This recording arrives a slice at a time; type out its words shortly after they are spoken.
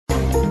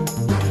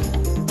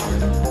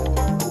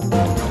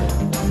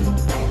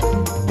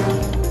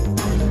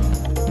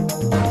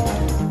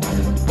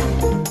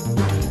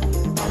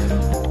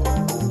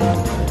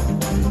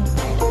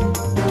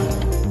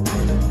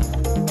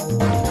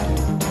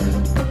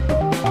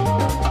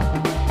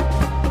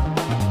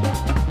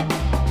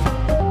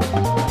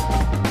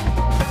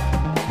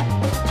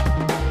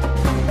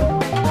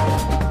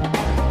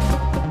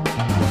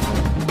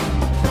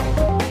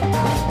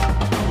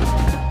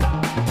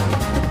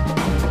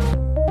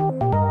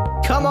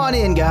on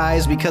in,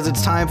 guys, because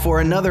it's time for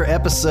another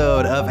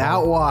episode of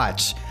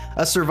Outwatch,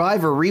 a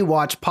Survivor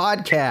Rewatch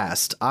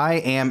podcast. I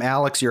am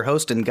Alex, your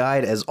host and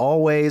guide, as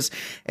always,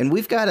 and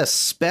we've got a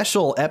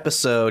special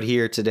episode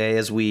here today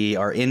as we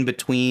are in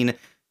between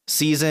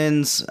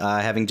seasons,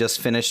 having just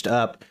finished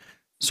up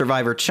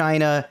Survivor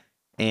China,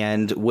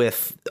 and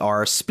with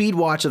our speed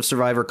watch of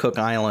Survivor Cook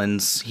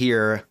Islands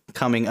here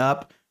coming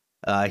up.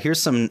 Here's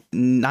some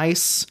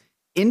nice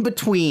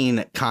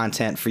in-between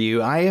content for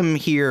you. I am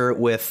here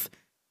with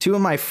two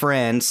of my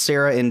friends,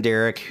 Sarah and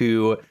Derek,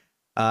 who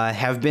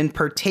have been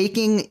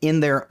partaking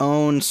in their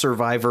own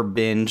Survivor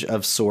binge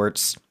of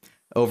sorts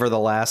over the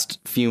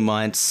last few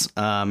months,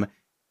 and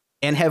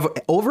have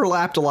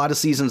overlapped a lot of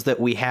seasons that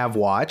we have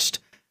watched.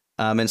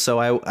 And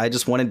so I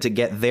just wanted to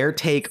get their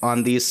take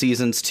on these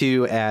seasons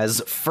too,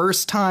 as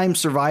first-time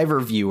Survivor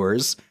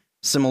viewers,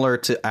 similar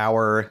to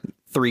our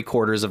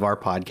 3/4 of our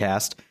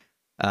podcast,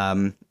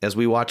 as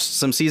we watch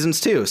some seasons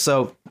too.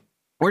 So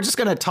we're just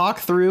going to talk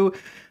through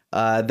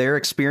their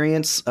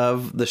experience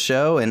of the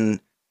show and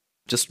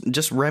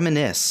just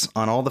reminisce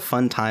on all the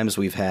fun times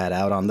we've had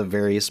out on the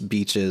various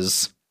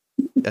beaches,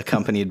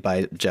 accompanied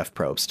by Jeff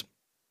Probst.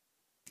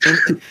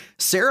 And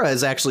Sarah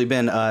has actually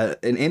been an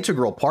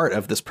integral part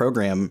of this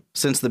program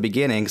since the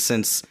beginning,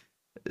 since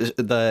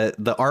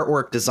the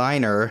artwork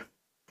designer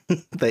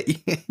that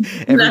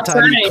every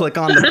time you click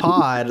on the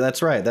pod,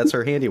 that's right, that's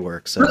her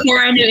handiwork. So before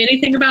I knew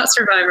anything about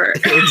Survivor.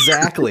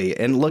 Exactly.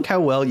 And look how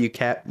well you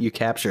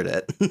captured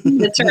it.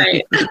 That's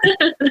right.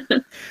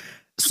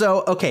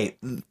 So, okay,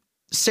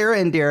 Sarah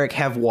and Derek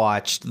have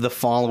watched the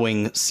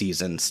following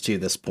seasons to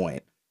this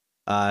point.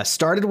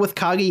 Started with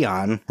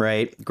Cagayan,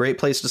 right? Great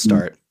place to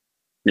start.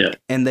 Yeah.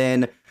 And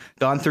then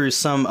gone through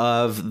some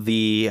of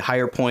the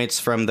higher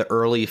points from the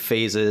early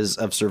phases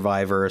of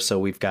Survivor. So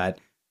we've got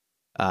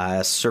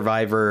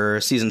Survivor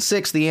Season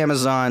 6, the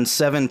Amazon,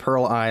 7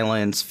 Pearl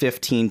Islands,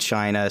 15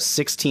 China,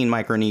 16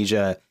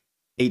 Micronesia,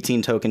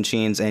 18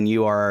 Tocantins, and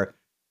you are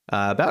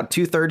about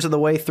 2/3 of the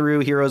way through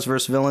Heroes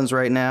vs. Villains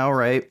right now,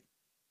 right?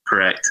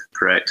 Correct.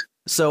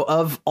 So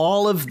of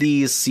all of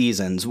these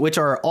seasons, which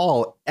are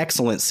all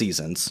excellent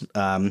seasons,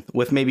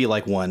 with maybe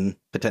like one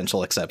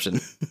potential exception,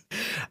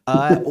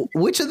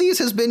 which of these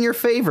has been your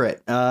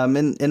favorite?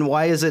 And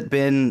why has it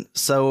been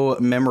so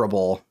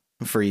memorable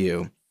for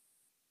you?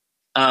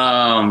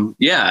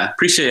 Yeah,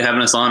 appreciate you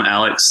having us on,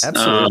 Alex.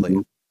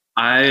 Absolutely.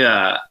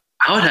 I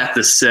would have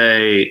to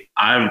say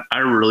I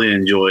really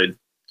enjoyed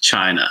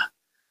China.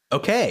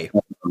 Okay.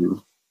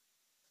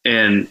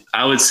 And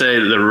I would say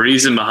the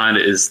reason behind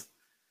it is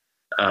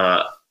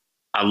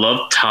I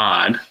love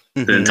Todd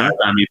the entire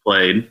time he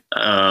played,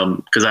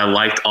 because I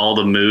liked all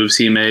the moves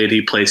he made.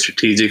 He played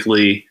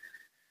strategically.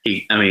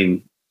 I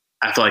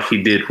feel like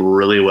he did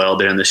really well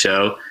there in the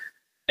show.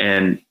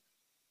 And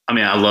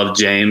I love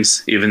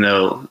James, even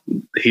though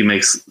he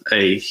makes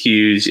a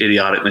huge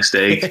idiotic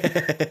mistake.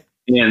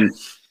 And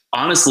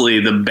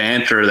honestly, the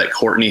banter that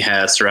Courtney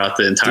has throughout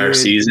the entire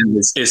season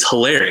is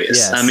hilarious.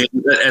 Yes.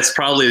 That's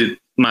probably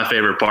my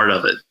favorite part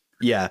of it.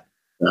 Yeah.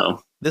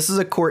 So. This is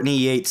a Courtney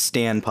Yates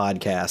stan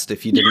podcast,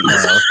 if you didn't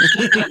know.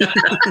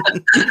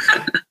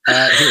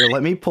 Here,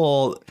 let me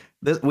pull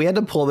this. We had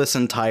to pull this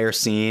entire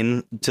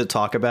scene to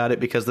talk about it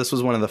because this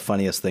was one of the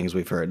funniest things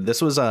we've heard.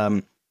 This was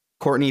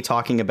Courtney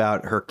talking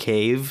about her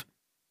cave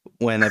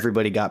when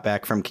everybody got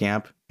back from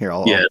camp. Here,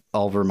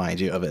 I'll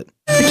remind you of it.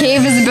 The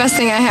cave is the best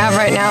thing I have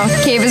right now.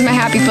 The cave is my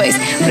happy place.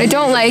 What I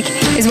don't like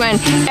is when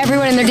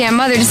everyone and their damn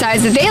mother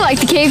decides that they like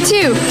the cave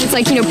too. It's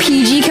like,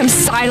 PG comes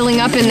sidling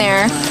up in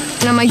there,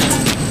 and I'm like,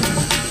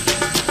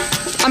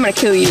 I'm gonna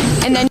kill you.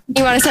 And then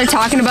you want to start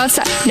talking about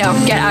no,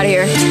 get out of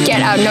here.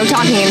 Get out. No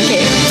talking in the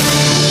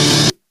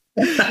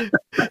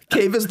cave.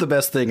 Cave is the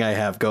best thing I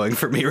have going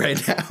for me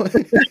right now.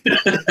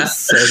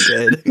 So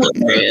good.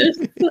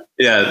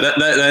 Yeah,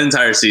 that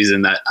entire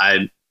season, that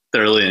I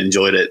thoroughly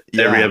enjoyed it.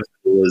 Yeah. Every episode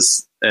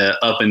was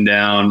up and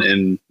down,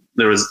 and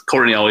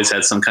Courtney always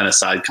had some kind of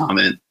side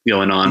comment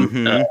going on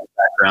in the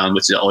background,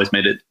 which always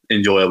made it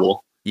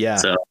enjoyable. Yeah.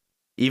 So.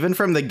 Even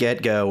from the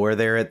get-go, where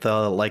they're at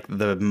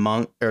the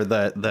monk or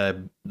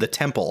the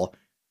temple,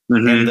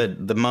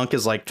 and the monk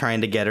is like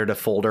trying to get her to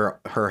fold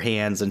her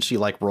hands, and she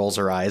like rolls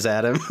her eyes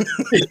at him.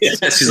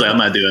 Yeah, she's like, I'm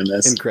not doing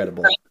this.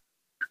 Incredible.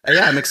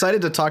 Yeah, I'm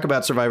excited to talk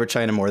about Survivor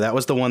China more. That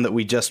was the one that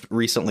we just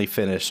recently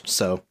finished,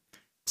 so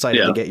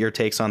excited to get your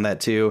takes on that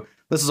too.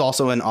 This is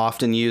also an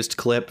often used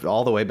clip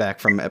all the way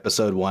back from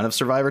episode 1 of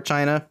Survivor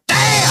China. Damn.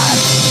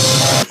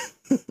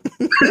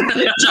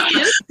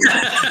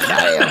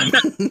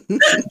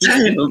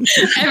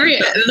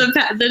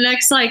 The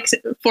next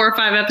 4 or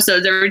 5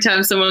 episodes, every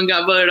time someone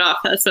got voted off,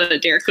 that's what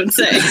Derek would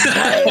say.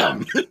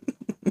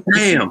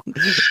 Damn.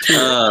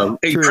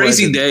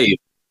 Crazy legend. Dave,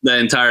 the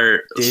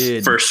entire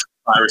first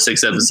 5 or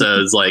 6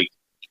 episodes,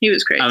 he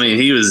was crazy.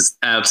 He was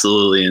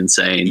absolutely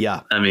insane.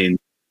 Yeah.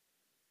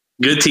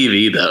 Good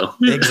TV though.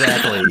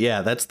 Exactly.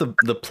 Yeah, that's the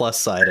plus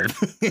side of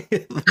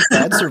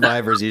bad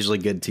Survivor is usually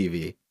good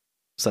TV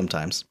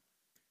sometimes.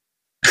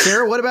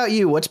 Sarah, what about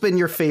you? What's been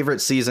your favorite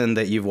season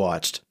that you've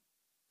watched?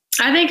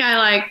 I think I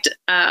liked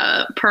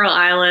Pearl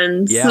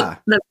Islands. Yeah.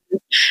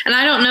 And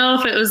I don't know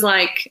if it was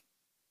like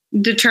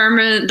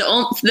determined.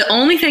 The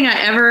only thing I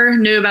ever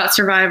knew about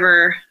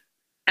Survivor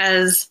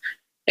as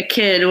a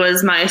kid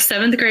was my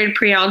 7th grade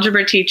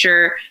pre-algebra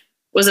teacher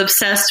was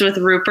obsessed with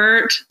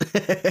Rupert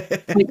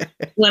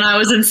when I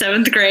was in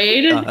 7th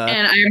grade.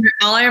 And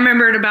all I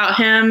remembered about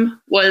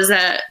him was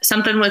that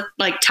something with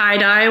like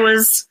tie-dye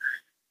was,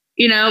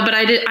 but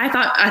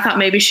I thought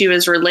maybe she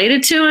was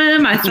related to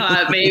him. I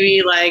thought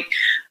maybe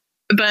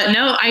but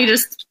no,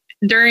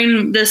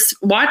 during this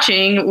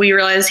watching, we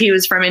realized he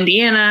was from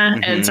Indiana.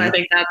 Mm-hmm. And so I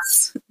think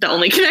that's the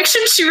only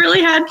connection she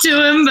really had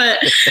to him. But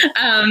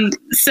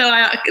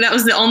that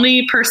was the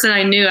only person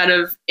I knew out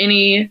of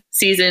any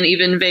season,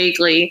 even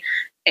vaguely.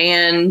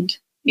 And,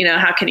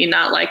 how can you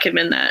not like him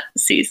in that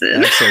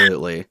season?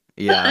 Absolutely.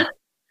 Yeah.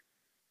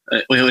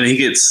 When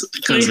he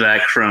comes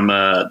back from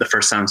the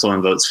first time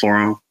someone votes for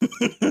him,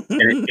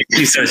 and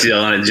he starts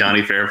yelling at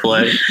Johnny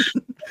Fairplay.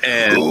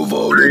 And who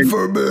voted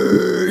for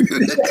me?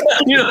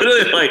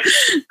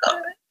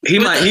 He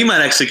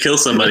might actually kill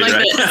somebody,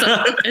 right?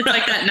 It's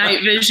like that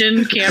night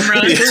vision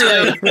camera.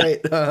 Right.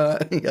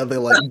 Yeah, they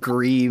like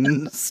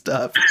green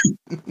stuff.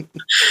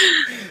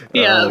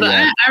 Yeah,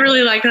 I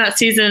really like that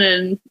season,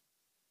 and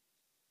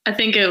I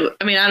think I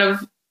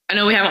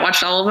know we haven't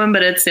watched all of them,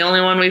 but it's the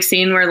only one we've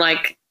seen where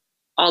like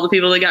all the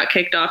people that got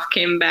kicked off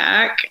came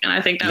back, and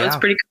I think that was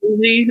pretty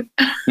crazy.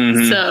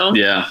 Mm-hmm. So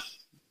yeah,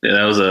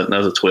 that was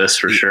a twist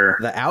for sure.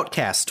 The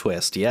Outcast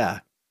twist, yeah.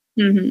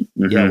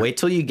 Mm-hmm. Mm-hmm. Yeah, wait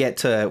till you get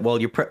to, well,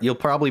 you'll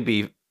probably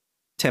be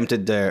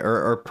tempted to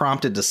or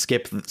prompted to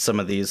skip some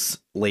of these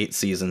late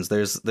seasons.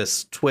 There's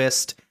this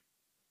twist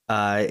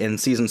in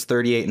seasons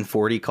 38 and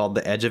 40 called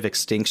The Edge of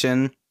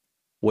Extinction,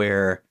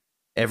 where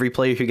every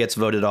player who gets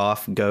voted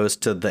off goes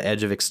to the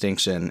edge of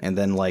extinction, and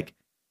then like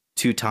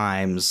 2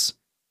 times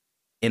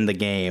in the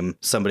game,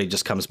 somebody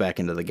just comes back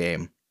into the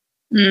game.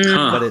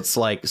 But it's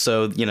like,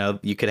 so,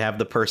 you could have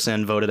the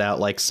person voted out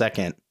like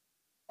second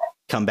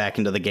come back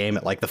into the game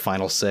at like the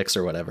final 6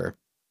 or whatever.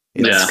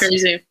 That's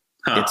crazy.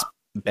 It's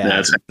bad.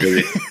 That's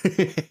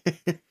crazy.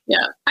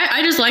 Yeah.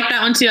 I just like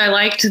that one too. I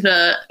liked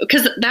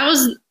because that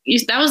was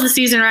the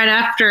season right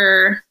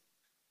after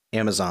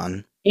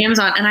Amazon,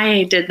 and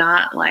I did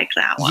not like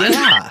that one.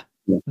 Yeah.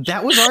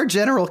 That was our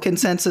general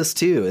consensus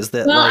too, is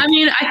that, well,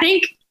 I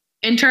think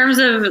in terms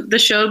of the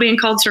show being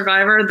called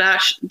Survivor,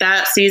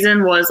 that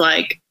season was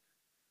like,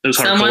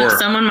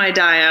 someone might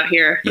die out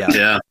here.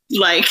 Yeah.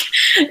 Like,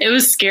 it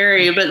was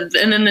scary, and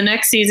then the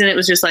next season it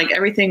was just like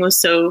everything was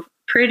so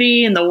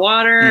pretty in the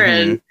water,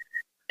 and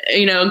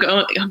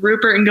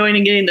Rupert and going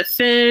and getting the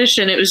fish,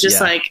 and it was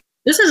just like,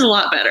 this is a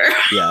lot better.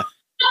 Yeah.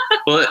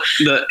 Well,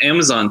 the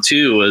Amazon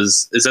too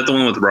is that the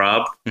one with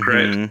Rob,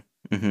 correct?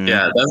 Mm-hmm. Mm-hmm.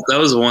 Yeah, that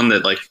was the one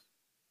that like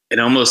it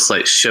almost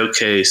like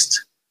showcased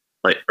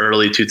like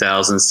early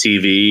 2000s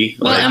TV.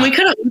 Well, and we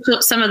could have looked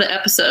up some of the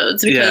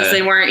episodes because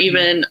they weren't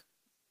even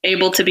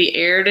able to be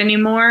aired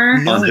anymore.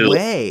 No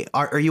way.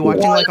 Are you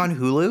watching like on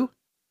Hulu?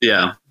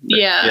 Yeah.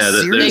 Yeah.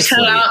 They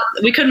cut out.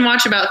 We couldn't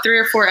watch about 3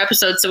 or 4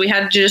 episodes, so we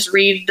had to just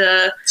read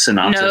the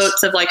synopsis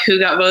notes of like who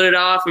got voted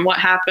off and what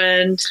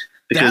happened.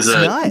 That's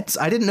nuts.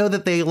 I didn't know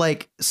that they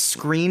like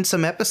screened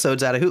some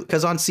episodes out of Hulu,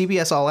 because on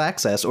CBS All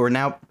Access or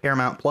now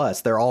Paramount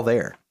Plus, they're all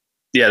there.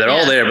 Yeah, they're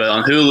all there, but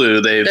on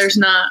Hulu they've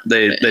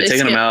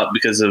taken them out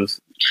because of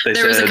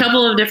there was a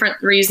couple of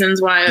different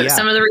reasons why. Yeah.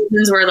 Some of the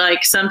reasons were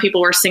like some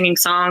people were singing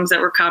songs that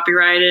were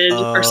copyrighted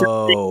or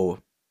something. Oh,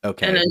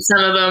 okay. And then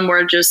some of them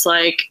were just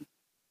like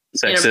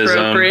sexism.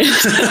 Inappropriate.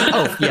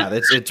 Oh yeah,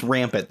 it's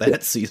rampant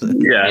that season.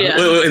 Yeah.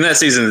 Well, in that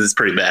season it's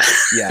pretty bad.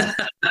 Yeah.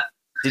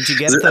 Did you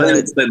get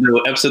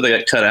the episode that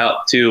got cut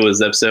out too was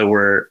the episode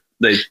where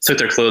they took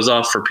their clothes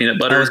off for peanut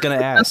butter? I was going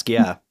to ask.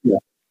 Yeah.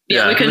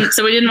 Yeah, we couldn't.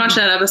 So we didn't watch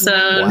that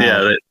episode. Wow.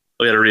 Yeah,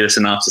 we had to read a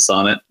synopsis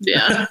on it.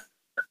 Yeah.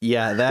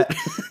 Yeah, that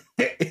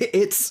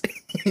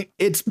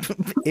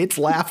it's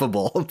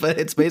laughable, but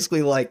it's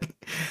basically like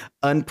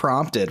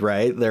unprompted,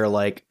 right? They're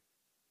like,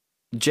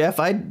 Jeff,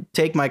 I'd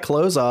take my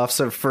clothes off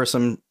for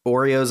some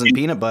Oreos and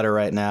peanut butter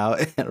right now.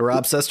 And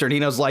Rob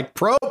Sesternino's like,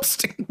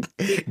 Probst,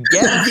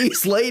 get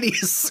these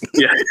ladies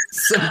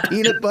some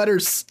peanut butter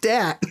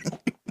stat.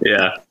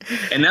 Yeah,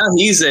 and now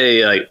he's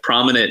a like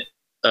prominent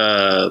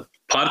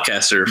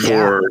podcaster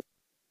for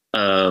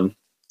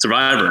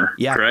Survivor.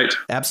 Yeah, correct.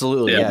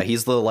 Absolutely. Yeah,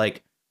 he's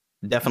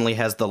definitely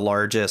has the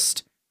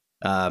largest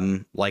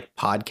like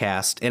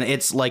podcast, and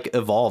it's like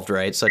evolved,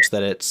 right, such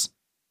that it's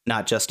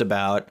not just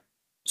about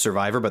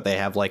Survivor, but they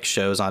have like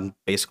shows on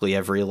basically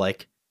every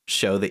like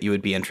show that you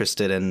would be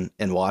interested in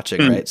watching,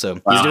 right? So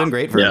he's doing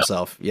great for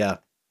himself. Yeah,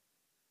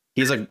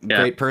 he's a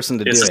great person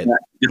to do it.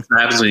 It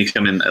happens when you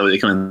come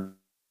in.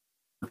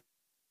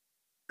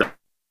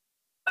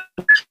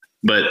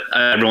 But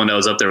everyone that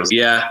was up there was,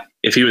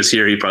 if he was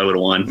here, he probably would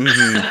have won.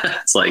 Mm-hmm.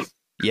 It's like,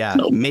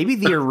 maybe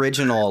the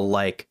original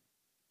like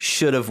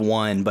should have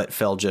won but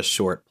fell just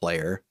short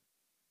player.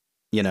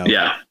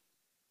 Yeah,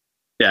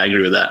 I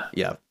agree with that.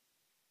 Yeah.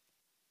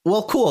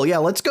 Well, cool. Yeah,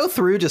 let's go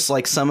through just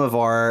like some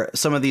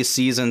of these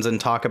seasons and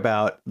talk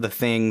about the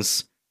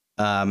things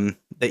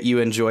that that you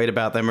enjoyed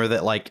about them or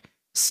that like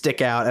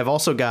stick out? I've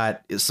also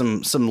got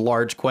some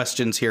large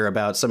questions here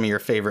about some of your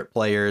favorite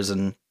players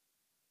and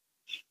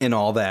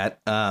all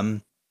that.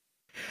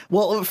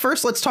 Well,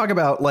 first let's talk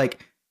about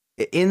like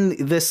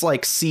in this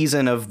like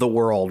season of the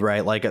world,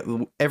 right? Like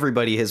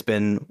everybody has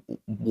been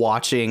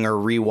watching or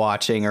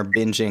rewatching or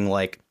binging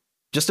like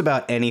just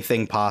about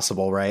anything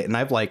possible, right? And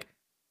I've like,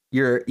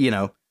 you're, you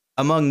know,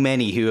 among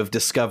many who have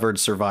discovered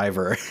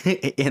Survivor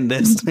in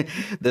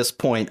this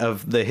point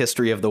of the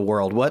history of the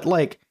world. What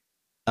like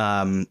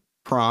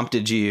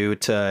prompted you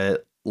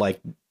to like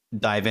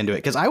dive into it?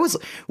 Because I was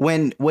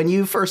when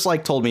you first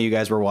like told me you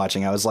guys were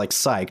watching, I was like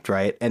psyched,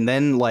 right? And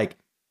then like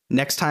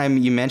next time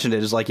you mentioned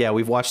it, it's like, yeah,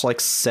 we've watched like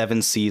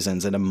 7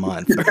 seasons in a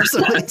month or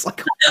something. It's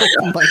like,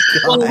 oh my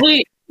god.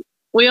 Well,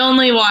 we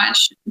only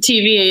watch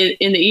TV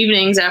in the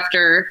evenings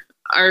after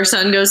our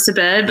son goes to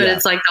bed, but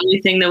it's like the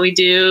only thing that we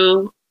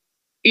do.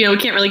 You know, we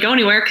can't really go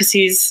anywhere because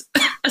he's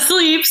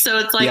asleep, so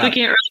it's like we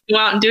can't really go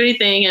out and do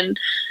anything. And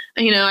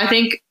you know, I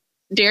think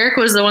Derek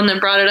was the one that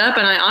brought it up,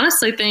 and I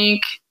honestly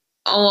think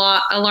a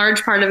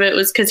large part of it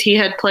was because he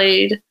had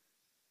played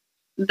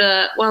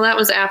that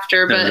was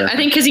after, but I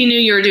think because he knew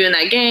you were doing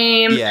that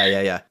game.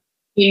 Yeah.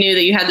 He knew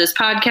that you had this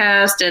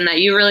podcast and that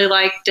you really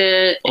liked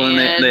it. Well,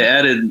 and they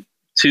added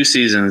 2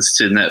 seasons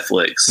to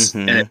Netflix,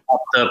 and it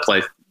popped up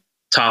like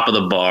top of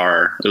the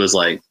bar. It was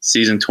like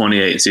season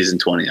 28 and season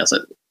 20. I was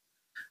like,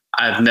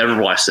 I've never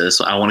watched this.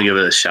 So I want to give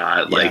it a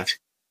shot. Yeah. Like,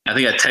 I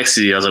think I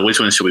texted you. I was like, which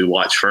one should we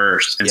watch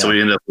first? And so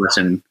we ended up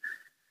watching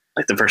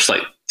like the first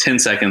like 10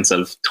 seconds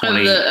of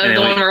 20. Of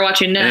the one we're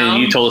watching now. And then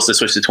you told us to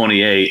switch to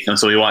 28. And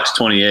so we watched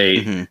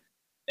 28. And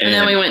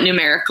then we went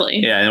numerically.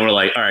 Yeah. And we're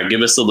like, all right,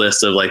 give us a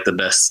list of like the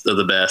best of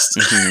the best.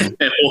 And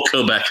we'll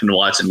go back and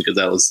watch them because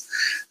that was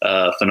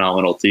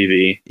phenomenal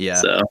TV. Yeah.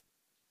 So.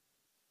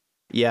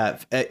 Yeah.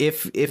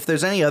 If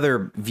there's any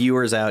other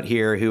viewers out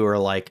here who are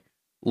like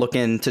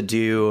looking to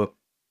do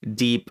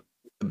deep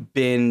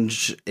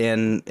binge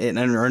and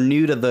are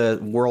new to the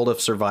world of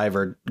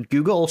Survivor,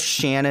 Google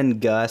Shannon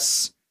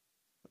Gus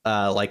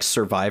like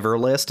Survivor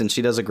list, and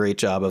she does a great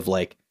job of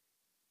like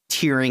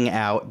tiering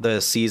out the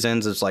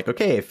seasons. It's like,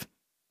 okay,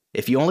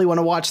 if you only want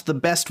to watch the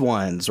best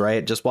ones,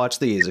 right, just watch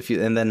these.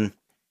 And then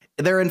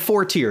they're in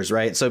 4 tiers,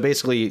 right? So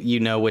basically, you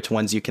know which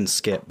ones you can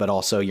skip, but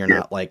also you're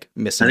not like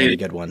missing any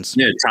good ones.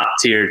 Yeah, top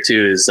tier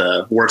too is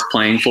worth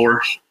playing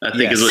for. I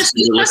think is what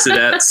she's listed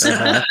at.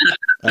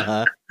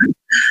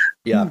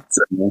 Yeah.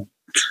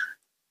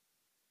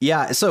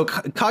 Yeah. So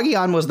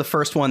Cagayan was the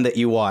first one that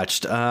you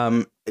watched.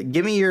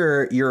 Give me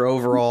your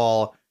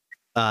overall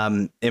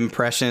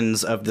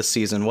impressions of the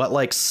season. What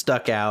like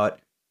stuck out?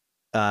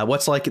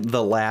 What's like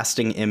the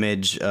lasting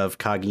image of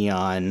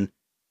Cagayan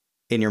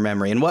in your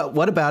memory? And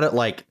what about it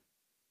like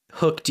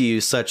hooked you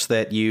such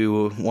that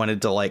you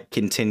wanted to like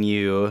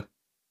continue,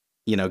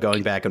 you know,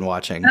 going back and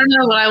watching? I don't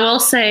know. What I will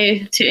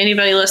say to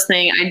anybody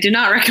listening, I do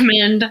not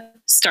recommend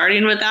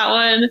starting with that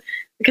one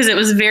because it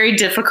was very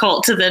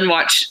difficult to then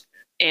watch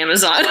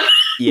Amazon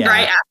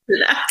right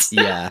after that.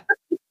 Yeah.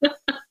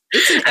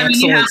 It's an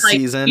excellent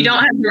season. You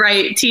don't have the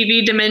right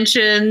TV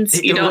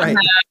dimensions. You don't have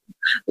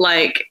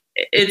like,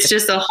 it's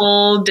just a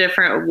whole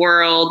different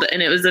world.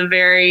 And it was a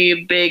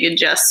very big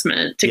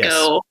adjustment to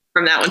go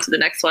from that one to the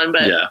next one.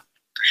 But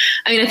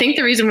I mean, I think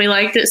the reason we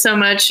liked it so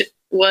much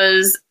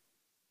was,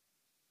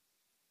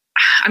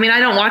 I mean, I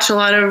don't watch a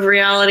lot of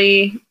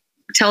reality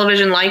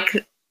television like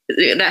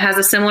that has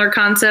a similar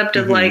concept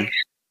of like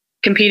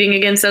competing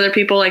against other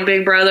people like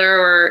Big Brother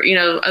or, you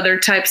know, other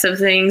types of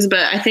things.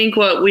 But I think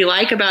what we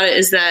like about it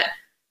is that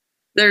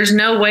there's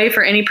no way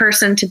for any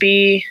person to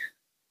be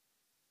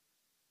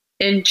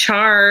in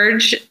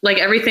charge. Like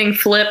everything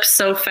flips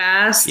so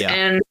fast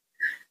and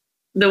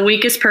the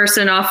weakest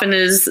person often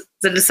is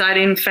the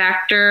deciding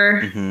factor.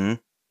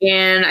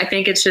 And I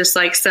think it's just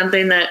like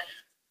something that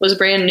was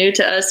brand new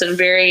to us and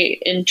very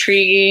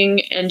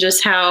intriguing, and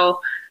just how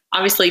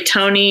obviously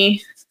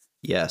Tony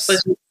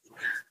was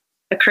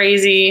a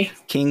crazy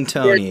King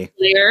Tony.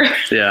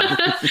 Yeah.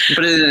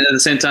 But at the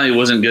same time, he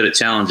wasn't good at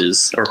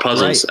challenges or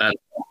puzzles. Right.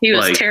 He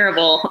was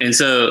terrible. And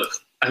so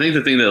I think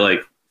the thing that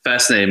like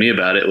fascinated me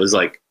about it was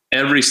like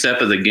every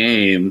step of the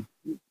game,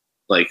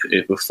 like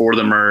before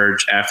the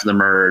merge, after the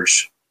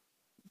merge,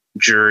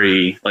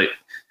 jury, like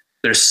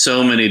there's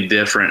so many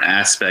different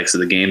aspects of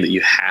the game that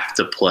you have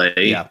to play.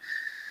 Yeah.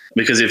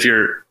 Because if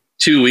you're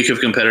too weak of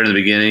a competitor in the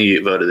beginning, you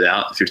get voted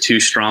out. If you're too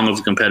strong of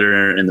a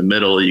competitor in the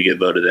middle, you get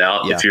voted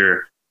out. Yeah.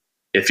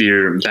 If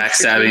you're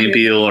backstabbing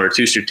people or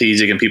too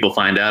strategic and people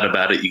find out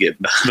about it, you get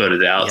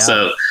voted out. Yeah.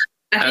 So,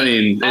 I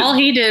mean, all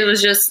he did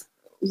was just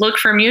look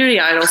for immunity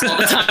idols all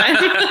the time.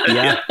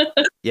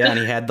 Yeah. And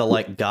he had the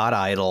like God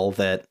idol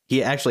that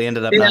he actually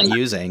ended up not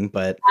using,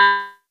 but.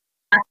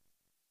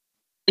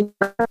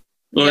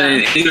 Well,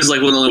 he was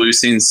like one of the we've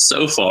seen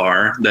so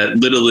far that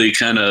literally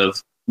kind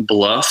of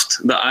bluffed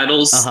the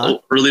idols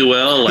really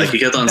well. Like he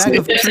kept on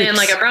saying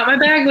like, I brought my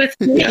bag with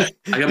me. I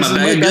got my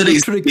bag of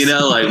goodies, you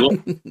know, like, well,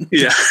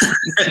 yeah,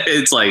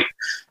 it's like,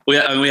 we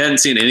hadn't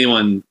seen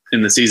anyone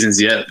in the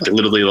seasons yet, like,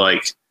 literally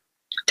like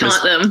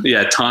taunt them.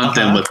 Yeah, taunt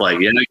them with like,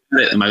 yeah,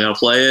 am I gonna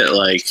play it?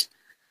 Like,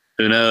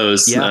 who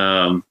knows?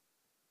 Yeah.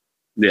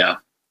 Yeah.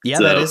 Yeah,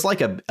 So- that is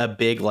like a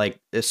big like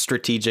a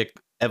strategic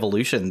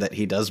evolution that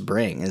he does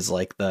bring, is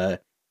like the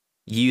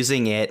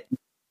using it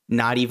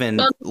not even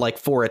like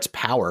for its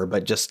power,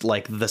 but just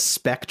like the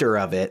specter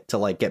of it to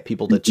like get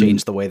people to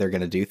change the way they're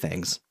going to do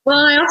things. Well,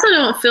 I also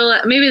don't feel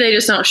like, maybe they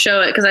just don't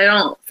show it, because I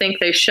don't think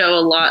they show a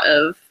lot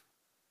of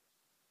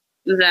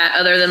that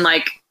other than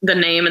like the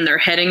name and their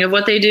heading of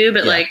what they do.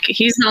 But like,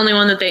 he's the only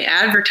one that they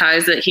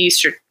advertise that he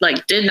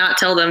like did not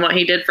tell them what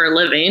he did for a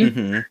living.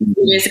 Mm-hmm.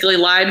 He basically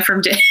lied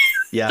from day,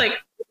 like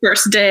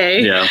first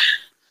day. Yeah.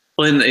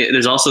 Well, and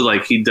there's also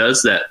like, he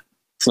does that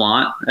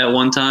flaunt at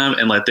one time,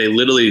 and like they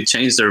literally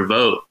changed their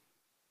vote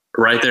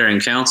right there in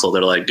council.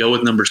 They're like, go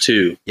with number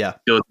 2. Yeah.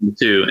 Go with number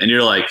 2. And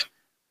you're like,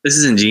 this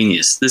is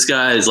ingenious. This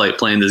guy is like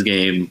playing this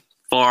game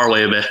far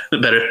way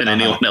better than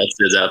anyone else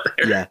is out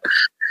there. Yeah.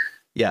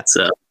 Yeah.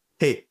 So,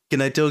 hey,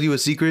 can I tell you a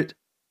secret?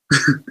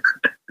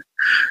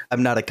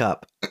 I'm not a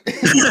cop. Can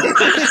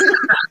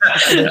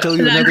I tell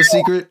you another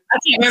secret? I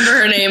can't remember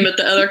her name, but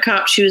the other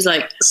cop, she was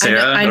like,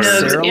 Sarah? I know.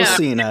 Sarah Yeah.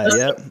 Lucina.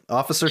 Yep.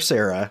 Officer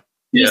Sarah.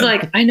 He's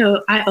like, I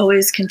know, I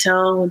always can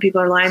tell when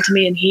people are lying to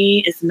me, and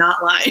he is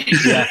not lying.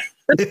 Yeah.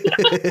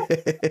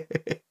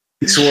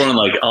 he swore on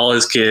like all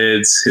his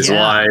kids, his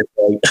wife.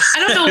 Like,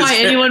 I don't know why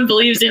anyone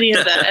believes any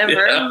of that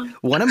ever. Yeah.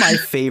 One of my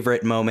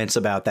favorite moments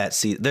about that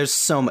season, there's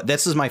so much,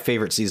 this is my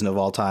favorite season of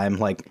all time.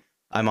 Like,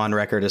 I'm on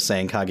record as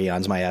saying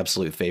Kageyan's my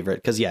absolute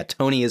favorite, because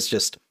Tony is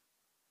just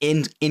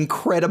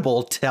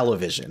incredible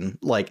television.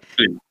 Like,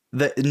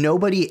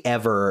 nobody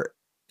ever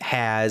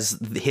has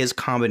his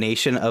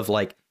combination of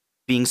like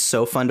being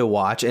so fun to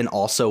watch and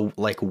also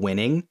like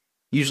winning.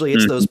 Usually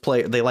it's those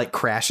they like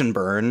crash and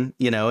burn,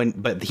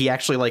 but he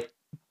actually like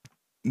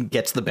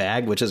gets the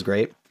bag, which is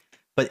great.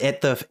 But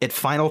at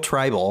Final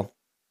Tribal,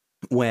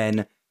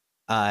 when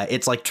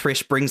it's like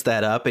Trish brings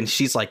that up and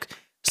she's like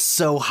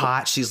so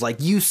hot, she's like,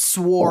 you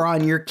swore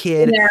on your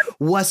kid. Yeah.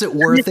 Was it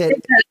worth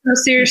it? So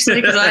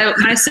seriously, because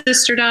my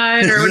sister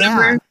died or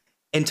whatever.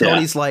 And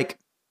Tony's like,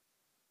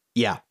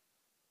 yeah,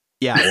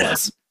 it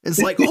was. It's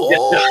like,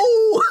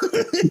 oh,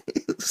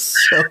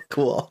 so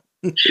cool.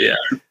 Yeah.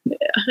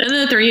 And then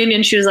at the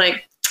reunion, she was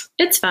like,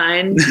 it's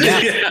fine.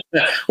 Yeah.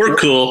 We're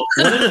cool.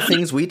 One of the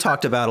things we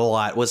talked about a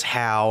lot was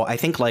how I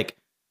think like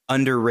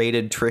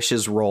underrated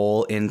Trish's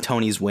role in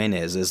Tony's win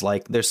is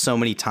like, there's so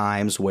many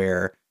times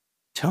where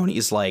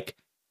Tony's like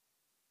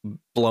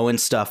blowing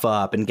stuff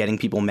up and getting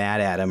people mad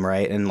at him.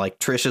 Right. And like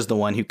Trish is the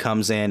one who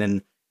comes in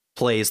and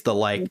plays the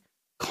like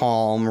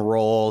calm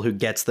role, who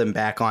gets them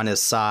back on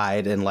his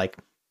side. And like,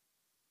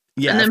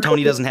 yeah, if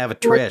Tony doesn't have a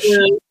Trish.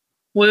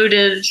 Wu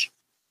did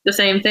the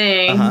same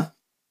thing.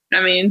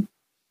 I mean,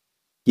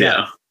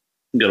 yeah.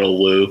 Good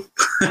old Wu.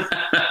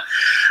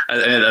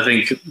 I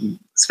think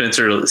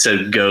Spencer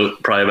said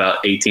goat probably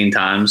about 18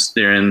 times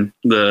during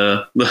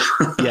the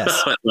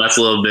yes. last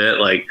little bit.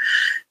 Like,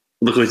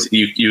 look what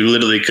you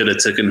literally could have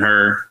taken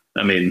her.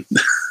 I mean,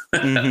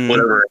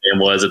 whatever her name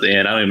was at the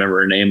end. I don't even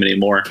remember her name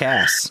anymore.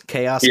 Cass.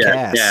 Chaos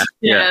yeah,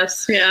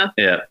 Cass.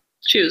 Yeah.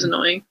 She was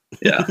annoying.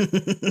 Yeah.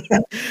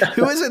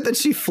 Who is it that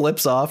she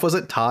flips off? Was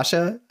it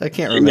Tasha? I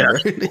can't remember.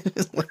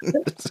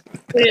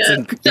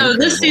 Yeah. So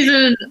this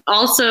season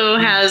also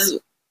has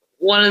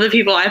one of the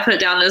people I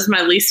put down as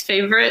my least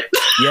favorite.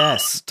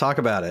 Yes. Talk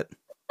about it.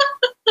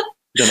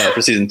 Talking about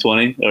for season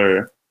 20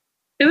 or?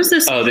 It was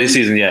this. Oh, this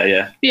season.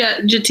 Yeah.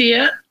 Yeah.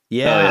 Jatia.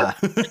 Yeah.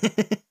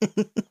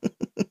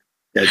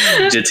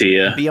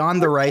 Jatia.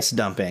 Beyond the rice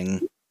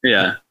dumping.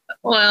 Yeah.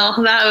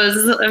 Well, that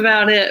was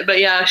about it. But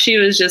yeah, she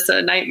was just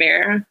a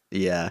nightmare.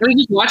 Yeah. We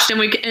just watched him.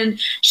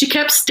 And she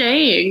kept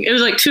staying. It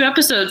was like 2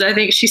 episodes, I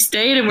think. She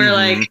stayed, and we're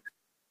like,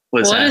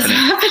 what is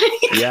happening?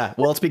 Yeah.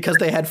 Well, it's because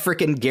they had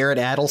freaking Garrett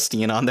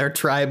Adelstein on their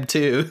tribe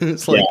too.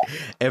 It's like,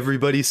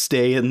 everybody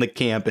stay in the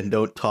camp and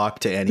don't talk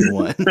to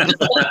anyone.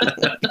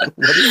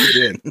 What are you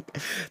doing?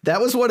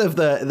 That was one of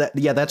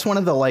that's one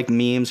of the like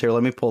memes here.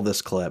 Let me pull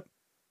this clip.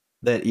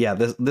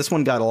 This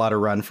one got a lot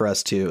of run for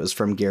us too. It was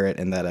from Garrett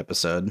in that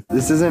episode.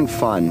 This isn't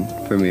fun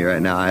for me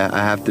right now. I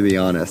have to be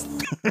honest.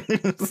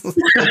 This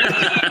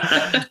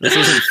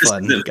isn't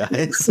fun,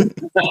 guys.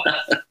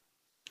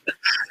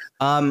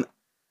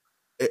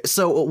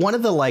 So one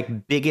of the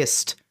like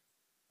biggest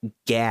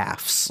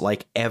gaffes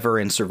like ever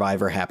in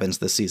Survivor happens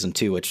this season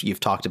too, which you've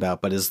talked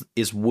about, but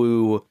is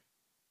Wu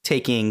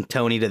taking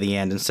Tony to the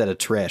end instead of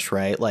Trish,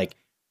 right? Like,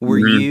 were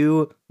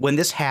you, when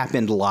this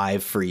happened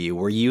live for you,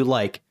 were you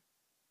like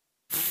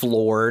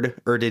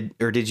floored, or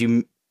did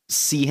you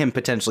see him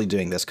potentially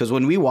doing this? Because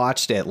when we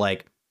watched it,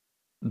 like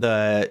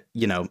the,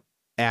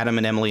 Adam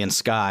and Emily and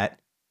Scott,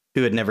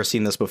 who had never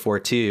seen this before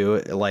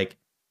too, like,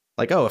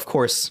 oh, of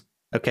course.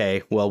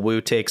 Okay, well, Wu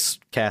takes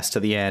Cass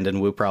to the end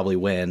and Wu probably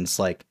wins.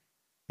 Like,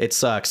 it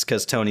sucks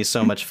because Tony's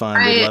so much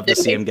fun. We'd love to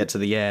see him get to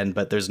the end,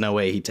 but there's no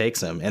way he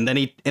takes him. And then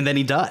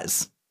he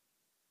does.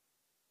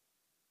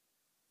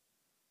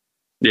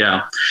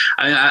 Yeah.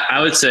 I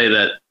would say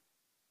that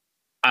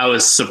I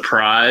was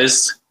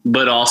surprised,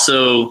 but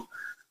also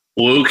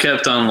Wu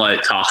kept on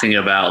like talking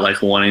about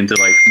like wanting to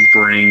like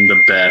bring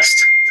the best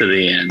to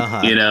the end,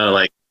 you know,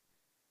 like,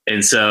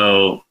 and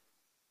so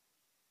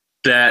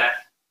that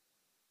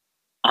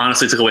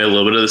honestly took away a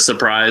little bit of the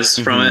surprise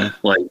from it,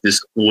 like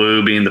just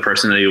Wu being the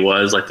person that he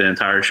was like the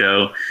entire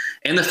show,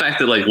 and the fact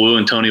that like Wu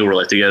and Tony were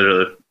like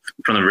together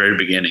from the very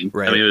beginning.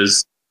 Right.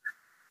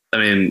 I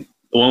mean,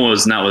 one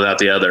was not without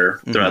the other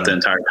throughout the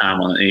entire time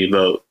on any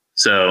vote,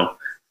 so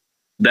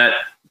that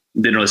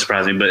didn't really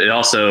surprise me. But it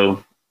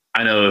also,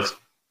 I know if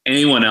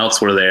anyone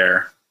else were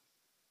there,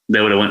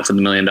 they would have went for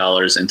the $1 million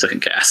and took in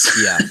Cass.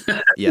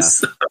 Yeah.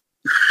 So,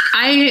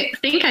 I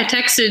think I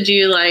texted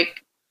you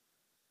like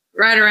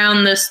right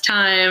around this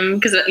time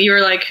because you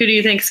were like, "Who do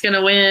you think's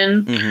gonna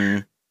win?"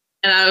 And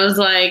I was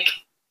like,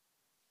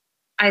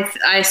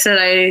 I said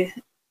I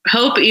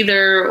hope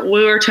either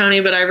Wu or Tony,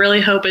 but I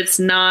really hope it's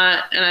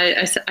not. And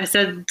I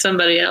said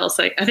somebody else,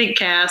 like I think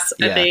Cass,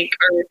 I think,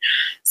 or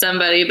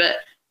somebody. But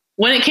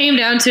when it came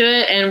down to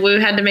it, and Wu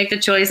had to make the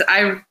choice,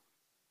 I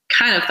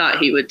kind of thought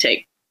he would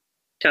take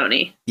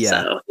Tony. Yeah.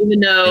 So even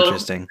though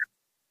Interesting.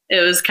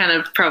 it was kind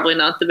of probably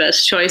not the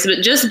best choice,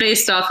 but just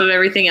based off of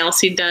everything else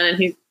he'd done, and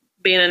he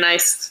being a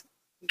nice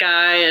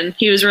guy, and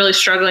he was really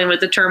struggling with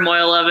the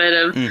turmoil of it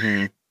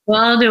of,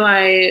 well, do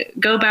I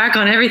go back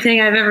on everything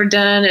I've ever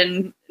done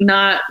and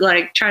not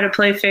like try to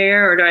play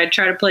fair, or do I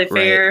try to play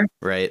fair?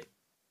 Right.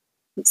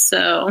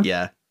 So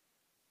yeah,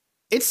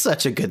 it's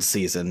such a good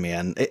season,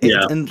 man.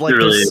 And like it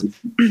really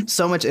there's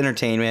so much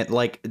entertainment.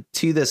 Like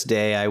to this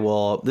day, I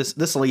will.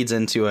 This leads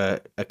into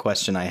a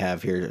question I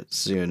have here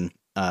soon.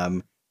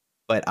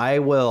 But I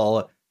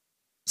will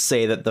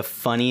say that the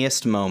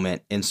funniest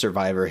moment in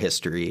Survivor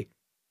history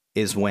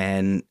is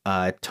when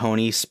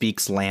Tony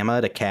speaks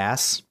Llama to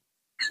Cass.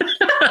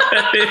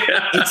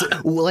 It's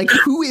like,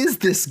 who is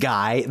this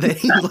guy that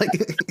he like?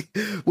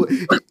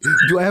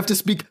 Do I have to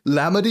speak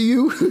Llama to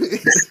you?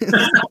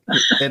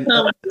 And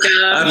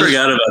I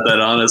forgot about that,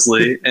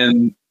 honestly,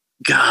 and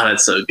God,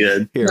 that's so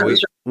good. Here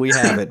we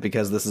have it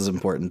because this is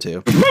important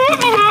too.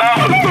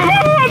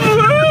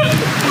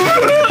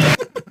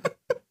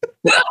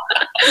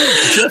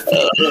 So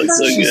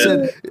She good.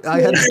 said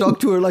I had to talk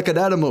to her like an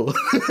animal.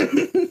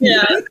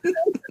 yeah.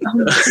 Oh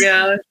my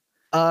God.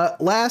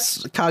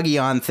 Last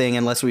Kagiyan thing,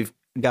 unless we've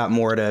got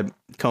more to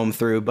comb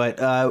through, but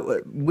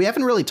we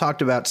haven't really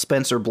talked about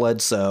Spencer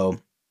Bledsoe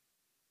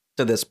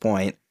to this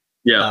point.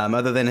 Yeah.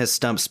 Other than his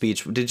stump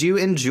speech, did you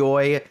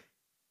enjoy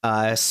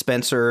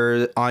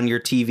Spencer on your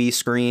TV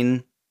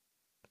screen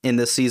in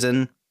this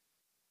season?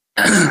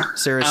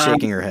 Sarah's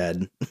shaking her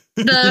head.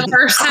 The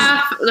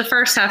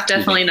first half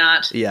definitely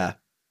not. Yeah.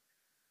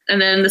 And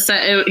then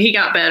he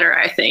got better,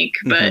 I think,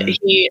 but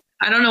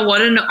I don't know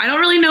what, I don't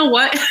really know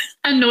what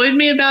annoyed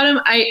me about him.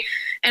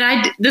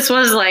 This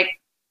was like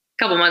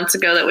a couple months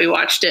ago that we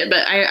watched it,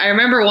 but I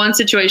remember one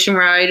situation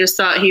where I just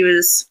thought he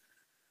was,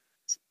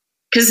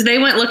 because they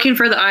went looking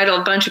for the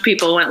idol. A bunch of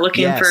people went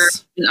looking for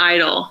an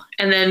idol,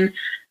 and then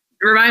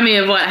remind me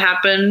of what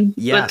happened.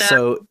 Yeah. with that.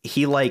 So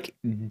he like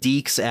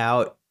dekes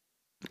out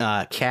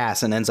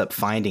Cass and ends up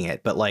finding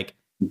it. But like,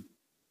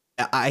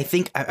 I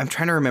think I'm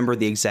trying to remember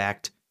the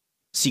exact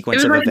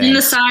sequence it was of like events. in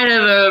the side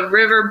of a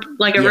river,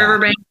 like a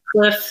riverbank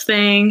cliff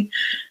thing.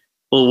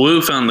 Well,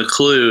 Wu found the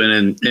clue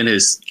in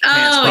his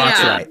pants pocket.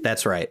 yeah. Right.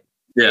 That's right.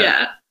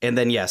 Yeah. And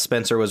then,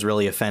 Spencer was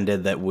really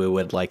offended that Wu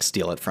would like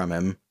steal it from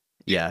him.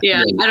 Yeah.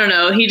 Yeah. I don't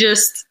know.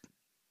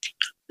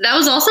 That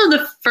was also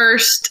the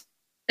first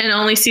and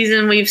only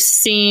season we've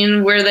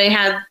seen where they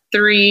had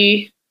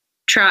 3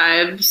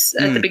 tribes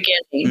at the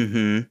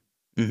beginning.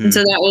 And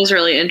so that was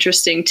really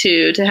interesting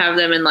too, to have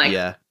them in like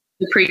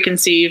the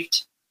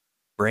preconceived.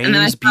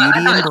 Brains, beauty,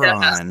 and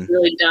brawn.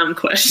 Really dumb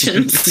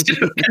questions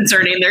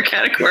concerning their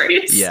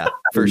categories. Yeah,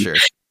 for sure.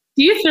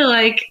 Do you feel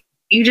like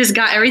you just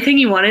got everything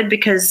you wanted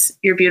because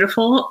you're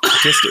beautiful?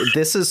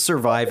 This is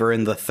Survivor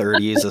in the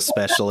 30s,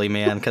 especially,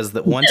 man, because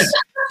once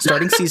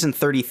starting season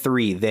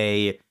 33,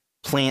 they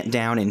plant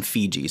down in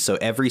Fiji. So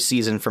every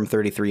season from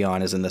 33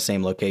 on is in the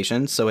same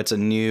location. So it's a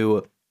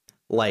new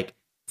like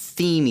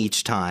theme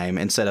each time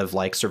instead of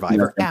like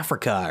Survivor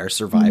Africa or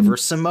Survivor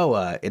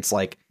Samoa. It's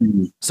like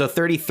so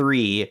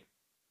 33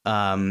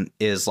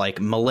 is like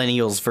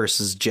millennials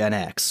versus Gen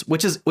X,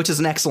 which is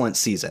an excellent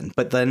season.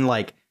 But then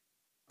like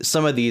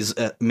some of these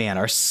man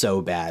are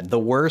so bad. The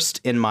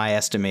worst in my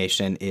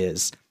estimation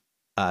is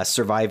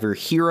Survivor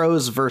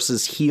Heroes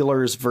versus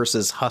Healers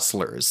versus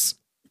Hustlers.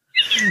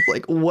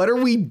 Like, what are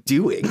we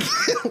doing?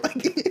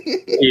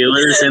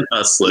 Healers and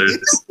Hustlers.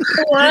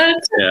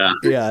 What?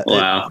 Yeah.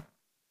 Wow.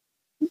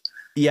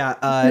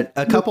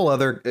 A couple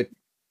other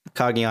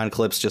Kagiyan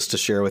clips just to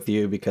share with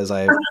you because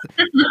I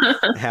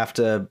have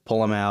to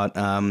pull them out,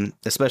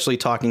 especially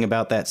talking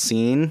about that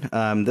scene.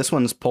 This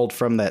one's pulled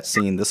from that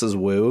scene. This is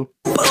Wu.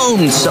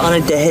 Boom!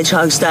 Sonic the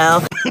Hedgehog style.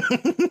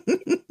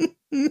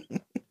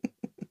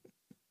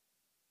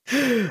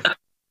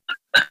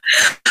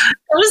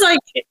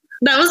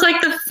 That was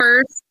like the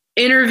first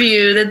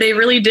interview that they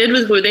really did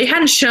with Wu. They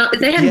hadn't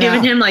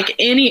given him like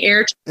any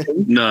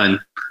airtime. None.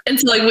 And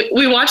so like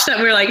we watched that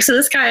and we were like, so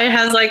this guy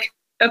has like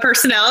a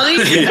personality.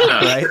 Yeah,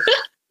 right.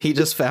 He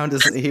just found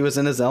he was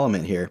in his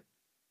element here.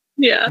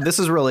 Yeah. This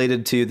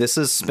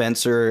is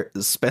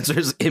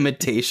Spencer's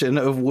imitation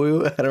of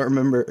Wu. I don't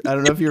know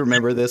if you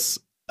remember this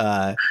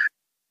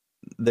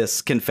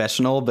this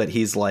confessional, but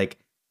he's like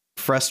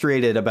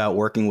frustrated about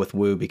working with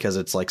Wu because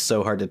it's like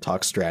so hard to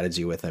talk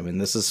strategy with him.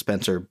 And this is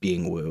Spencer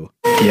being Wu.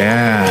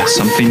 Yeah,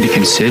 something to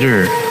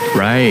consider.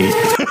 Right.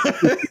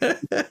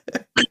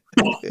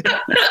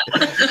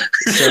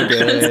 So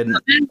good.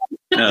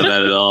 Not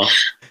bad at all.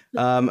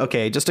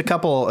 Okay, just a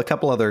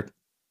couple other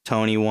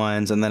Tony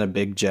ones, and then a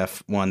Big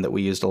Jeff one that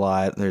we used a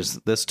lot. There's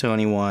this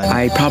Tony one.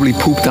 I probably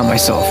pooped on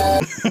myself.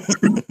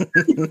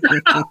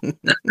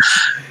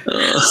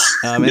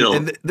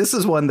 And this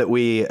is one that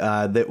we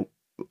that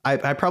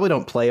I probably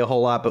don't play a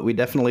whole lot, but we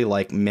definitely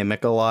like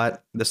mimic a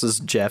lot. This is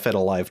Jeff at a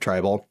live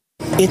tribal.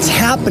 It's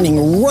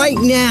happening right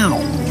now.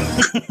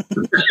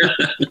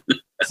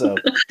 So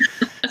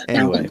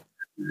anyway.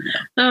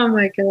 Oh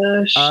my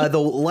gosh. The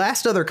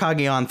last other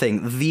Kageon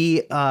thing,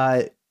 the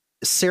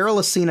Sarah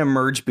Lacina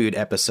merge boot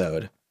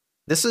episode.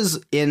 This is,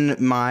 in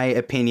my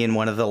opinion,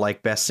 one of the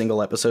like best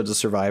single episodes of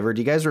Survivor.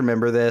 Do you guys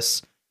remember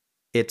this?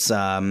 It's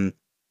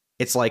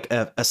like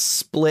a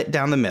split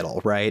down the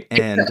middle, right?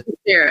 And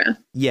Sarah.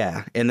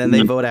 Yeah, and then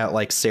they vote out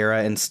like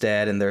Sarah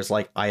instead, and there's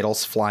like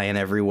idols flying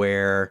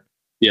everywhere.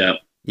 Yeah.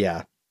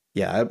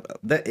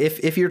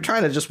 If you're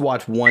trying to just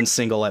watch one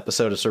single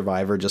episode of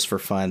Survivor just for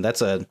fun,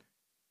 that's a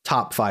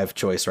top 5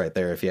 choice right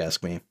there, if you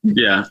ask me.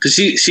 Yeah, because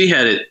she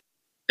had it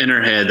in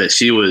her head that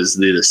she was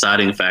the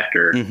deciding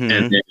factor, Mm-hmm.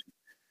 and then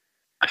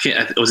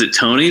was it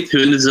Tony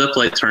who ended up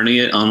like turning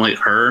it on like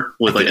her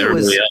with like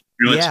everybody else?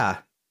 Yeah,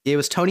 it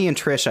was Tony and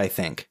Trish, I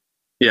think.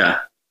 Yeah,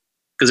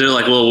 because they're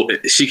like, well,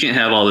 she can't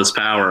have all this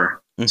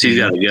power. Mm-hmm. She's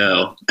got to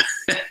go.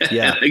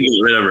 Yeah,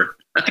 get rid of her.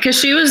 Because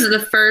she was the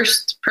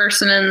first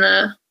person in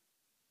the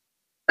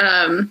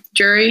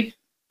jury,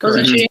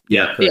 wasn't she?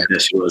 Yeah,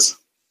 she was.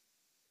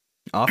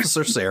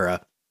 Officer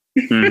Sarah.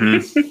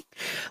 Mm-hmm.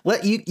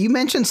 You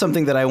mentioned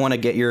something that I want to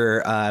get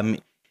your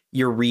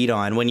read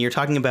on when you're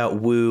talking about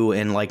Wu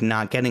and like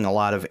not getting a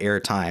lot of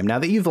airtime. Now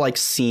that you've like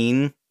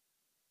seen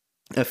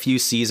a few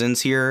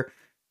seasons here,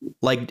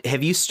 like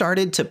have you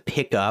started to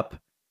pick up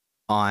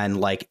on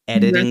like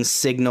editing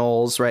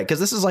signals, right? Because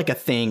this is like a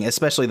thing,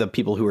 especially the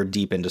people who are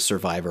deep into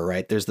Survivor,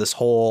 right? There's this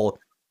whole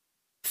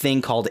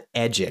thing called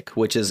EDGIC,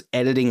 which is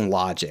editing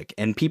logic,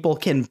 and people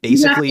can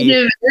basically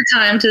give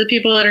time to the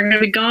people that are going to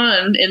be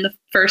gone in the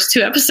first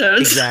 2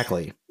 episodes.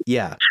 Exactly.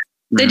 Yeah.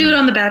 They do it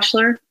on The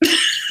Bachelor.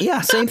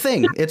 Yeah, same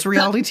thing. It's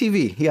reality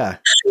TV. Yeah.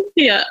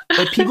 Yeah.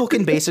 But people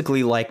can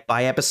basically like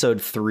by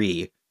episode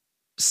 3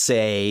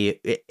 say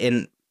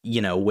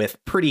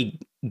with pretty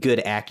good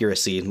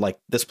accuracy, like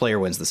this player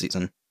wins the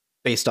season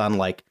based on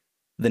like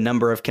the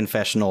number of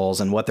confessionals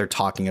and what they're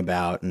talking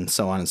about and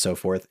so on and so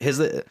forth.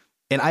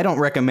 And I don't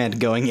recommend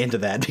going into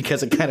that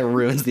because it kind of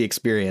ruins the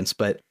experience.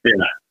 But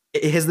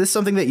is this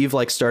something that you've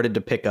like started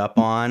to pick up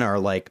on, or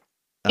like?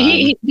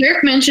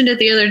 Derek mentioned it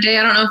the other day.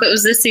 I don't know if it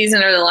was this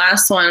season or the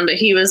last one, but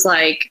he was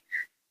like,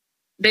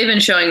 they've been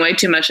showing way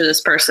too much of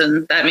this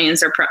person. That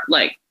means they're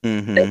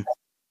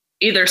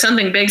either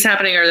something big's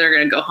happening or they're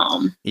going to go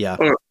home. Yeah.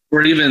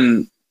 Or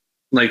even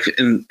like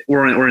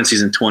we're in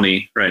season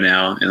 20 right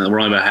now, and we're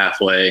only about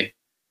halfway.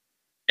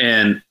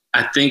 And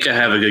I think I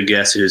have a good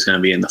guess who's going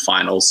to be in the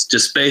finals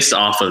just based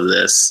off of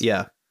this.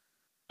 Yeah.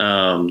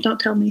 Don't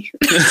tell me.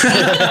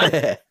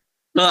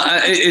 Well,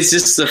 it's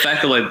just the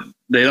fact that like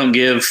they don't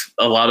give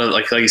a lot of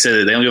like you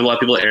said, they don't give a lot of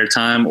people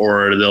airtime,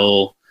 or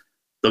they'll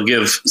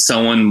give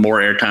someone more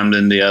airtime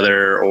than the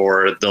other,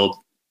 or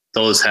they'll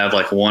just have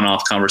like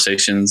one-off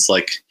conversations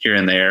like here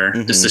and there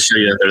just to show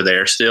you that they're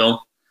there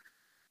still,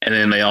 and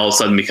then they all of a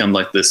sudden become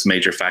like this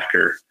major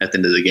factor at the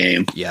end of the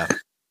game. Yeah.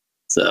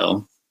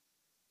 So.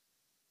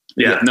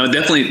 Yeah, no,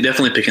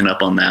 definitely picking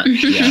up on that.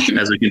 Yeah,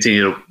 as we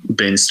continue to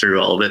binge through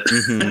all of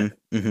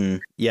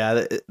it.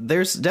 Yeah,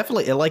 there's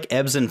definitely it like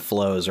ebbs and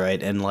flows,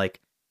 right? And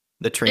like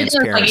the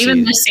transparency. Like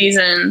even this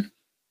season,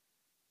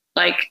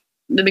 like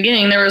the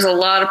beginning, there was a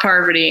lot of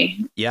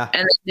Parvati. Yeah,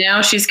 and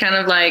now she's kind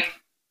of like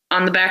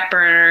on the back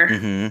burner.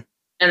 And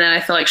then I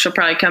feel like she'll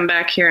probably come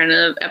back here in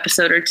an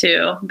episode or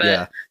 2.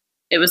 But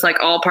it was like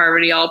all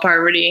Parvati,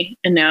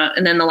 and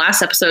then the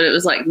last episode, it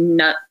was like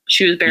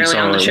she was barely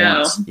on the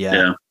show.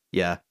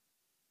 Yeah.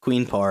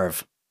 Queen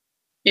Parv.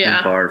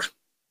 Yeah. Queen Parv.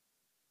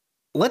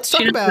 Let's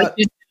talk about.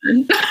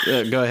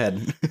 Go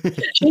ahead.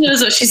 She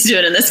knows what she's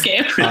doing in this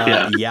game.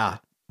 Yeah.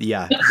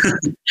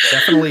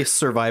 Definitely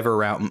Survivor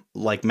route,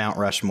 like Mount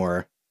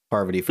Rushmore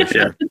Parvati for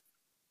sure.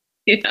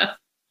 Yeah.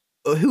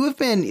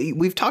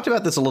 We've talked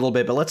about this a little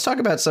bit, but let's talk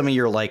about some of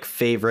your like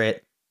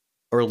favorite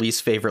or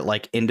least favorite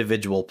like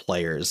individual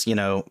players,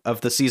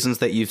 of the seasons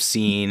that you've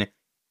seen,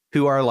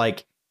 who are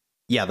like,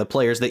 the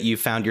players that you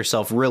found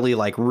yourself really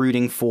like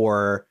rooting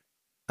for.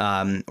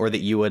 Or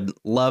that you would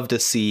love to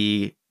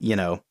see,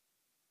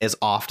 as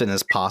often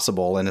as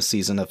possible in a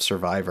season of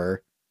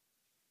Survivor.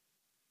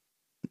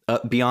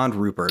 Beyond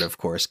Rupert, of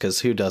course, because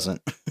who doesn't?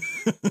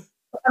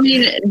 I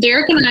mean,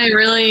 Derek and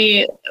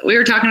I we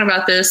were talking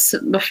about this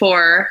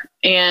before,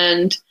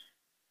 and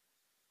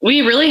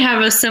we really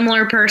have a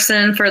similar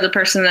person for the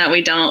person that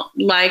we don't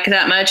like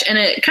that much. And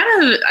it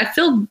kind of, I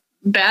feel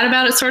bad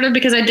about it sort of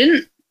because I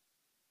didn't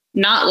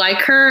not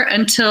like her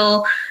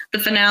until the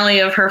finale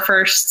of her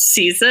first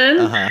season.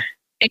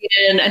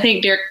 And I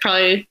think Derek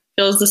probably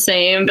feels the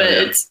same, but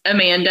it's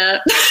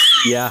Amanda.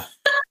 Yeah.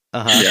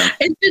 Yeah.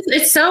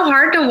 It's so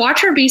hard to watch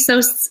her be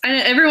so,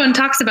 everyone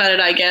talks about it,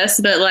 I guess,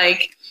 but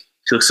like,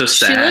 She looks so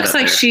sad. she looks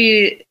like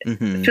she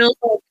feels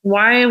like,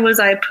 why was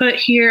I put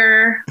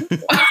here?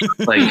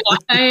 Like, why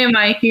am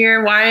I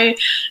here? Why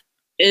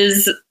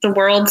is the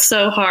world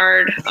so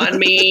hard on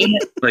me?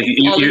 Like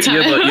you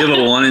have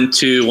a 1 in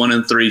 2, 1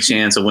 in 3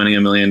 chance of winning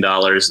 $1 million.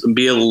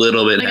 Be a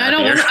little bit like,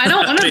 happier. I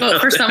don't want to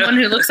vote for someone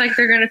who looks like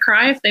they're going to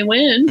cry if they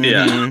win.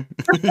 Yeah.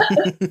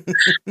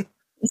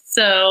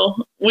 So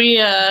we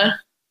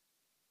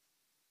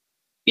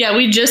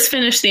just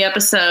finished the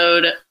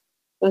episode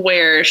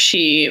where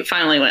she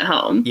finally went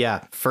home.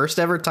 Yeah, first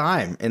ever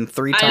time in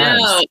 3 times. I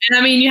know. And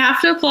I mean, you have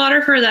to applaud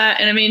her for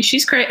that. And I mean,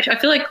 she's crazy. I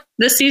feel like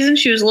this season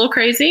she was a little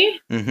crazy.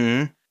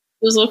 Mm-hmm. It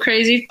was a little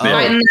crazy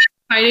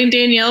fighting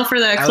Danielle for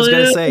that clue. I was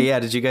going to say, yeah,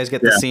 did you guys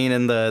get the scene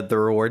in the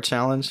reward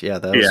challenge? Yeah,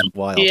 that was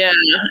wild. Yeah,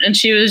 and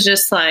she was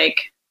just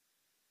like,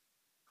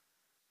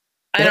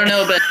 I don't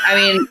know, but I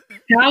mean,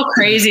 how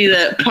crazy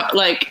that,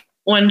 like,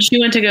 when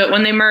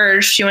they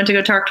merged, she went to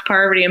go talk to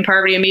Parvati, and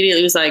Parvati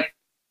immediately was like,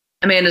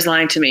 Amanda's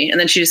lying to me. And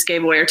then she just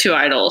gave away her 2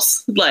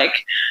 idols.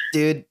 Like,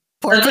 dude,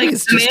 Parvati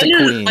is just a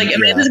queen. Like,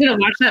 Amanda's going to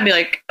watch that and be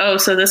like, oh,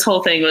 so this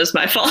whole thing was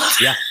my fault.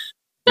 Yeah.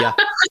 Yeah.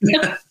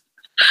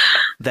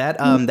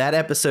 That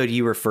episode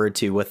you referred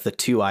to with the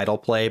 2 idol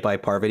play by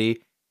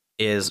Parvati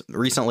is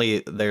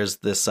recently there's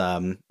this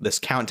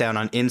countdown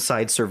on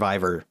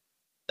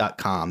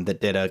InsideSurvivor.com that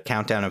did a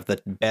countdown of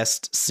the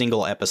best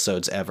single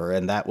episodes ever,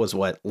 and that was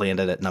what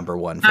landed at number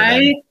 1 for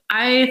them.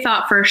 I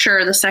thought for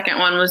sure the second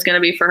one was going to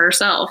be for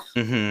herself.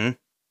 Mm-hmm.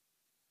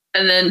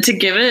 And then to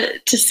give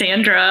it to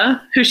Sandra,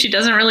 who she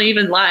doesn't really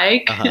even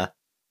like,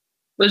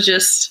 was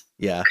just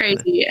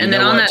crazy. And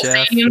then on that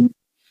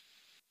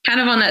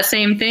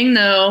same thing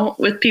though,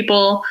 with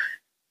people,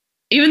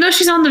 even though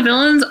she's on the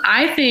villains,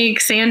 I think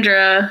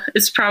Sandra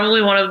is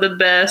probably one of the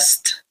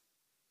best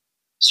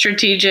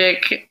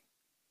strategic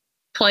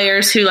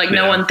players who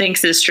no one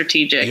thinks is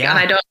strategic. And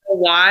I don't know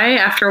why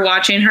after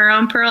watching her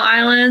on Pearl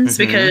Islands,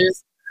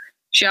 because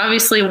she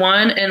obviously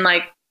won, and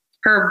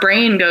her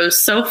brain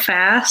goes so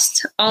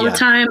fast all the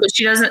time, but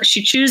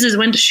she chooses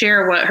when to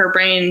share what her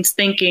brain's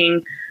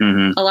thinking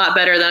a lot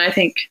better than I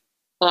think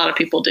a lot of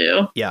people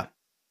do. Yeah.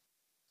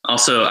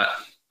 Also,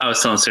 I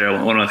was telling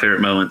Sarah, one of my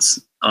favorite moments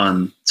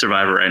on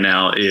Survivor right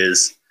now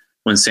is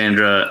when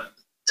Sandra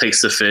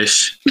takes the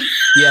fish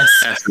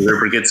after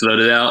Ripper gets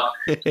voted out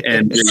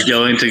and is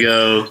going to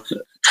go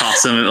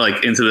toss him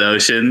into the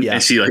ocean,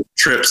 and she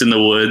trips in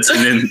the woods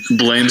and then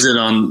blames it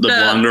on the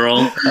blonde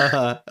girl.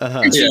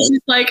 And she's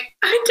just like,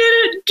 I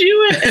didn't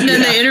do it. And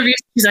then they interview,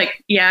 she's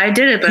like, yeah, I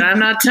did it, but I'm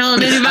not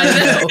telling anybody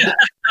that.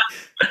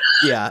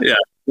 Yeah.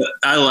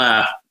 I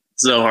laughed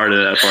so hard at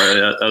that part.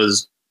 That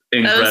was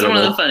incredible. That was one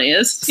of the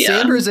funniest.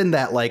 Sandra's in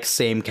that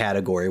same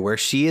category where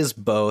she is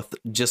both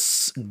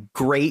just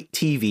great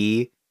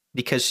TV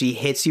because she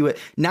hits you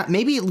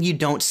maybe you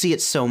don't see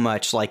it so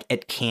much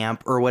at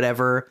camp or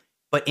whatever,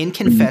 but in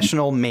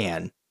confessional,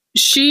 man,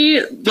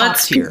 she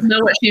lets people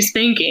know what she's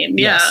thinking.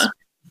 Yes.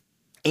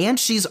 And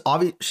she's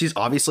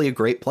obviously a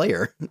great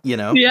player, you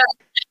know? Yeah.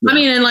 I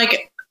mean, and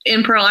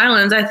in Pearl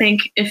Islands, I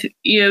think if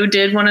you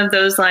did one of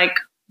those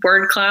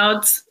word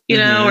clouds, you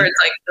know, where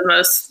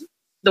it's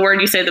the word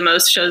you say the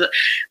most shows up,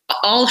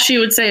 all she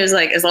would say is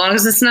as long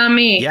as it's not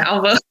me,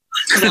 I'll vote.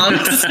 As long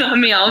as it's not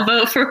me, I'll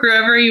vote for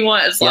whoever you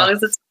want, as long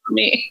as it's not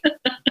me.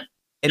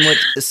 And what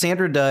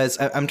Sandra does,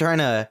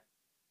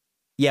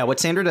 what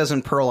Sandra does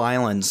in Pearl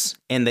Islands,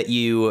 and that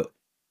you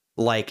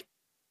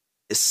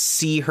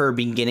see her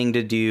beginning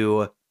to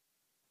do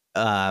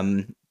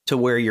to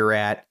where you're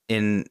at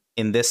in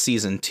this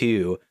season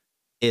 2,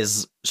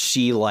 is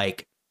she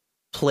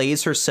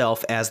plays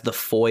herself as the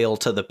foil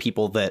to the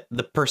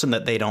person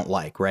that they don't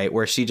like, right?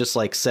 Where she just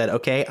said,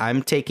 okay,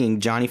 I'm taking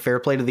Johnny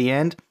Fairplay to the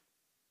end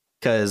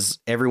because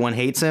everyone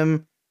hates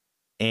him,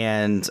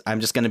 and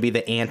I'm just going to be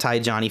the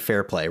anti-Johnny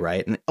Fairplay,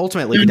 right? And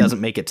ultimately he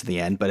doesn't make it to the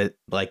end, but it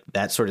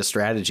that sort of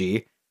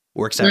strategy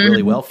works out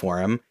really well for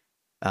him.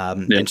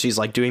 And she's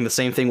doing the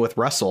same thing with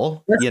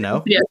Russell, you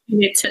know? Yeah, she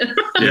hates him.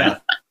 Yeah.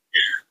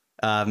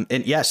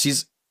 And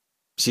she's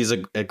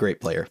a great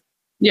player.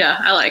 Yeah,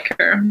 I like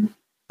her.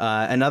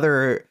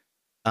 Another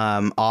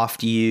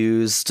oft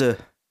used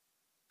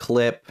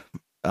clip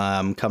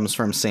comes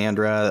from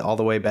Sandra all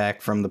the way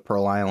back from the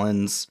Pearl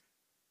Islands.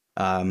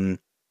 The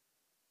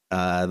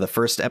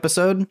first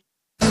episode.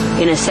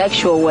 In a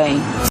sexual way.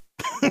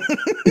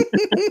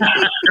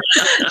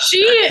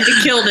 She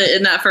killed it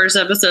in that first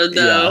episode,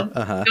 though.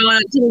 Going up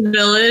to the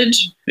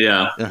village.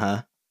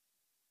 Yeah.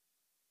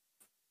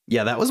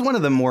 Yeah, that was one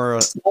of the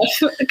more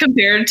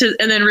compared to,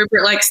 and then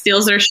Rupert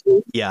steals her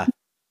shoes. Yeah.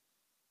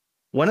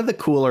 One of the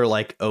cooler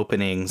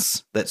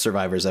openings that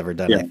Survivor's ever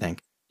done, I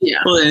think.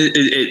 Yeah. Well,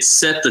 it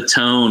set the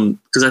tone,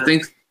 because I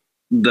think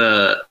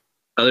the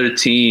other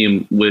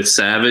team with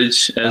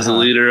Savage as the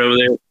leader over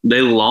there,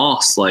 they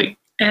lost like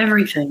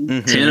everything.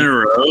 10 in a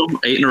row,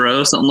 8 in a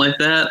row, something like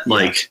that. Yeah.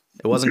 Like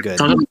It wasn't good.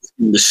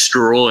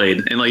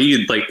 Destroyed. And like you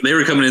could, like they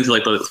were coming into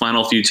like the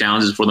final few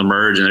challenges before the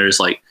merge, and they're just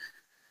like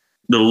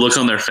the look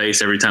on their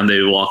face every time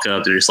they walk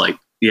up, they're just like,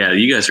 yeah,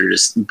 you guys are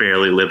just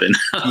barely living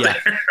out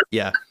there.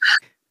 Yeah.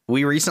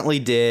 We recently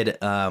did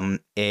so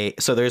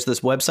there's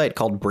this website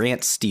called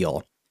Brant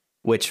Steel,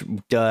 which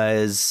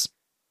does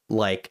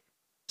like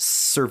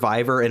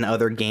Survivor and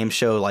other game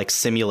show like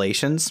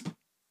simulations.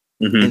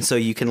 And so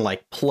you can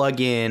like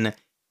plug in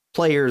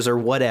players or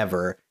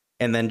whatever,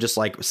 and then just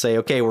like say,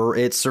 okay,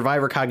 it's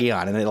Survivor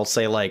Cagayan, and it'll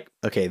say like,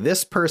 okay,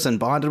 this person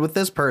bonded with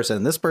this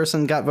person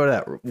got voted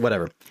out,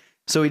 whatever.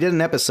 So we did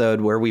an episode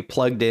where we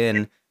plugged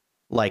in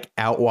like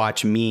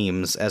Outwatch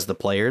memes as the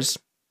players.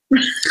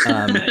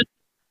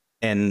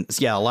 And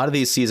yeah, a lot of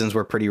these seasons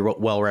were pretty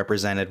well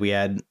represented. We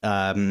had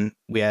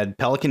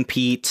Pelican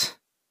Pete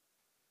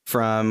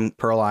from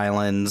Pearl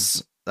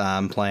Islands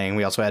playing.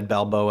 We also had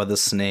Balboa the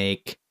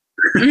Snake.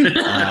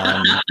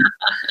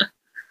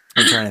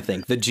 I'm trying to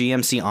think. The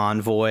GMC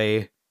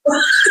Envoy.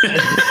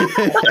 That's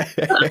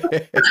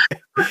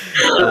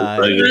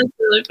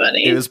really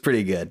funny. It was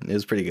pretty good.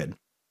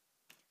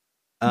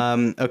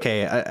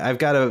 Okay, I've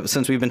got to,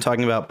 since we've been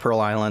talking about Pearl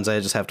Islands,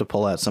 I just have to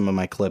pull out some of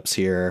my clips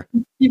here.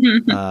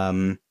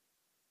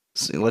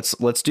 So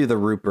let's do the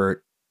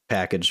Rupert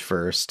package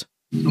first.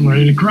 I'm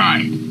ready to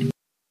cry.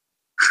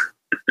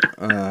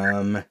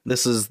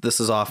 This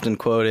is often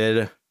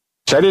quoted.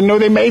 I didn't know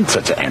they made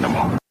such an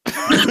animal.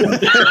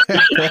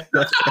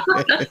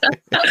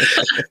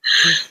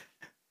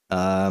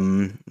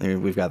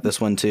 We've got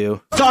this one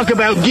too. Talk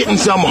about getting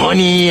some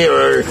honey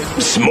or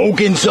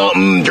smoking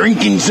something,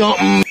 drinking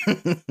something.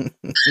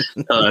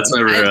 Oh, that's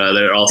whenever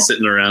they're all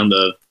sitting around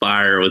the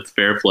fire with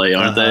Fairplay,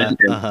 aren't they?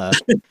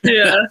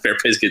 Yeah.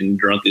 Fairplay's getting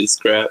drunk as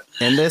crap.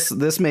 And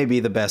this may be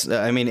the best.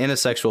 I mean, in a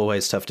sexual way,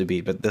 it's tough to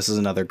beat, but this is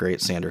another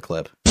great Sander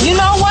clip. You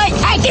know what?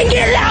 I can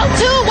get loud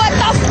too. What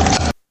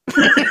the?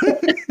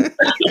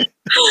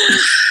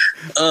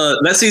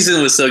 That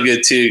season was so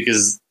good too,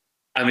 because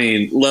I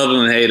mean, love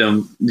him and hate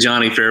him,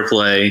 Johnny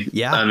Fairplay.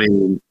 Yeah. I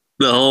mean,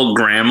 the whole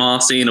grandma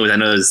scene, which I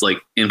know is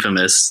like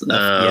infamous.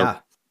 Yeah.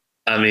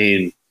 I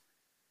mean,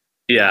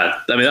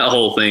 yeah. I mean, that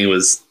whole thing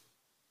was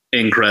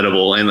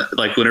incredible. And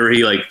like, whenever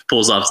he like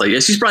pulls off, it's like, yeah,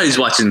 she's probably just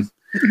watching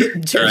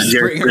Jerry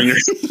Springer.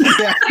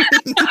 Yeah.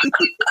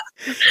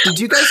 Did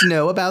you guys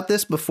know about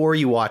this before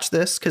you watched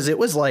this? Because it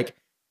was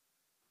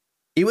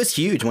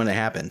huge when it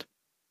happened.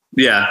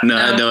 Yeah, no,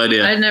 I had no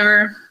idea. I'd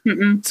never.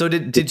 So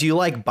did you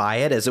like buy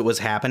it as it was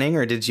happening,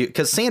 or did you?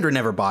 Because Sandra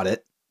never bought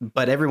it,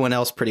 but everyone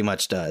else pretty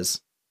much does.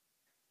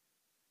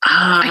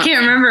 I can't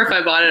remember if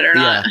I bought it or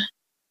not.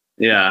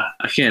 Yeah,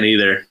 I can't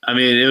either. I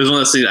mean, it was one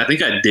of those things. I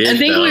think I did. I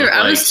think though.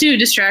 I was too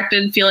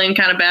distracted, feeling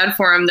kind of bad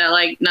for him that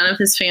like none of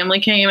his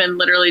family came, and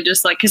literally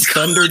just like his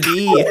Thunder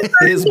D,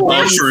 his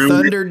buddy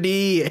Thunder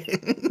D.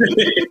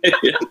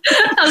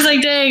 I was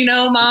like, dang,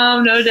 no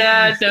mom, no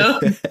dad, no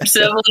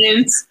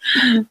siblings.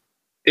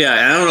 Yeah,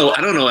 and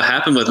I don't know what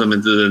happened with him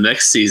into the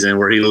next season,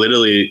 where he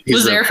literally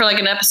was there for like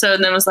an episode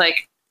and then was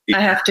like, I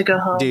have to go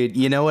home. Dude,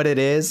 you know what it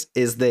is?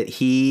 Is that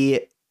he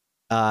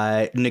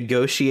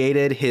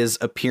negotiated his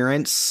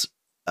appearance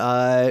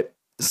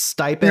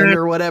stipend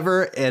or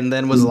whatever, and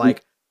then was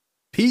like,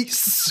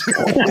 peace.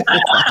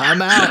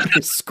 I'm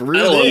out.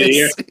 Screw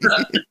this.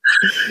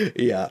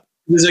 Yeah.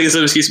 He's making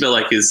some excuse about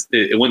like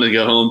it wanted to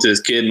go home to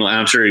his kid, and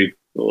I'm sure he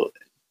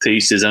to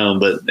each his own,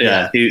 but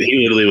yeah,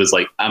 he literally was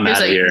like, I'm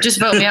out of here. Just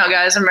vote me out,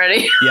 guys. I'm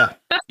ready.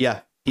 Yeah.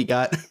 He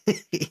got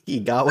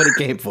what he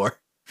came for.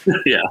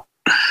 Yeah.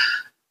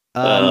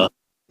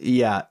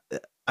 Yeah.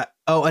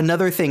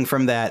 Another thing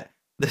from that,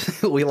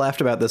 we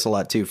laughed about this a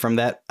lot too, from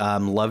that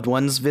loved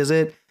ones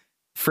visit,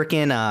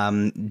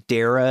 freaking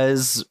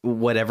Dara's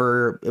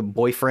whatever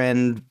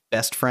boyfriend,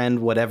 best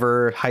friend,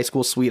 whatever, high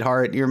school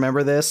sweetheart. You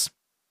remember this?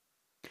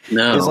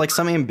 No. It was like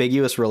some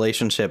ambiguous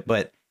relationship,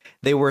 but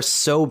they were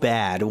so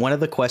bad. One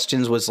of the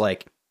questions was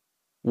like,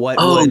 what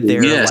would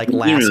their last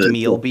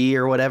meal be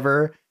or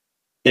whatever?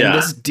 And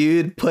this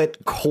dude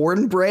put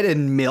cornbread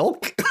and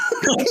milk.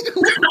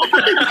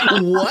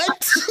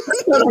 What?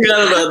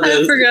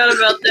 I forgot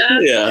about that.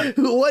 Yeah.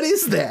 What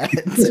is that?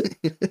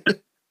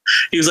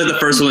 He was like the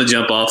first one to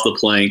jump off the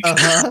plank.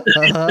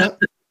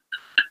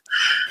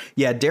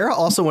 Yeah, Dara,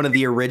 also one of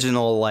the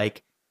original,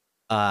 like,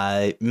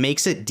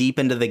 makes it deep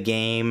into the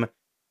game,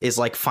 is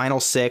like final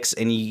six,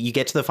 and you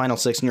get to the final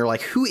six and you're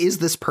like, who is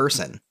this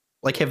person?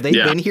 Like, have they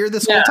been here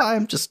this whole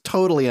time? Just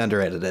totally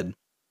underedited.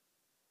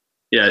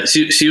 Yeah,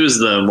 she was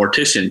the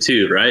mortician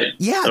too, right?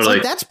 Yeah, it's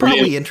like that's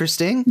probably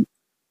interesting.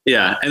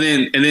 Yeah, and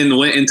then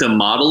went into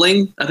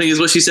modeling, I think is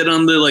what she said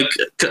on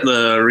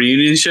the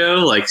reunion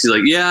show. Like, she's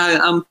like, yeah,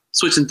 I'm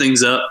switching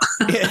things up.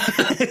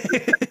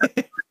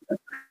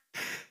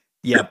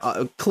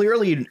 Yeah,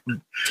 clearly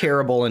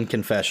terrible and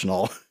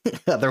confessional.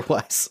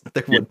 Otherwise,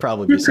 there would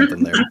probably be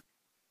something there.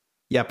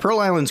 Yeah, Pearl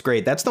Island's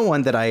great. That's the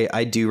one that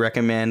I do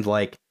recommend,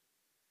 like,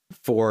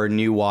 for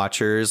new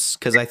watchers,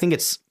 because I think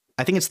it's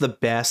the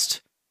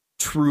best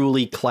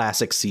truly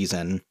classic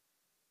season,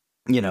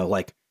 you know,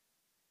 like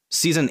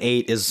season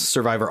 8 is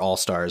Survivor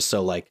All-Stars.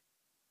 So like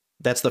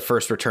that's the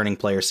first returning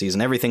player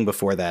season. Everything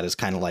before that is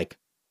kind of like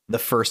the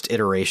first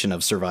iteration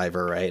of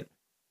Survivor, right?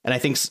 And I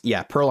think,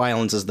 yeah, Pearl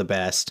Islands is the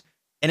best.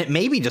 And it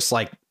may be just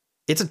like,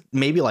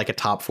 maybe like a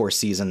top 4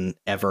 season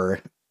ever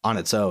on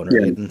its own,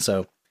 right? Yeah. And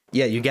so,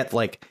 yeah, you get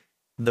like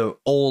the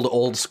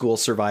old school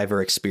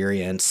Survivor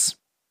experience,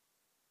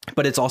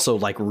 but it's also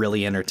like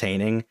really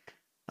entertaining.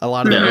 A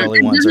lot of the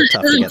early ones are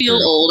tough to get through. It doesn't feel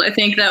old. I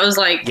think that was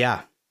like,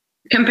 yeah,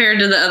 compared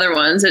to the other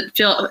ones, it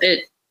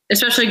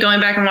especially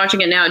going back and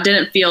watching it now, it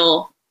didn't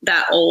feel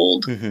that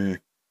old. Mm-hmm.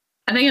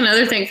 I think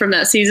another thing from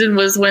that season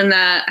was when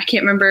I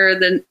can't remember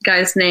the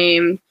guy's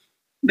name,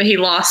 but he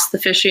lost the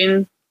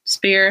fishing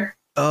spear.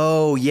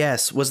 Oh,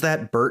 yes. Was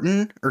that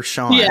Burton or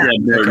Sean? Yeah.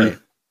 Burton. Okay.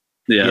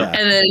 Yeah.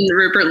 And then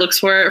Rupert looks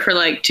for it for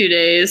like 2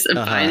 days and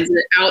finds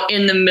it out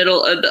in the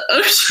middle of the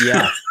ocean.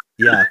 Yeah.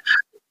 Yeah.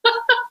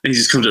 He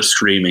just comes up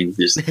screaming.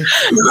 Just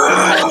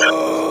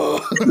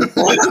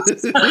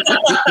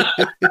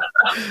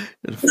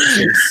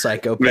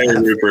psychopath.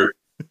 Rupert.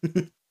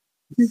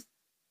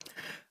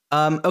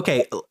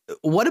 Okay.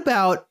 What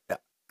about,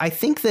 I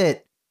think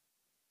that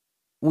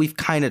we've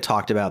kind of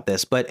talked about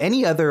this, but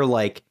any other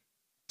like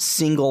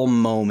single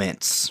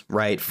moments,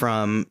 right,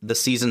 from the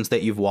seasons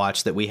that you've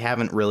watched that we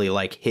haven't really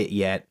like hit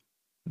yet,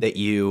 that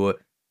you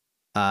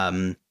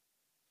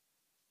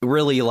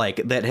really like,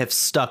 that have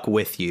stuck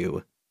with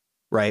you,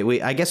 right?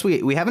 I guess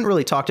we haven't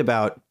really talked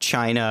about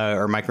China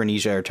or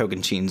Micronesia or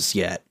Tocantins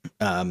yet.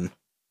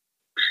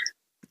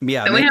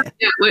 Yeah, I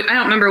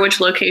don't remember which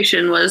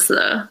location was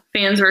the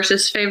fans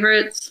versus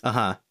favorites.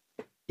 Yeah,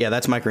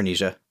 that's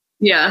Micronesia.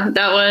 Yeah,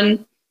 that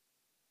one.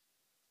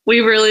 We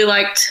really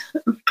liked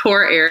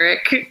poor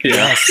Eric.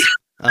 Yes.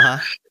 Yeah.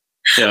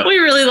 We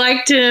really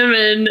liked him,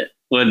 and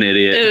what an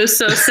idiot! It was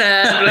so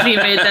sad when he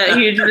made that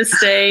huge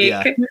mistake.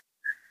 Yeah.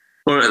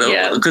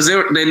 Because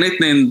they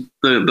nicknamed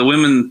the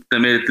women that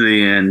made it to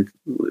the end.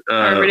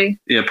 Parvati.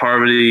 Yeah,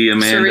 Parvati,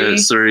 Amanda,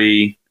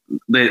 Suri.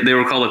 They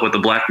were called like what, the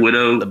Black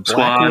Widow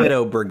Squad? Black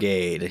Widow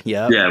Brigade.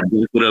 Yeah. Yeah,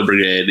 Black Widow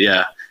Brigade.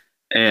 Yeah,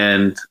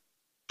 and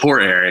poor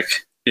Eric.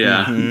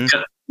 Yeah,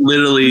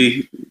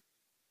 literally.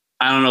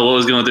 I don't know what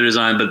was going through his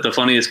mind, but the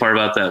funniest part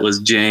about that was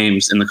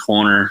James in the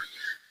corner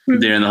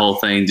during the whole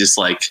thing, just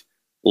like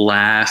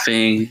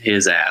laughing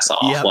his ass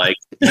off, like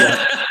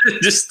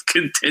just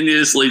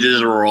continuously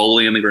just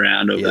rolling in the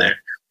ground over there.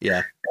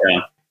 Yeah.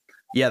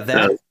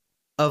 That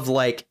of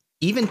like,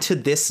 even to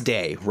this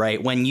day,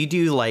 right? When you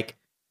do like,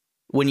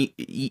 when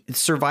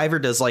Survivor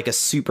does like a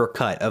super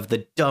cut of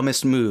the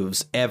dumbest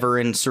moves ever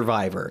in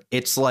Survivor,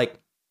 it's like,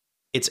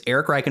 it's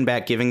Eric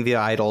Reichenbach giving the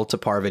idol to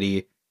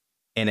Parvati,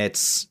 and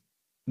it's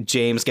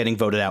James getting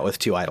voted out with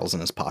 2 idols in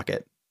his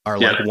pocket, are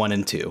like 1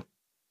 and 2.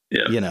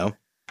 Yeah, you know,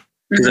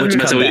 we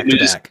just got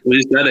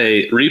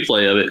a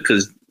replay of it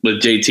because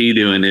with JT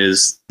doing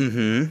his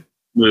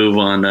move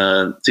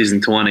on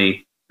season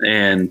 20,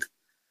 and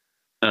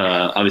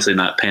obviously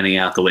not panning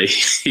out the way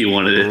he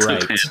wanted it to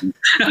pan.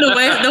 the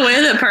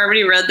way that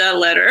Parvati read that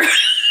letter.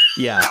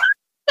 Yeah.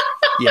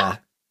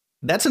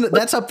 That's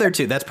up there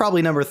too. That's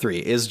probably number 3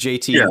 is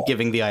JT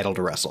giving the idol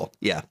to Russell.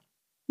 Yeah.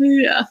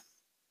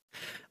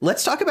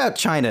 Let's talk about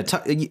China.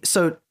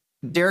 So,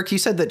 Derek, you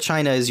said that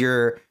China is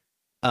your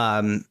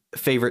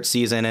favorite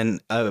season, and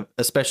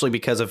especially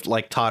because of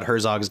like Todd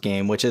Herzog's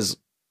game, which is,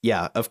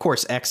 of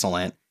course,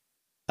 excellent.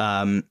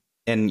 And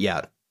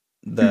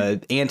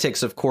the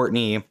antics of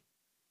Courtney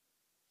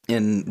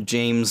and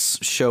James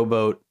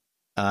Showboat.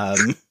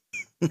 Don't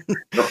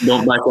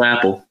bite the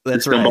apple.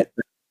 That's right.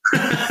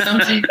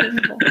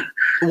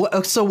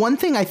 So one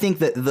thing I think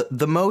that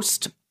the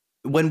most,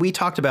 when we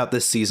talked about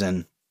this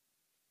season,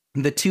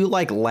 the 2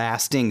 like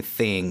lasting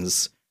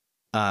things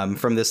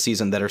from this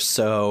season that are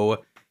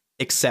so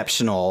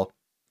exceptional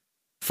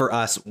for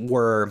us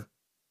were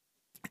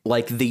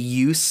like the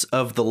use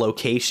of the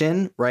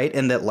location, right?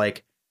 And that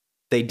like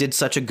they did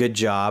such a good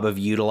job of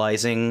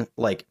utilizing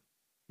like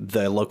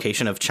the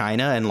location of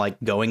China and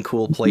like going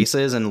cool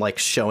places and like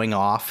showing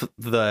off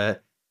the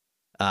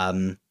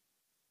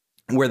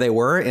where they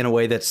were in a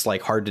way that's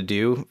like hard to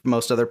do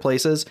most other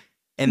places.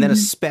 And then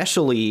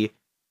especially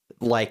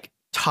like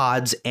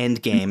Todd's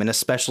end game, and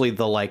especially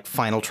the like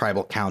final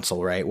tribal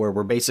council, right, where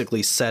we're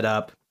basically set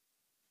up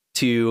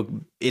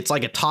to, it's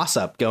like a toss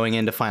up going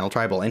into final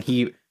tribal, and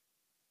he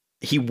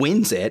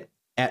wins it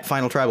at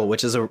final tribal,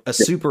 which is a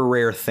super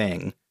rare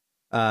thing.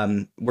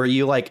 Were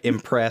you like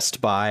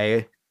impressed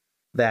by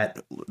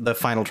the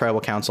final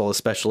tribal council,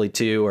 especially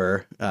too,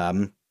 or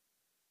because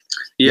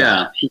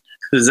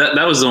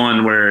that was the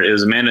one where it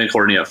was Amanda and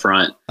Courtney up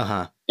front.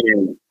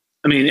 And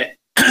I mean,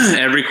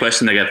 every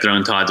question that got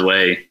thrown Todd's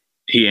way,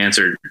 he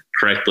answered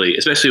correctly,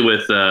 especially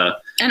with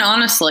and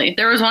honestly,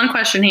 there was one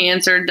question he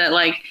answered that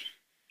like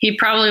he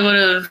probably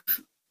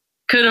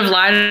could have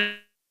lied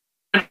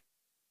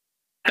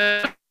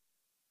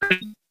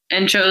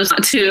and chose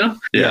not to.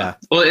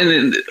 Well, and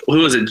then, who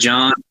was it?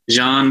 Jean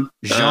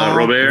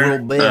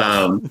Robert.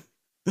 When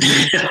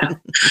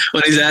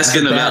he's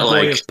asking about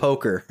like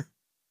poker.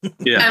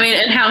 Yeah. I mean,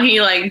 and how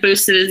he like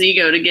boosted his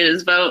ego to get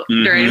his vote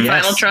during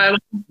Final Tribal.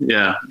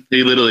 Yeah.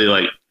 He literally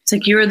like, it's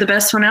like, you were the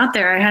best one out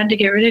there. I had to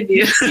get rid of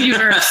you. You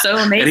were so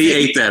amazing. And he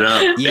ate that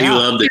up. Yeah. He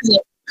loved it.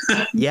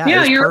 Yeah,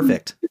 it was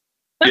perfect.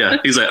 Yeah.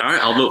 He's like, all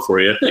right, I'll vote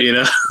for you. You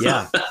know?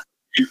 Yeah.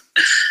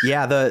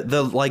 Yeah.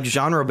 The like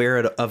Jean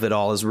Robert of it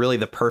all is really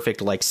the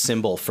perfect like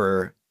symbol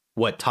for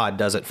what Todd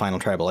does at Final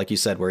Tribal. Like you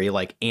said, where he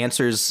like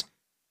answers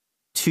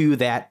to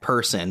that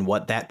person,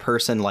 what that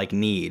person like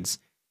needs.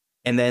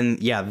 And then,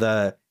 yeah,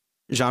 the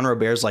Jean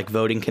Robert's like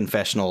voting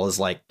confessional is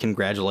like,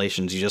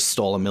 congratulations, you just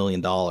stole $1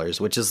 million,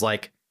 which is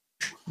like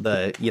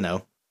the, you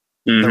know,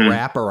 the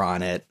wrapper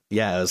on it.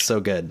 Yeah, it was so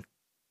good.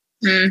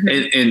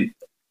 And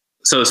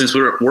so since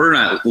we're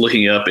not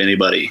looking up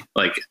anybody,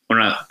 like we're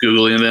not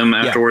Googling them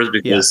afterwards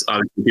because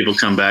obviously people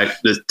come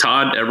back. Does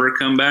Todd ever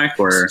come back?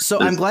 Or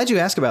I'm glad you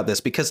asked about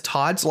this because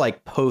Todd's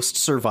like post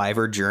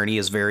Survivor journey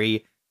is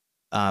very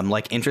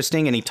like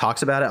interesting, and he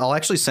talks about it. I'll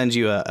actually send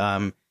you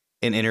an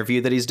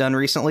interview that he's done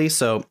recently.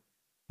 So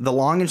the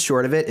long and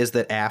short of it is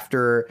that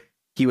after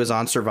he was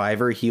on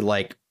Survivor, he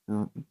like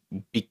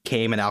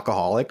became an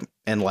alcoholic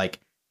and like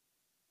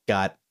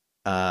got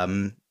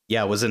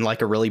was in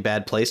like a really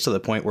bad place to the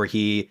point where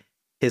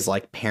his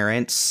like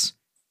parents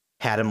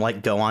had him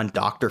like go on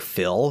Dr.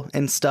 Phil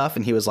and stuff,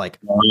 and he was like,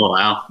 oh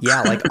wow,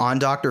 yeah, like on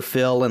Dr.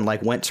 Phil, and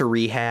like went to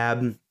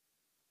rehab.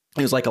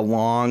 It was like a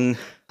long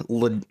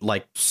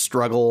like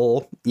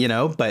struggle, you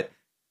know, but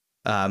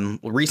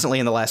recently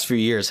in the last few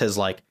years has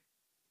like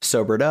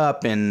sobered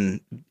up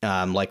and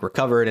like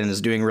recovered and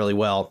is doing really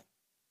well.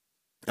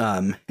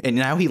 And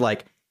now he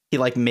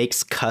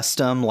makes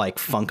custom like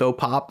Funko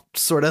Pop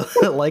sort of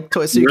like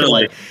toys. So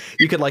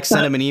you could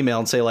send him an email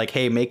and say like,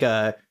 hey, make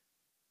a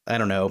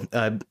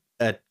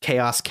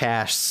Chaos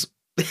Cash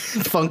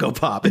Funko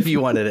Pop if you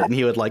wanted it, and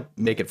he would like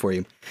make it for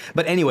you.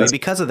 But anyway,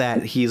 because of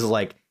that, he's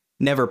like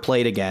never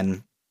played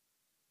again.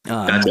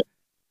 Gotcha.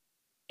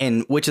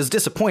 And which is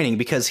disappointing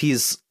because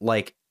he's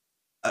like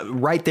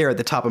right there at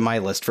the top of my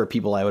list for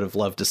people I would have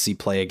loved to see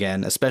play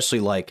again, especially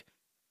like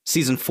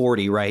season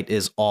 40, right,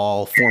 is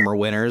all former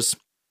winners.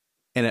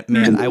 And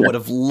man, I would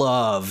have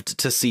loved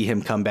to see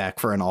him come back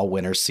for an all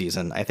winners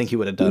season. I think he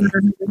would have done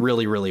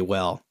really, really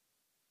well.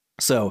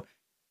 So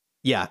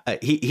yeah,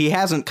 he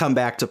hasn't come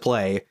back to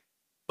play,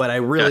 but I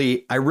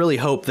really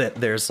hope that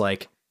there's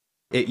like,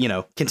 it, you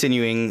know,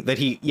 continuing that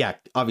he,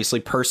 obviously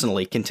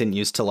personally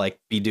continues to like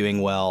be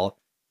doing well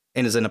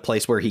and is in a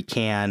place where he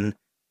can.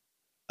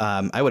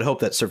 I would hope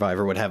that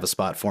Survivor would have a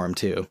spot for him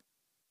too.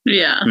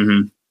 Yeah.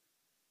 Mm-hmm.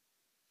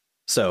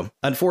 So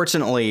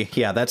unfortunately,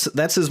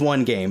 that's his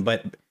one game,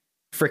 but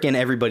freaking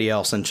everybody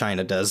else in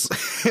China does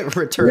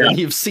return. Yeah.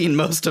 You've seen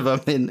most of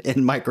them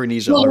in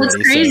Micronesia already.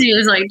 What's crazy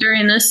is like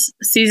during this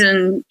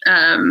season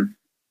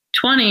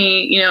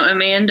 20, you know,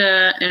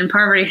 Amanda and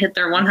Parvati hit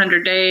their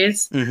 100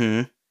 days.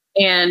 Mm-hmm.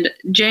 And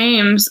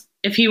James,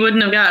 if he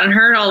wouldn't have gotten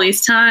hurt all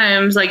these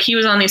times, like he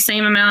was on the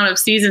same amount of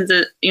seasons,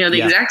 that, you know,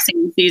 the exact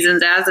same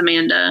seasons as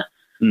Amanda.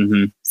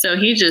 Mm-hmm. So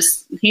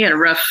he had a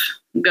rough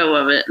go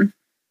of it.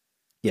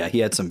 Yeah, he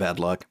had some bad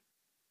luck.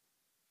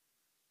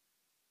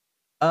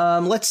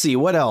 Let's see,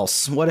 what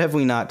else? What have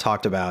we not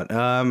talked about? We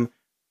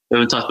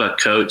haven't talked about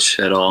Coach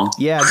at all.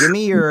 Yeah, give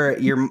me your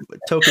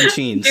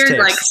Tocantins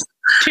takes.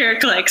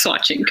 Derek likes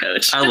watching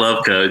Coach. I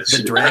love Coach.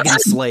 The Dragon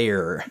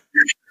Slayer.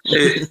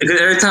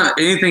 Every time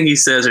anything he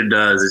says or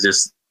does is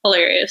just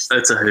hilarious.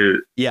 It's a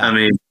hoot. Yeah. I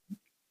mean,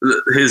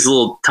 his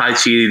little Tai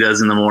Chi he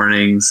does in the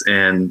mornings,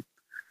 and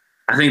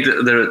I think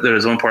that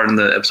there's one part in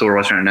the episode we're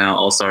watching right now,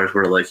 All Stars,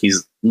 where like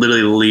he's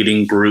literally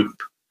leading group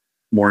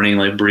morning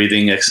like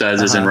breathing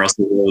exercises, and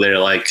Russell over there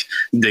like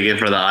digging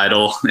for the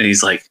idol, and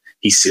he's like,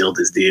 he sealed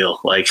his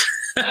deal. Like,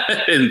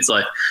 and it's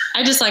like,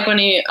 I just like when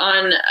he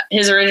on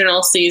his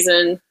original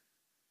season,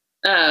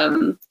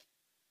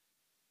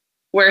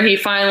 where he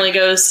finally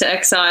goes to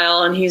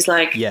exile and he's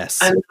like, yes,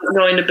 I'm not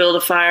going to build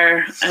a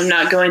fire. I'm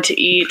not going to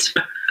eat.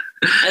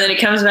 And then he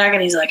comes back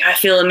and he's like, I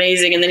feel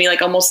amazing. And then he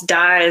like almost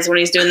dies when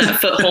he's doing that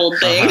foothold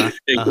thing.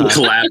 It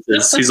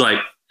collapses. He's like,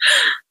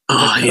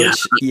 oh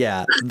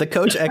yeah. The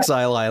Coach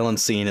Exile Island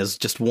scene is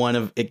just one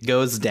of, it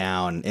goes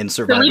down in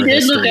Survivor history. We did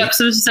history. look up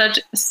some such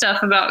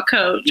stuff about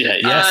Coach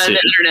on the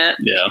internet.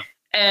 Yeah.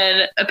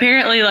 And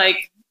apparently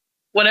like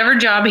whatever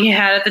job he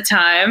had at the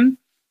time,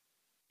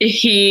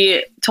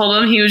 he told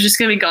him he was just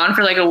going to be gone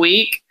for like a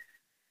week.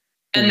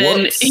 And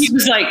then he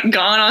was like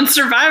gone on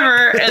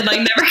Survivor and like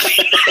never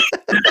came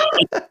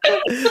back.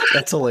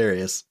 That's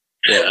hilarious.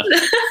 Yeah.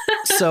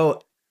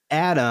 So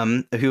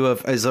Adam, who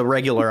is a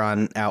regular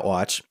on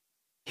Outwatch,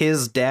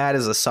 his dad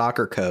is a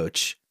soccer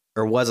coach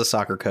or was a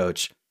soccer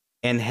coach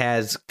and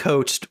has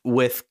coached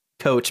with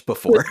Coach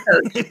before.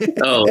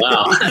 Oh,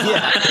 wow.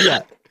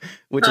 Yeah.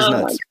 Which is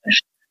nuts.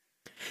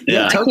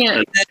 Yeah.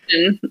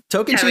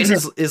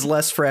 Tocantins is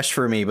less fresh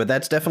for me, but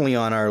that's definitely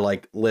on our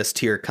like list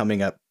here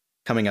coming up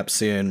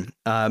soon.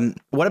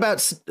 What about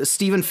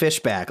Stephen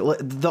Fishback?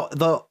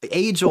 The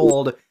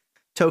age-old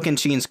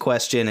Tocantins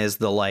question is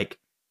the like,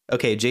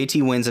 okay,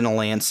 JT wins in a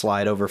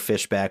landslide over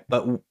Fishback,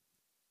 but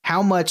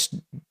how much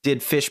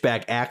did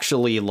Fishback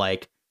actually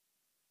like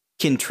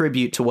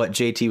contribute to what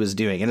JT was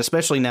doing. And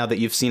especially now that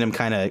you've seen him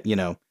kind of, you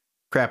know,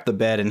 crap the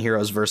bed in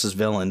Heroes versus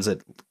Villains,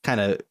 it kind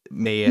of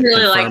may really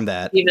confirm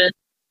that. Steven.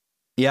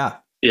 Yeah.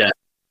 Yeah.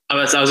 I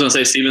was going to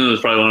say Steven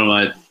was probably one of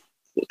my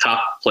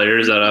top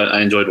players that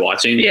I enjoyed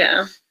watching.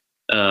 Yeah.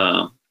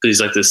 He's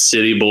like this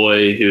city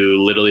boy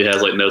who literally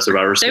has like no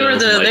survivor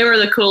skills. They were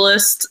the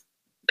coolest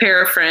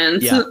pair of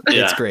friends. Yeah,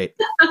 it's great.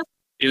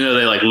 Even though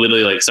they like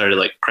literally like started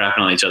like crapping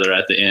on each other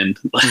at the end,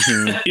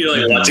 you know,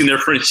 like watching their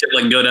friendship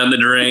like go down the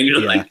drain.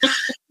 You're like,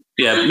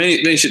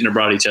 they shouldn't have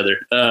brought each other.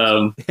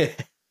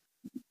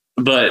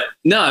 But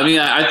no, I mean,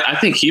 I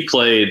think he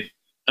played.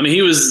 I mean,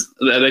 he was.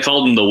 They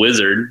called him the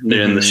Wizard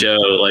in the show.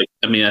 Like,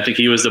 I mean, I think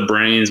he was the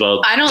brains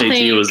while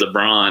JT was the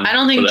brawn. I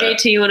don't think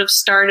JT would have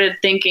started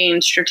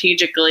thinking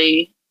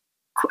strategically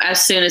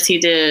as soon as he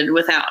did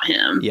without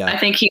him. Yeah. I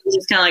think he was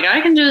just kind of like, I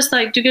can just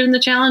like do good in the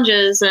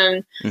challenges,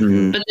 and but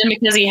then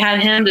because he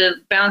had him to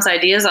bounce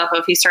ideas off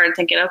of, he started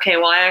thinking, okay,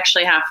 well, I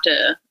actually have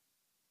to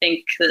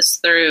think this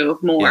through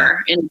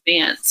more in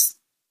advance.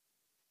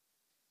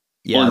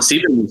 Yeah. Well, and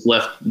Steven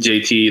left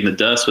JT in the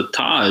dust with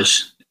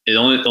Taj. The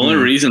only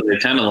reason they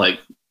kind of like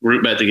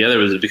root back together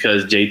was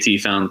because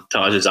JT found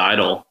Taj's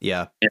idol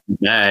in the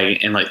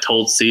bag and like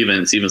told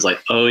Steven. Steven's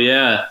like, oh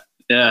yeah,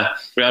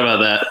 forgot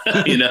about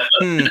that. You know.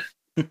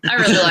 I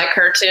really like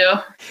her too.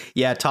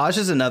 Yeah, Taj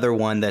is another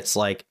one that's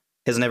like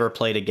has never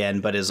played again,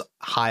 but is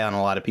high on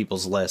a lot of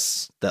people's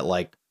lists. That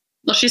like,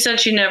 well, she said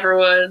she never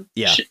would.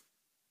 Yeah,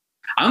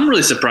 I'm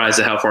really surprised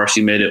at how far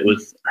she made it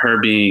with her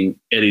being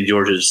Eddie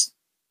George's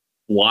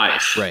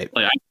wife. Right.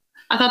 Like,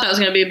 I thought that was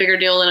going to be a bigger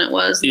deal than it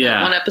was. In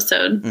that one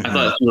episode. I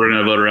thought we were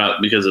going to vote her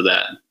out because of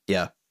that.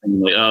 Yeah.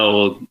 And like, oh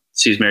well,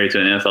 she's married to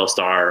an NFL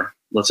star.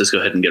 Let's just go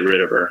ahead and get rid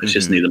of her. She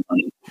just need the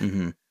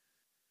money.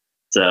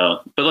 So,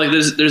 but like,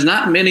 there's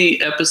not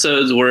many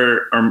episodes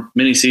or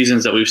many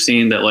seasons that we've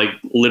seen that like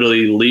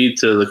literally lead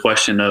to the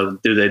question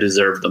of, do they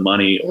deserve the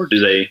money or do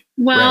they?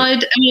 Well,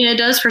 it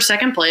does for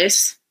second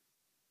place.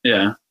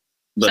 Yeah.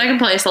 But second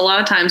place, a lot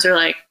of times they're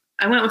like,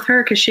 I went with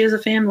her because she has a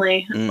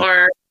family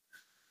or.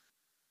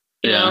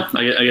 Yeah.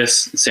 I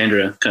guess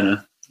Sandra kind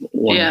of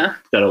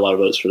got a lot of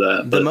votes for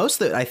that. But the most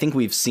that I think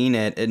we've seen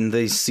it in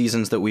these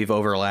seasons that we've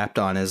overlapped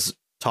on is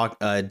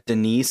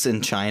Denise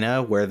in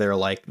China, where they're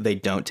like, they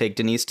don't take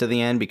Denise to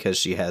the end because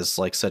she has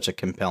like such a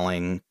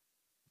compelling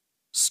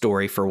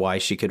story for why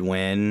she could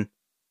win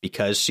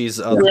because she's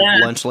a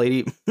lunch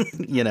lady,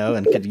 you know,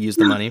 and could use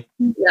the money.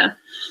 Yeah.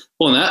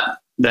 Well,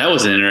 that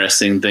was an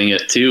interesting thing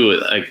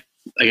too. Like,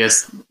 I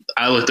guess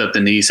I looked up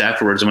Denise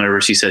afterwards, and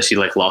whenever she said she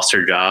like lost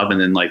her job,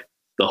 and then like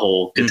the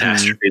whole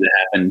catastrophe that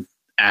happened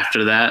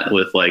after that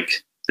with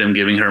like them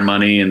giving her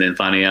money and then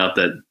finding out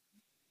that,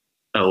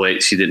 oh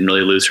wait, she didn't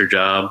really lose her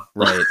job.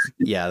 Right.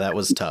 Yeah, that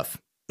was tough.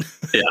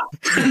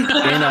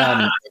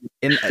 Yeah.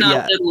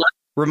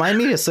 Remind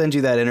me to send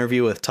you that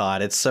interview with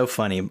Todd. It's so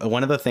funny.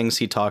 One of the things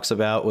he talks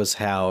about was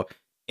how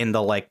in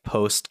the like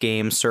post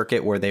game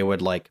circuit where they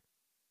would like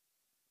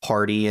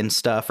party and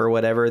stuff or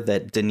whatever,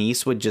 that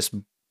Denise would just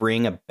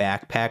bring a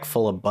backpack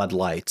full of Bud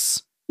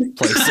Lights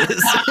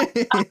places.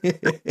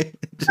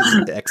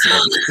 Just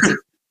excellent.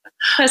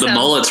 The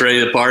mullet's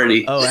ready to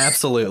party. Oh,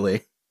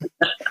 absolutely.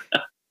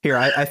 Here,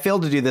 I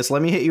failed to do this.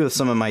 Let me hit you with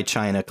some of my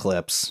China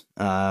clips.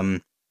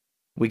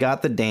 We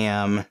got the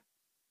dam.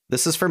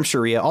 This is from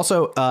Sharia.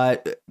 Also,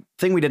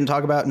 thing we didn't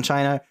talk about in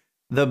China,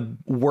 the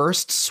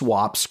worst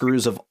swap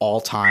screws of all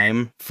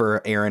time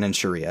for Aaron and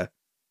Sharia.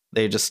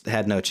 They just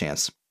had no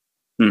chance.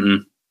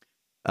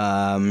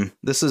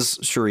 This is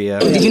Sharia.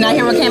 Did you not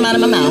hear what came out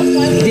of my mouth?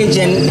 Did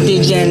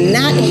you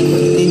not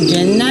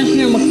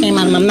hear what came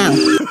out of my mouth?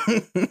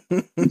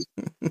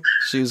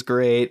 She was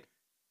great.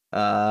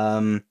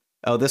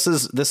 Oh, this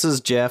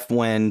is Jeff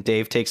when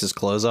Dave takes his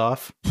clothes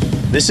off.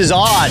 This is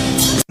odd.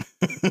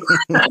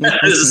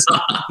 This is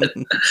odd.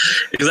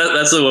 Because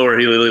that's the one where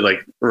he literally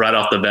like right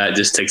off the bat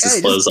just takes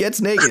his clothes off.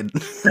 Gets naked.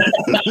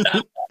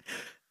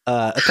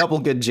 A couple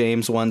good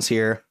James ones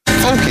here.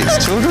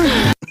 Focus,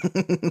 children.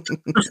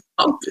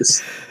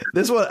 Focus.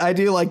 This one, I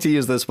do like to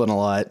use this one a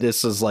lot.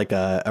 This is like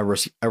a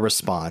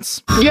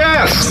response.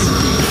 Yes.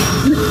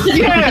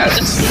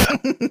 Yes.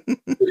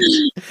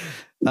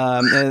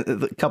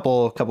 And a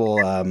couple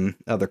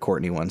other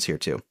Courtney ones here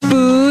too.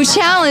 Boo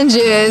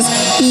challenges.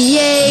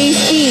 Yay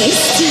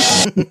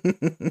feast.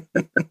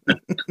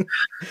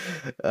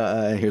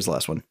 Here's the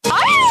last one.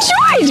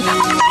 I enjoyed. I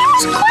thought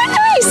it was quite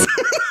nice.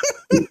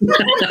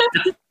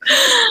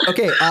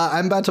 Okay,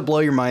 I'm about to blow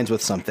your minds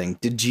with something.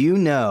 Did you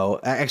know?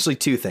 Actually,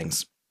 two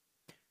things.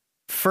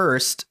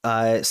 First,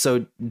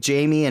 so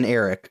Jamie and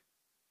Eric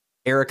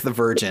the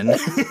Virgin.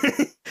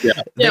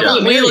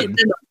 They're married.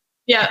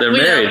 Yeah, they're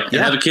married. They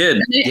have a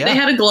kid. They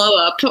had a glow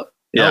up.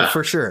 Yeah,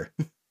 for sure.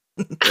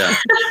 Yeah.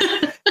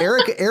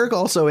 Eric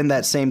also in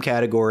that same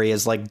category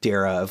as like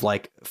Dara of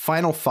like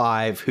Final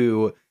Five,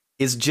 who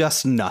is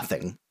just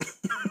nothing.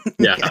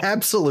 Yeah,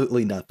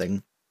 absolutely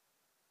nothing.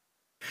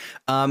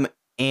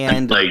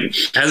 And like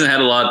hasn't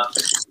had a lot.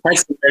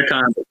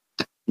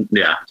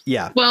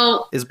 Yeah.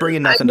 Well, is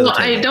bringing nothing to the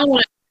table.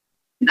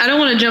 I don't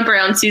want to jump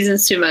around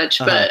seasons too much,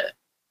 but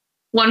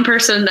one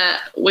person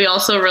that we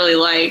also really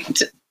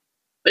liked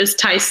is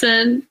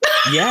Tyson.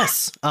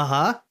 Yes.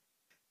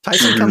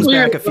 Tyson comes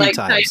back a few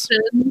times.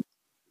 Tyson.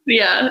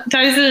 Yeah,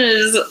 Tyson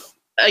is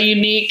a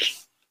unique.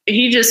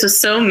 He just was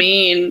so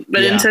mean,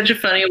 but in such a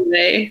funny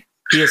way.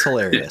 He is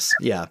hilarious.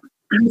 Yeah,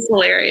 he's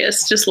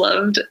hilarious. Just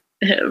loved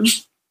him.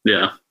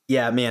 Yeah.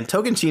 Yeah, man.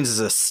 Tocantins is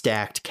a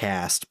stacked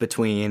cast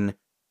between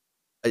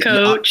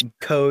Coach,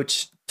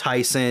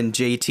 Tyson,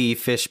 JT,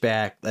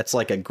 Fishback. That's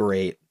like a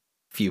great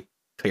few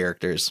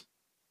characters.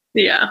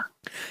 Yeah.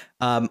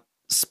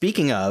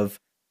 Speaking of,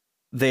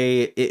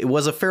 it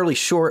was a fairly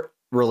short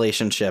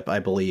relationship, I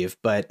believe,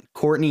 but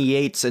Courtney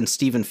Yates and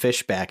Stephen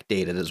Fishback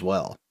dated as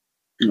well.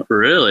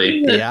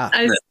 Really? Yeah.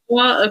 I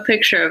saw a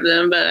picture of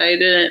them, but I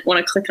didn't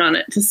want to click on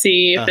it to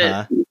see if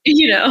it,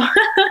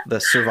 the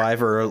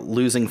Survivor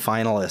losing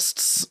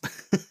finalists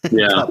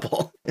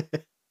couple.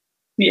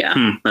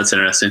 Yeah. That's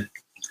interesting.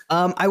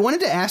 I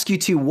wanted to ask you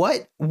too,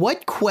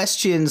 what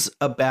questions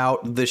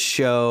about the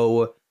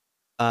show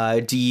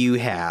do you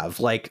have?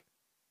 Like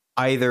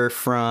either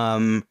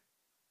from,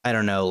 I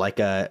don't know, like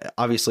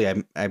obviously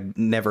I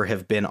never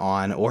have been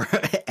on or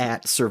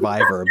at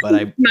Survivor, but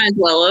I might as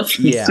well have.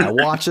 I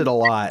watch it a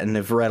lot and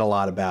have read a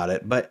lot about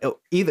it. But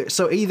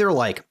either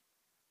like,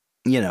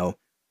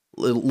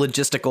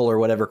 logistical or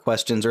whatever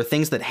questions or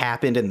things that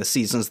happened in the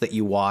seasons that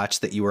you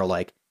watched that you were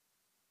like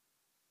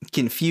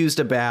confused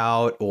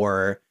about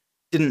or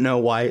didn't know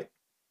why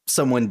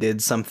someone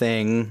did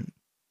something.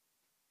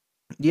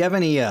 Do you have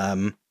any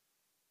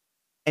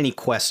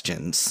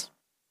questions?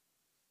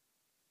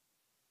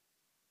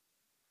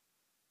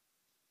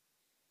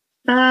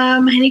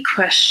 Any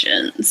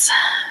questions?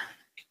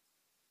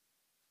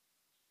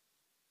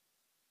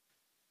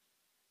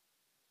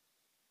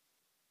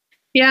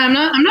 Yeah,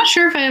 I'm not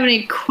sure if I have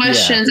any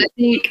questions.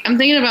 Yeah. I'm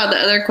thinking about the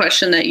other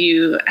question that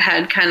you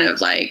had kind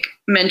of like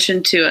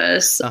mentioned to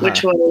us,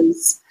 which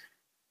was,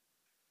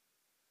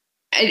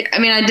 I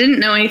mean, I didn't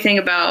know anything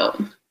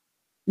about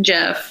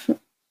Jeff.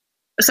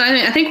 So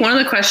I think one of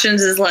the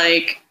questions is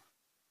like,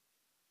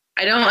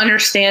 I don't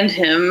understand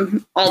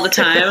him all the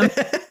time.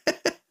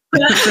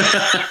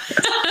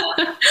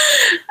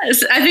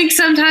 I think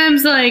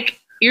sometimes like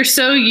you're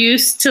so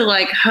used to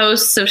like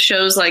hosts of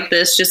shows like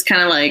this, just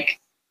kind of like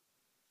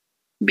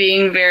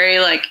being very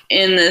like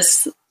in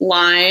this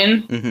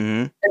line.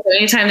 Mm-hmm.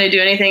 Anytime they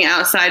do anything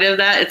outside of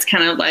that, it's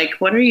kind of like,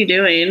 what are you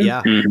doing?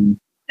 Yeah. Mm-hmm.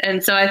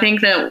 And so I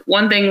think that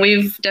one thing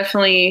we've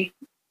definitely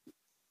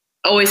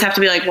always have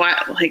to be like,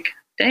 why? Like,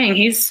 dang,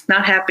 he's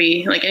not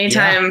happy. Like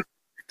anytime,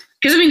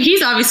 because I mean,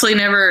 he's obviously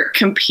never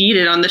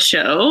competed on the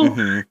show.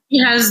 Mm-hmm. He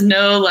has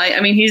no like, I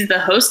mean, he's the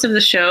host of the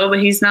show,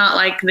 but he's not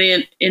like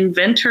the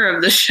inventor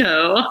of the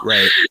show.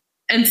 Right.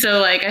 And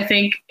so like, I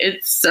think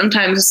it's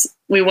sometimes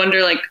we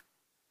wonder like,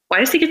 why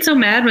does he get so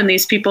mad when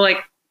these people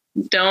like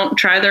don't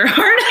try their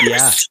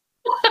hardest?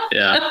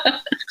 Yeah. I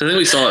think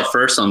we saw it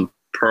first on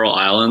Pearl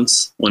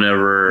Islands when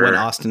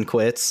Austin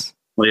quits.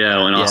 Well,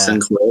 yeah, when Austin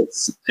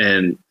quits,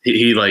 and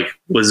he like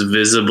was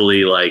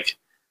visibly like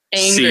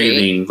angry.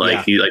 Seething,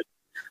 like he like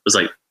was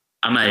like,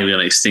 I'm not even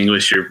gonna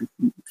extinguish your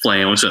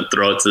flame. I'm just gonna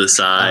throw it to the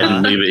side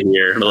and leave it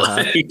here.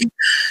 Like,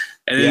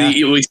 and then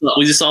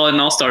we just saw it in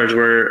All Stars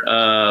where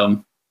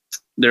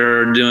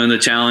they're doing the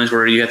challenge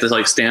where you have to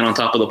like stand on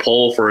top of the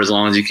pole for as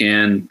long as you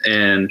can,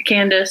 and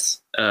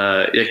Candace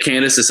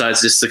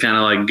decides just to kind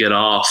of like get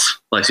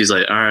off. Like she's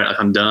like, all right,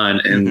 I'm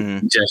done,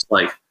 and just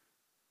like,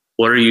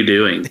 what are you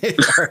doing?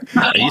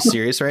 Are you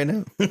serious right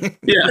now? Yeah.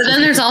 But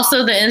then there's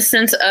also the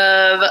instance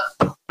of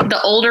the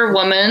older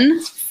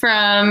woman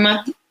from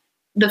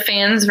the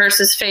Fans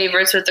versus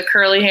Favorites with the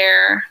curly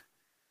hair,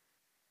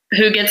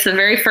 who gets the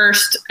very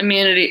first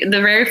immunity,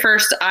 the very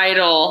first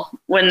idol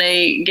when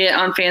they get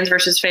on Fans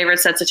versus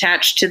Favorites that's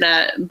attached to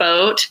that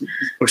boat.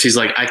 Where she's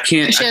like, I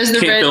can't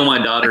feel my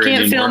daughter anymore. I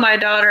can't feel my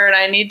daughter and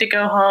I need to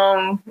go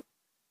home.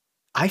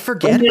 I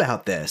forget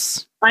about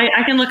this.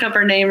 I can look up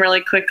her name really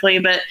quickly,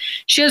 but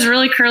she has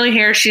really curly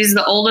hair. She's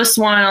the oldest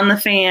one on the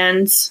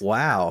Fans.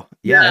 Wow.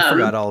 Yeah, I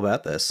forgot all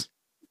about this.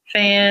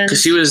 Fans.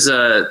 Because she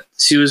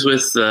was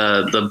with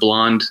the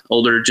blonde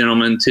older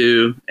gentleman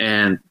too,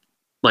 and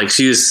like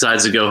she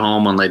decides to go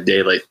home on like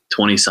day like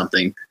 20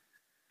 something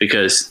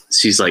because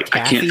she's like,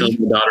 Kathy? I can't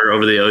feel my daughter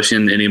over the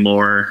ocean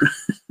anymore.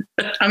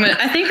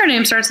 I think her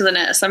name starts with an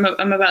S. I'm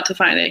about to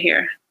find it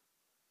here.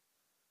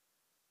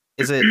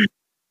 Is it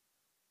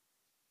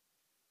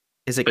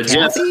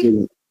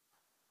Kathy?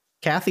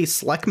 Kathy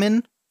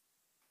Sleckman?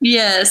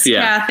 Yes,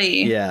 yeah.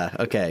 Kathy. Yeah.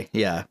 Okay.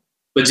 Yeah.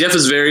 But Jeff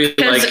is very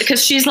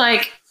because she's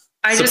like,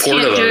 I just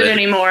can't do it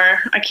anymore.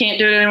 I can't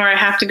do it anymore. I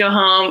have to go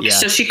home. Yeah.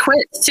 So she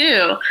quits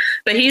too.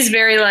 But he's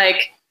very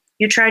like,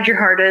 you tried your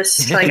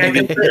hardest. Like I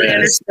completely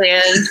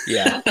understand.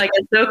 Yeah. Like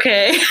it's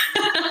okay.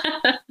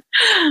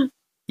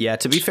 Yeah.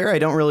 To be fair, I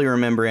don't really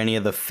remember any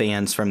of the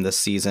fans from this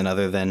season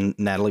other than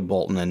Natalie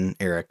Bolton and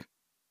Eric.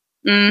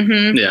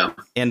 Mm-hmm. Yeah.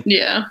 And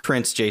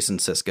Prince Jason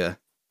Siska.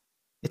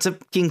 It's a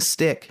fucking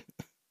stick.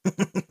 Did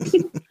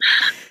you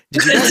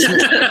guys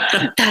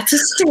That's a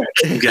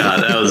stick.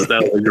 God, that was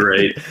a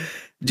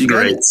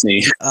great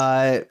scene.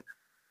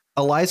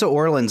 Eliza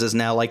Orlins is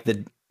now like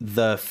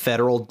the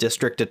federal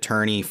district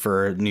attorney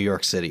for New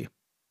York City.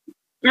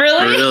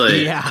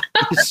 Really? Yeah.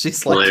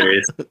 She's like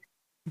Hilarious.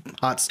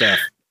 hot stuff.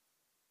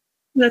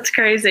 That's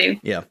crazy.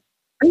 Yeah.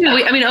 Yeah,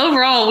 I mean,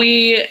 overall,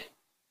 I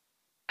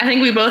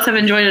think we both have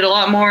enjoyed it a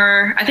lot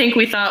more. I think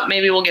we thought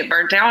maybe we'll get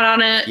burnt out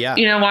on it,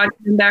 Yeah. Watching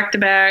them back to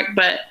back,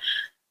 but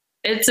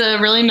it's a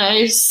really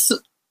nice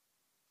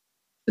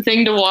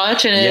thing to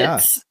watch, and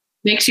it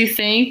makes you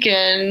think.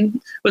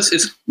 And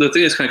the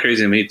thing that's kind of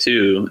crazy to me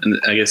too, and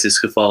I guess this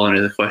could fall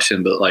under the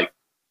question, but like,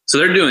 so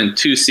they're doing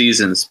 2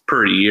 seasons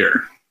per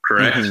year,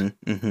 correct?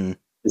 Mm-hmm.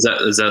 Is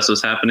that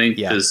what's happening?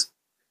 Yeah. Because,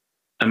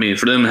 I mean,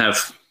 for them to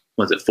have,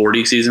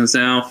 40 seasons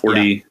now?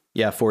 40?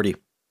 Yeah, 40.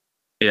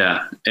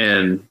 Yeah,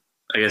 and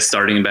I guess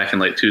starting back in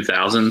like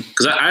 2000,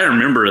 because I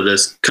remember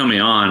this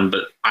coming on,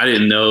 but I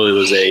didn't know it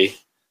was a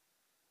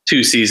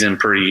 2 season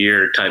per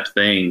year type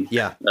thing.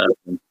 Yeah.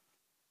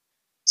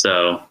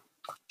 So.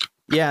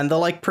 Yeah, and the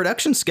like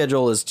production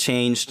schedule has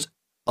changed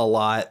a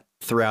lot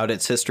throughout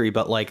its history,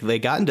 but like they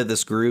got into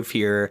this groove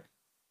here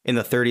in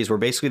the 30s where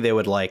basically they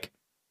would like,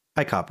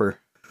 hi Copper.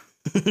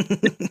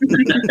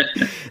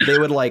 They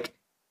would like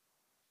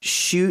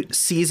shoot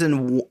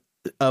season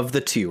of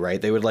the 2,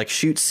 right? They would like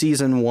shoot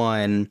season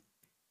 1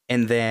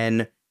 and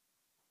then,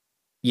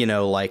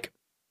 like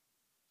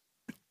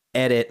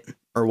edit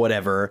or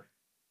whatever.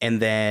 And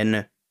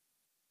then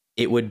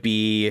it would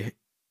be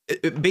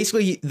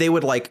basically they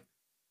would like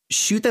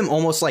shoot them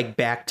almost like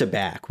back to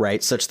back,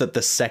 right? Such that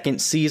the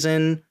second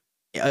season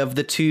of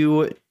the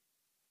 2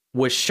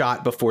 was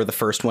shot before the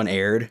first one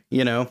aired,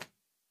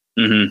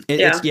 Mm-hmm.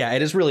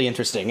 It is really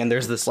interesting. And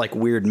there's this like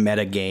weird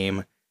meta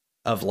game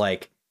of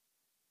like,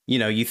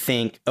 you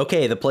think,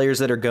 okay, the players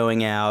that are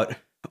going out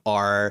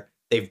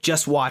they've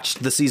just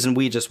watched the season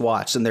we just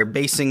watched, and they're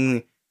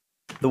basing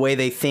the way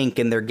they think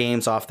in their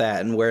games off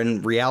that. And where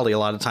in reality, a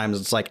lot of times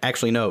it's like,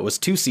 actually, no, it was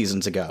 2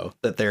 seasons ago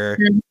that they're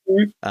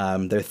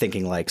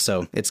thinking like.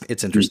 So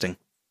it's interesting.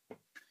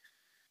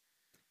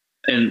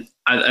 And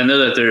I know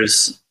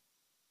that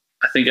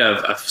I think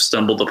I've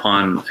stumbled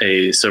upon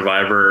a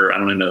survivor. I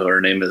don't even know who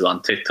her name is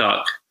on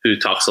TikTok, who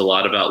talks a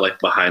lot about like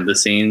behind the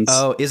scenes.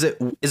 Oh, is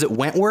it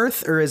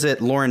Wentworth or is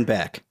it Lauren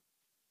Beck?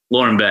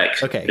 Lauren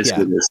Beck. Okay. Is Yeah.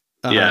 who it is.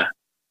 Uh-huh. Yeah.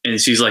 And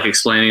she's like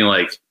explaining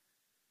like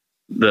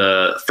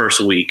the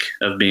first week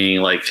of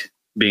being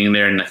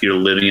there and like you're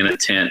living in a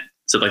tent.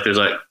 So like there's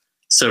like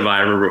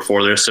survivor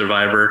before there's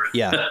survivor.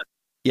 Yeah.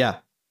 Yeah.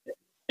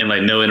 And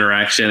like no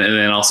interaction. And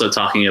then also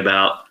talking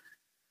about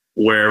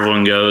where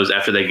everyone goes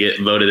after they get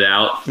voted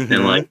out. Mm-hmm.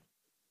 And like,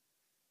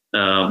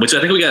 which I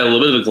think we got a little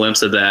bit of a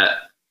glimpse of that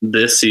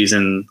this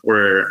season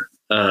where,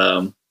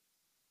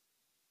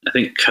 I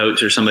think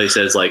coach or somebody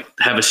says like,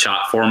 have a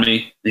shot for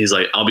me. And he's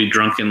like, I'll be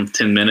drunk in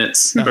 10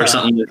 minutes or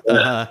something like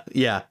that.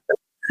 Yeah.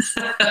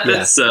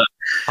 Yeah. So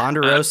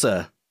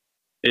Ponderosa.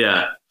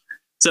 yeah.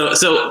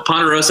 So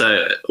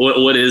Ponderosa,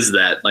 what is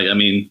that? Like, I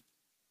mean,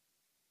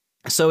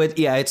 so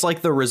it's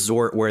like the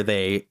resort where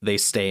they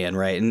stay in,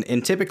 right?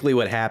 And typically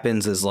what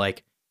happens is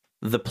like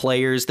the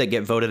players that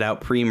get voted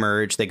out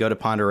pre-merge, they go to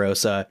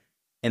Ponderosa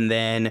and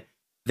then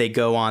they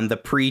go on the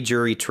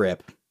pre-jury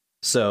trip.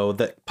 So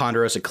that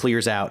Ponderosa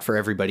clears out for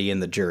everybody in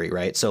the jury,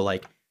 right? So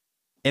like,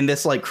 and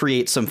this like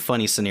creates some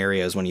funny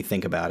scenarios when you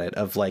think about it,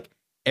 of like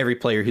every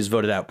player who's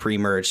voted out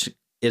pre-merge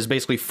is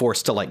basically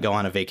forced to like go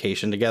on a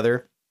vacation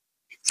together.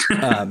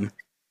 And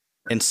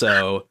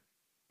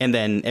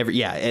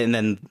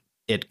then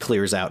it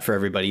clears out for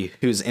everybody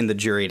who's in the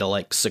jury to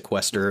like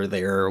sequester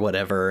there or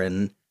whatever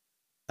and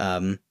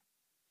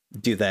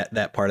do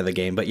that part of the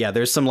game. But yeah,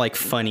 there's some like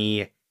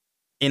funny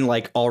in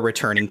like all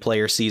returning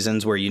player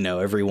seasons where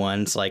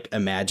everyone's like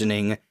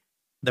imagining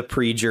the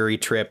pre-jury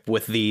trip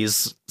with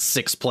these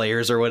 6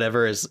 players or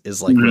whatever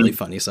is like really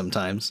funny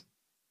sometimes.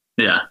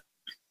 Yeah.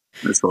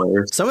 That's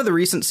hilarious. Some of the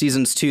recent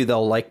seasons too,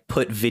 they'll like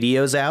put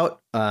videos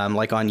out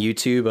like on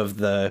YouTube of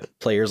the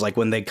players like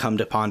when they come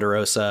to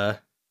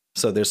Ponderosa.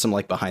 So there's some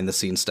like behind the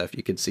scenes stuff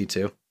you could see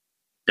too.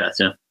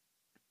 Gotcha.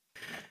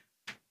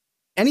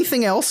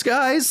 Anything else,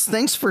 guys?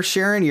 Thanks for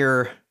sharing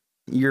your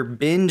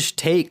binge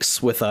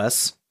takes with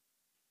us.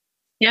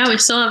 Yeah, we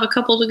still have a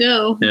couple to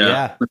go.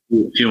 Yeah. A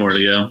few more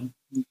to go.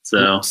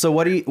 So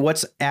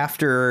what's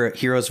after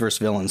Heroes vs.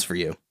 Villains for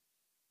you?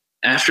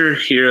 After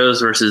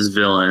Heroes versus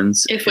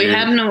Villains. If we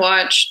hadn't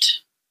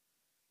watched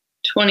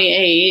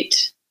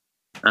 28.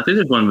 I think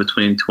there's one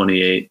between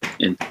 28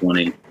 and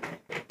 20.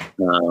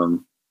 I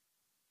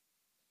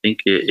think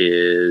it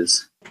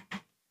is.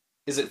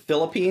 Is it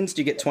Philippines?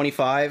 Do you get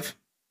 25?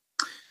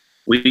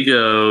 We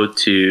go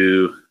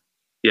to,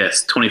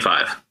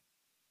 25.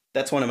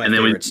 That's one of my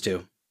favorites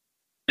too.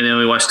 And then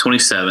we watch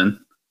 27.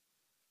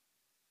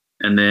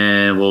 And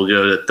then we'll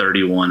go to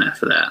 31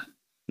 after that.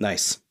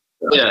 Nice.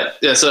 Yeah.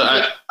 So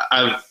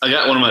I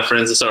got one of my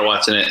friends to start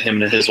watching it,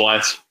 him and his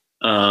wife.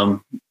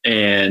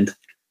 And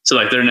so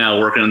like they're now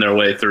working their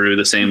way through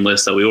the same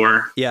list that we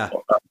were. Yeah.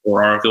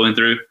 Or are going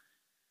through.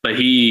 But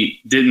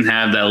he didn't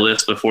have that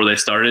list before they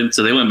started.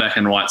 So they went back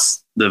and watched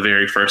the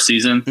very first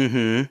season.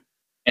 Mm-hmm.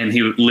 and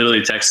he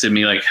literally texted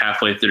me like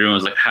halfway through and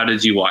was like, "How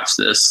did you watch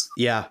this?"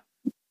 Yeah,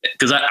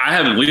 because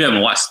we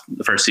haven't watched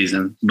the first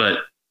season, but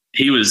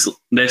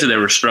they said they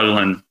were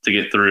struggling to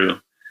get through,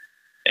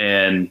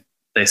 and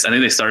I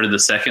think they started the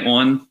second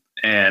one,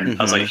 and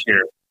I was like,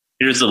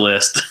 here's the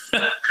list.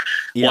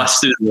 Watch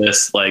through the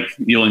list, like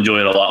you'll enjoy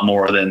it a lot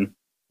more than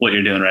what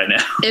you're doing right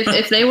now.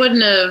 if they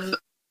wouldn't have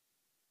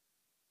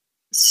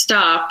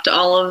stopped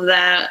all of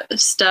that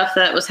stuff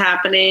that was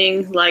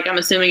happening, like I'm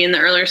assuming in the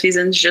earlier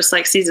seasons, just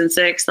like season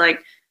 6,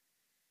 like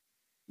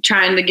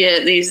trying to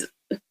get these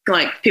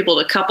like people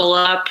to couple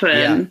up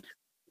and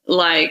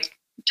like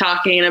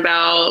talking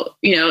about,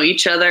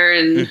 each other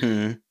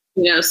and,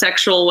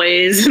 sexual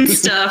ways and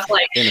stuff.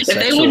 Like if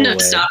they wouldn't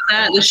have stopped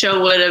that, the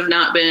show would have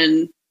not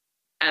been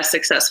as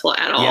successful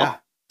at all. Yeah,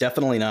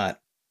 definitely not.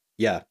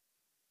 Yeah.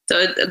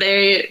 So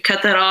they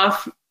cut that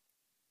off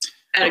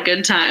at a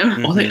good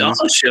time. Well, they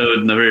also showed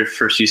in the very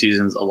first few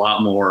seasons a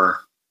lot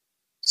more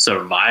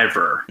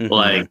Survivor.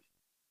 Like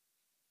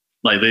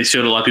they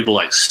showed a lot of people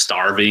like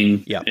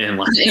starving. Yeah. And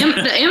like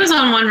the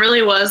Amazon one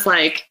really was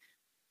like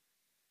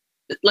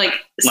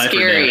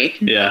scary.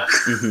 Yeah.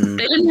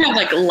 They didn't have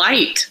like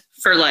light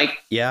for like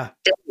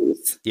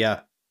days.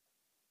 Yeah.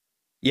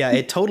 Yeah,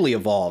 it totally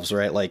evolves,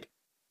 right? Like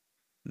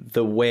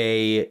the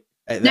way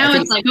now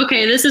it's like,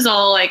 okay, this is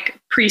all like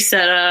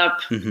pre-set up.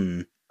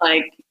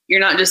 Like you're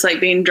not just like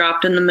being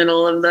dropped in the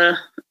middle of the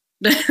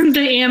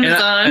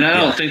Amazon. And I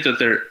don't think that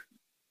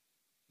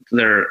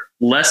they're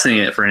lessening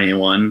it for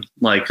anyone.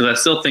 Like, because I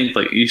still think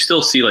like you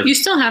still see like you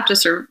still have to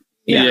serve.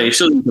 Yeah, you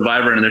still see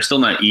Survivor, and they're still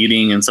not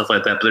eating and stuff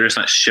like that, but they're just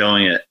not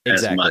showing it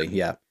as much.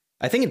 Yeah,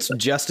 I think it's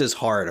just as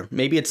hard.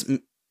 Maybe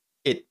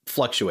it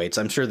fluctuates.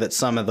 I'm sure that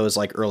some of those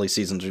like early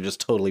seasons are just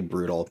totally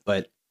brutal,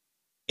 but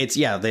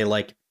they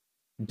like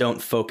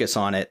don't focus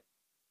on it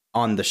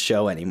on the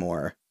show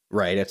anymore,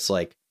 right? It's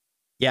like,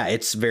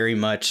 it's very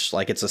much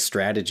like it's a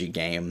strategy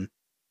game,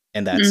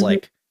 and that's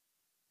like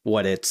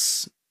what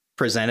it's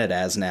presented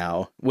as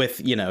now,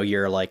 with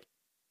your like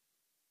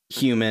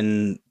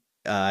human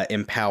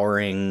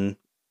empowering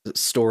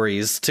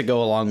stories to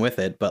go along with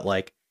it. But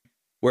like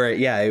where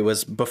it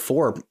was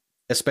before,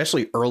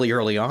 especially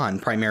early on,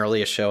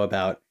 primarily a show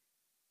about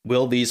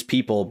will these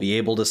people be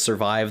able to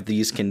survive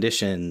these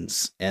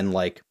conditions and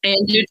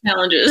do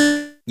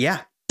challenges.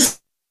 Yeah,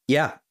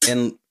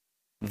 and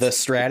the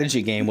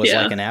strategy game was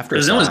like an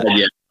afterthought. No one's died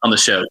yet on the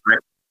show,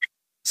 correct?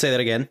 Say that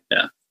again.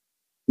 Yeah,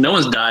 no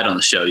one's died on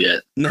the show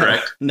yet,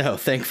 correct? No,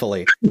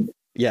 thankfully.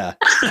 Yeah.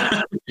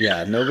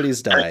 Yeah,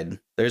 nobody's died.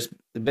 There's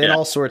been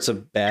all sorts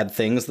of bad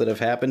things that have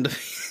happened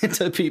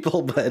to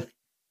people, but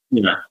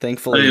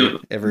thankfully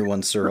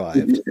everyone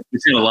survived.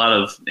 We've seen a lot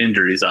of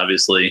injuries,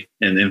 obviously,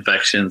 and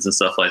infections and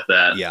stuff like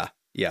that.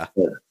 Yeah.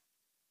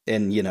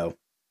 And,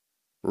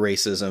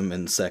 racism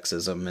and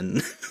sexism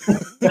and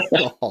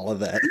all of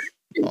that.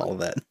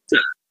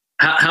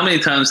 How many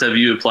times have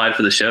you applied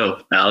for the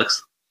show,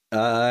 Alex? 3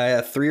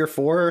 or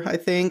 4, I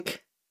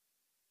think.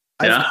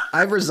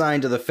 I've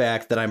resigned to the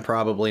fact that I'm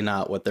probably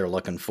not what they're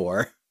looking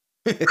for.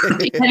 Have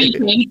you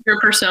changed your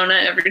persona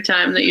every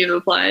time that you've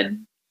applied?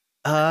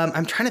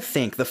 I'm trying to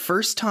think. The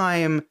first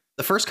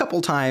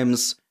couple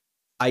times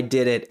I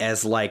did it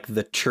as like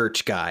the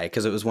church guy,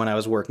 because it was when I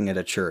was working at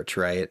a church,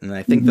 right? And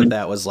I think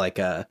that was like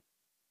at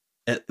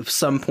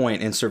some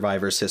point in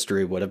Survivor's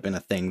history would have been a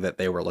thing that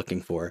they were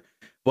looking for.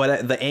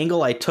 But the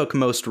angle I took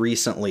most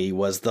recently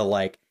was the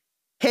like,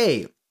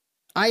 hey,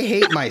 I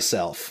hate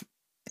myself.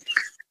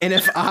 And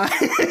if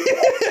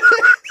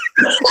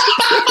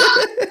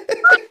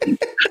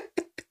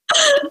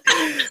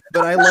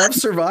but I love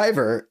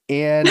Survivor,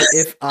 and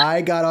if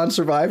I got on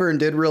Survivor and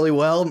did really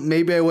well,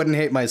 maybe I wouldn't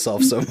hate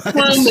myself so much. The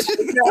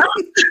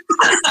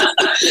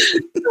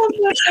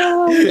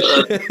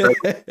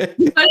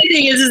funny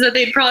thing is that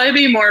they'd probably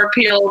be more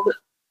appealed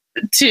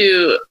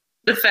to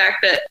the fact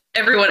that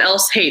everyone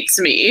else hates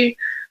me.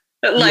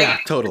 Like, yeah,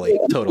 totally.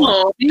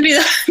 Oh, maybe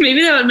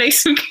that would make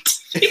some.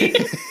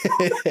 Because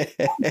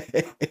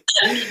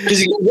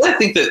I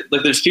think that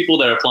like there's people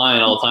that are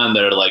applying all the time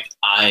that are like,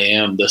 I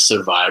am the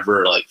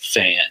Survivor like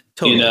fan,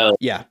 totally.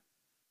 Yeah.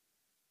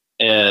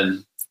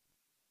 And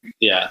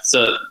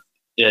so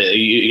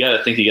you got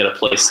to think you got to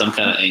play some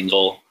kind of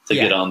angle to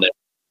get on there.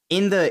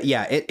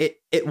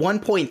 It at one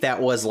point that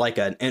was like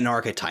an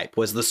archetype,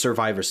 was the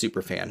Survivor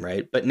superfan,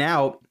 right? But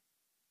now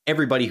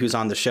everybody who's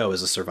on the show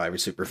is a Survivor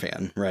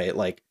superfan, right?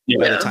 Like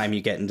by the time you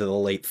get into the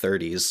late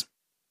 30s.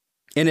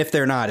 And if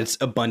they're not, it's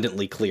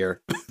abundantly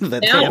clear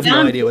that they have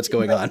no idea what's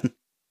going on.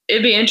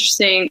 It'd be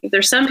interesting.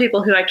 There's some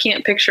people who I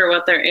can't picture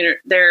what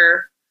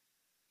their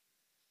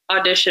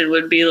audition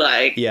would be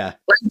like. Yeah.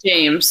 Like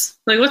James.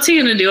 Like, what's he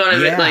going to do on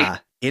it?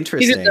 Like,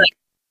 interesting. He's like,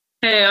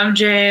 hey, I'm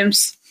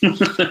James.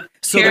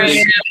 So here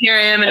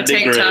I am in a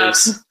tank top.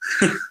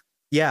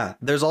 Yeah.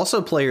 There's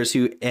also players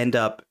who end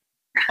up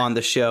on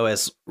the show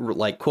as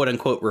like quote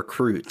unquote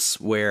recruits,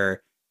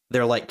 where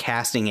they're like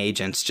casting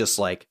agents, just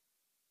like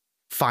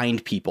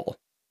find people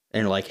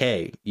and like,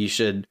 hey,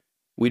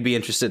 we'd be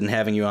interested in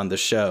having you on the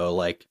show,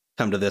 like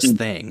come to this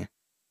thing.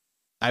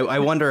 I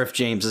wonder if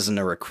James isn't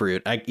a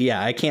recruit.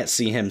 I can't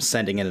see him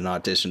sending in an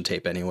audition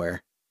tape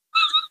anywhere.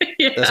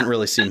 Yeah. Doesn't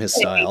really seem his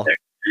style.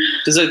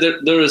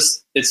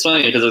 Because it's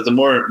funny because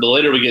the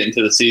later we get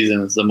into the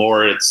seasons, the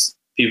more it's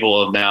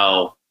people have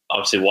now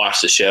obviously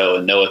watched the show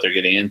and know what they're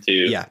getting into.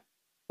 Yeah.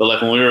 But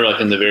like when we were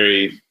like in the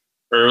very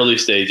early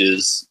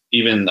stages,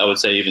 I would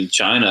say even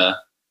China,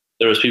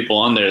 there was people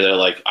on there that are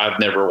like, I've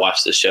never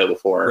watched the show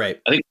before.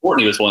 Right. I think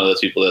Courtney was one of those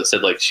people that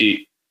said like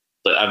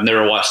I've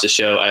never watched the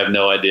show. I have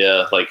no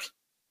idea like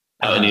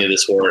how any of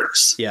this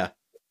works. Yeah.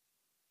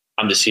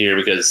 I'm just here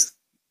because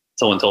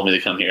someone told me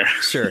to come here.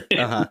 Sure.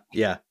 Yeah.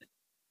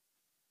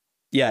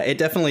 Yeah. It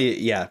definitely.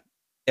 Yeah.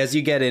 As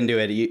you get into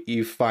it,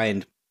 you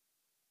find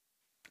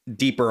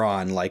deeper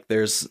on, like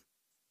there's,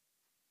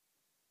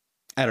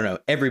 I don't know,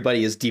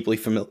 everybody is deeply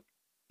familiar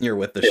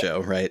with the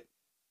show, right?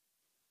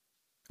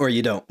 Or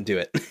you don't do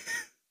it.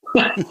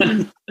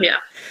 Yeah.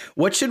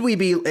 What should we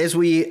be, as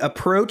we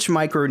approach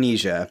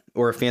Micronesia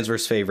or Fans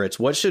vs. Favorites,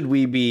 what should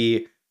we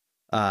be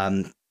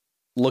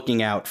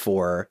looking out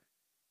for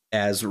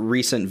as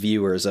recent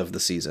viewers of the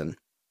season?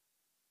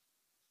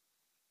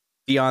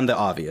 Beyond the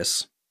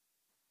obvious.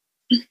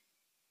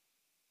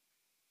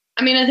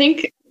 I mean, I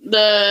think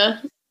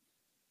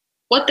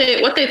what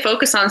they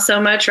focus on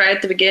so much right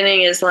at the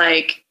beginning is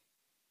like,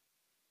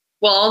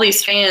 well, all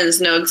these fans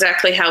know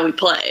exactly how we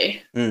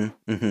play.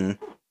 Mm-hmm.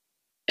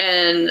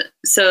 And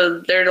so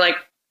they're like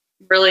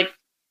really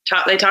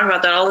they talk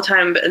about that all the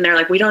time, and they're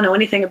like, we don't know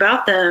anything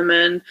about them.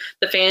 And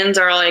the fans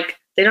are like,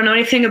 they don't know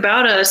anything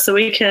about us, so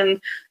we can,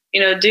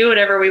 do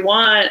whatever we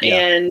want. Yeah.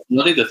 And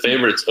I think the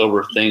favorites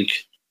overthink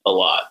a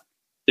lot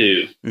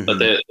too, but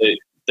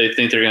they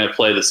think they're going to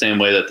play the same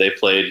way that they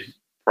played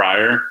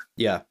prior.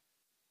 Yeah.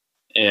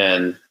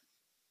 And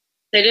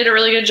they did a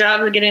really good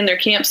job of getting their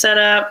camp set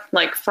up,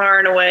 like far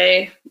and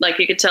away. Like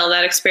you could tell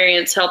that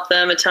experience helped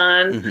them a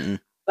ton. Mm-hmm.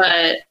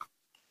 But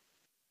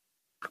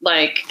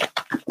like,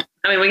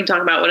 I mean, we can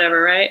talk about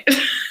whatever, right?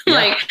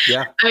 I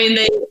mean,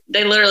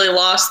 they literally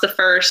lost the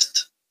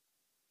first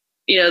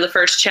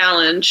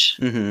challenge,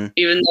 mm-hmm.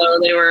 even though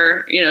they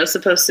were,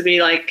 supposed to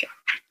be like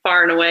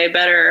far and away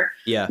better.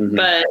 Yeah. Mm-hmm.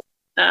 But,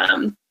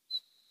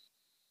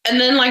 and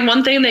then like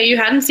one thing that you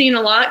hadn't seen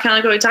a lot, kind of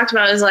like what we talked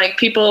about, is like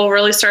people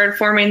really started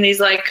forming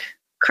these like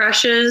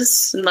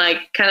crushes and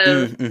like kind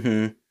of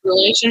mm-hmm.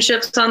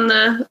 relationships on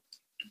the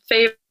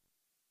favorite.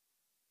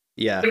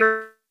 Yeah.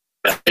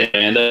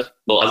 And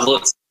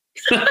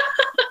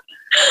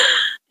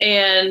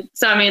and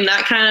so, I mean,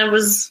 that kind of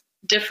was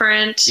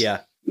different. Yeah.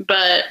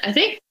 But I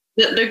think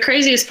the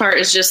craziest part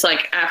is just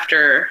like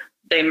after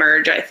they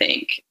merge, I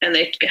think, and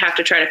they have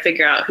to try to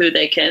figure out who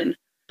they can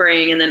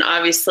bring. And then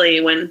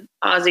obviously when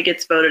Ozzy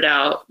gets voted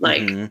out,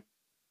 like mm-hmm.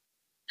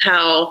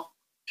 how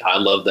I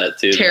love that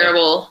too.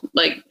 Terrible,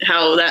 like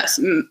how that's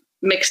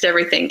mixed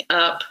everything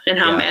up and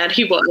how mad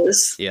he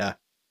was. Yeah.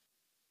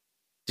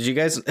 Did you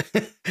guys?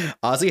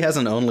 Ozzy has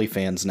an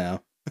OnlyFans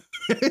now.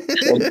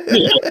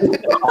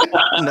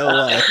 No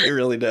lie, it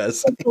really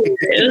does.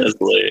 That's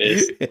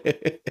hilarious.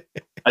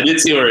 I did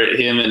see where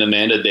him and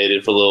Amanda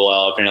dated for a little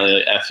while.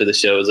 Apparently, after the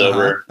show was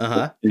over,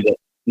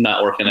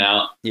 not working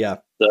out. Yeah.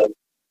 So.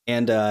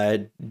 And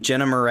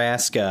Jenna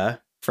Maraska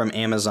from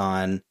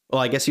Amazon.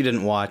 Well, I guess you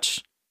didn't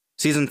watch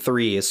season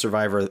 3 is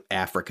Survivor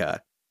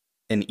Africa,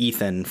 and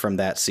Ethan from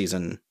that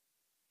season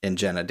and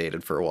Jenna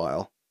dated for a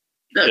while.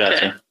 Okay.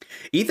 Gotcha.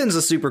 Ethan's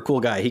a super cool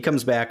guy. He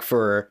comes back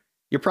for.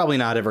 You're probably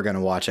not ever going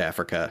to watch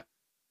Africa.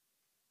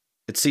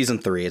 It's season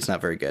 3. It's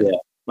not very good. Yeah,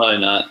 probably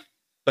not.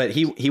 But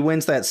he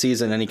wins that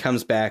season and he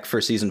comes back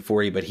for season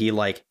 40. But he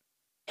like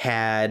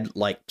had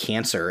like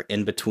cancer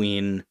in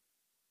between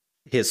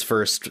his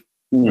first.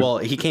 Well,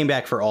 he came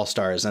back for All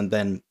Stars, and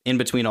then in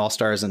between All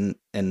Stars and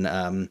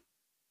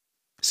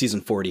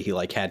season 40, he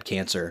like had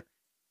cancer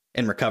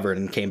and recovered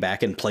and came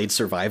back and played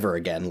Survivor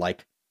again,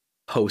 like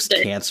post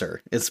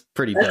cancer. It's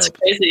pretty That's dope.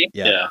 crazy.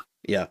 Yeah.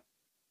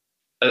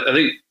 I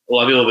think a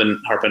lot of people have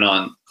been harping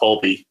on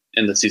Colby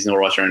in the season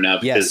we're watching right now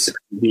because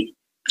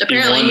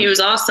apparently he was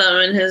awesome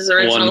in his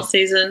original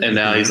season, and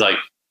now he's like,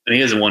 and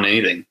he hasn't won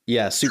anything.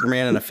 Yeah,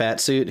 Superman in a fat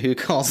suit. Who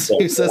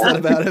says that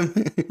about him?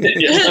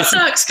 It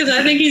sucks because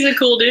I think he's a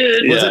cool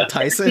dude. Was it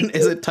Tyson?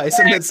 Is it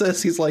Tyson that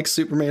says he's like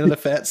Superman in a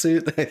fat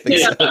suit? I think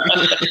so.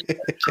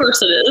 Of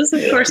course it is.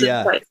 Of course it's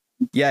Tyson.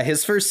 Yeah,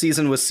 his first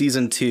season was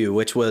season 2,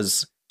 which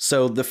was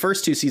so the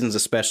first 2 seasons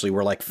especially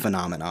were like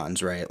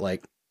phenomenons, right?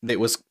 Like it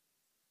was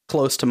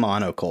close to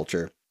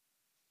monoculture,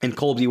 and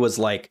Colby was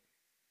like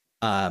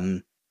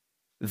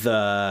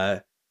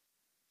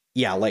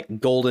like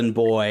golden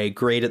boy,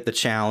 great at the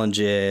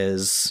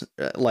challenges,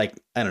 like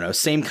I don't know,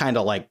 same kind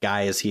of like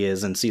guy as he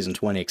is in season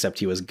 20, except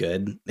he was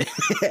good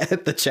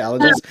at the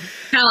challenges.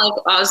 Kind of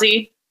like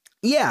Ozzy.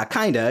 Yeah,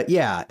 kind of.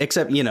 Yeah,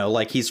 except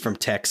like he's from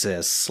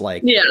Texas,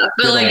 like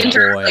but like in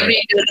terms of like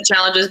being good at the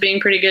challenges, being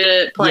pretty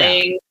good at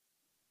playing. Yeah.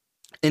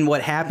 And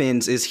what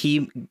happens is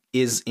he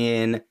is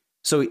in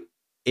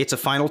it's a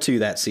final 2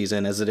 that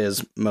season, as it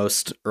is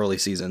most early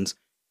seasons,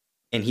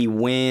 and he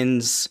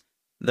wins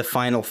the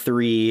final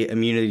 3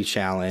 immunity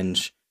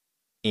challenge,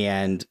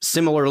 and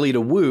similarly to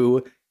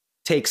Wu,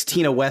 takes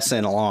Tina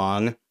Wesson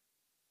along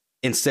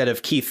instead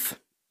of Keith,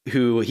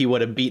 who he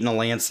would have beaten a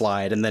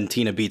landslide, and then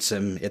Tina beats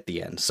him at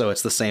the end. So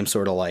it's the same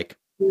sort of like,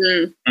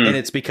 and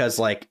it's because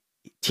like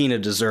Tina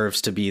deserves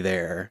to be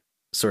there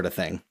sort of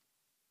thing.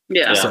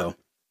 Yeah. So.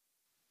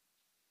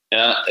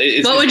 Yeah.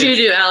 What would you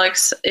do,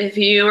 Alex, if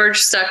you were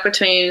stuck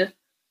between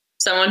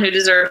someone who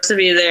deserves to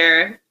be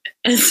there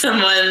and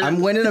someone? I'm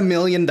winning $1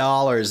 million,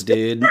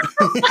 dude.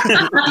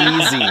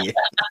 Easy.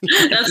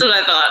 That's what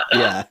I thought.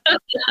 Yeah.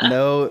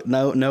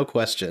 No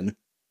question.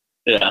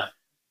 Yeah.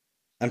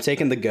 I'm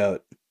taking the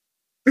goat.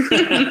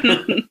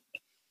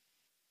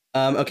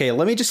 Okay,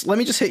 let me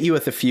just hit you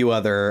with a few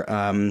other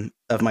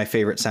of my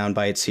favorite sound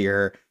bites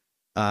here.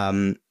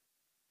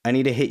 I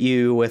need to hit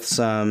you with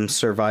some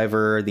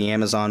Survivor, the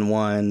Amazon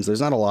ones. There's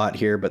not a lot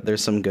here, but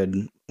there's some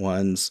good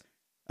ones.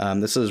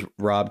 This is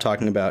Rob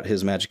talking about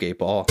his Magic 8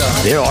 Ball.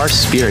 There are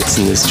spirits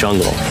in this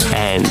jungle,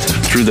 and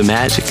through the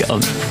magic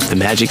of the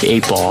Magic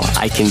 8 Ball,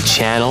 I can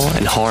channel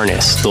and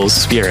harness those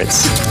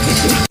spirits.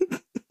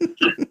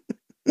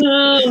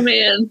 Oh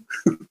man!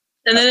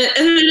 And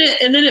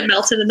then it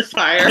melted in the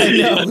fire. I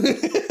know.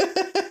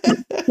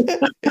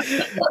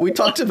 We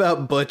talked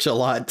about Butch a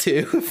lot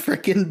too.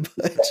 Freaking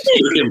Butch.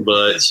 Freaking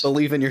Butch.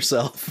 Believe in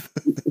yourself.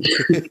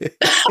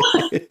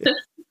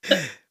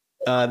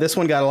 This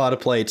one got a lot of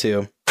play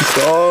too. It's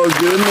all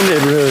good in the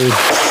neighborhood.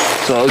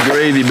 It's all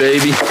gravy,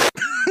 baby.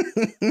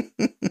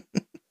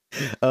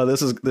 Oh,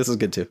 this is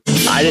good too.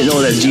 I didn't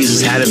know that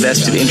Jesus had a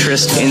vested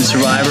interest in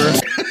Survivor.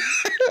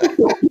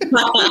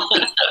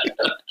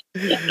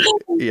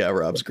 Yeah,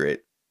 Rob's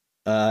great.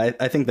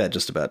 I think that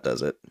just about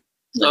does it.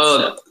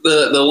 Oh,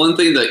 the one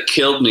thing that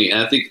killed me,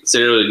 and I think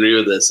Sarah would agree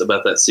with this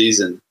about that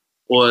season,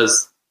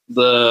 was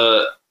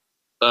the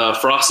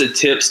Frosted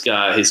Tips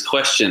guy, his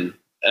question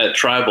at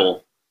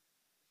Tribal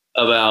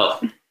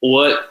about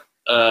what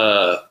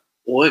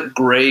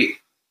great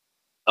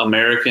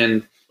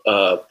American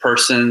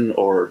person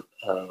or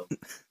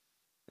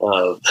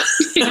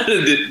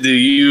do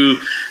you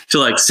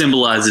feel like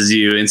symbolizes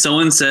you? And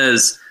someone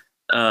says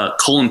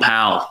Colin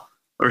Powell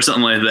or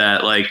something like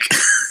that. Like,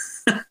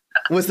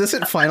 was this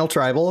at Final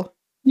Tribal?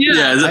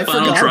 Yeah, I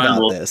Final forgot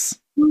Tribal. about this.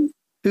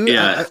 Who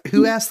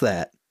asked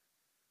that?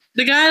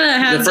 The guy that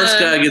had the first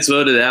guy gets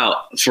voted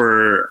out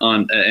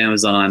on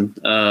Amazon.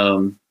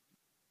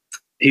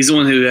 He's the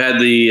one who had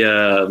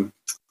the.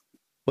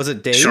 Was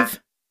it Dave?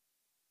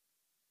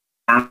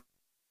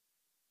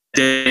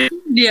 Dave.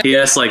 Yeah. He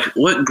asked, like,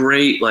 what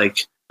great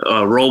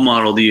role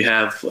model do you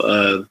have,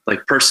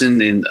 like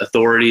person in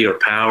authority or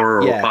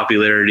power or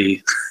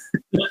popularity?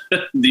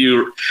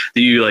 do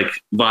you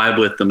like vibe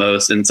with the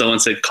most? And someone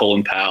said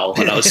Colin Powell,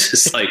 and I was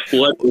just like,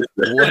 what is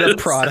this? What a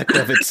product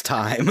of its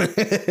time.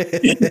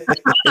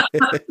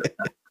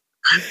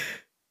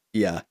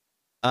 Yeah.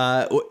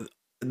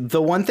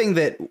 The one thing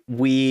that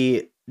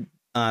we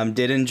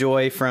did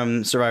enjoy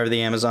from Survivor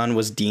the Amazon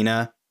was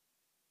Dina.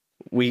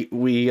 We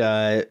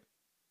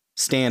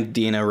stand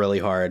Dina really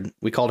hard.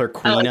 We called her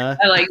Queena.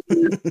 I like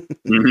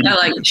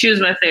she was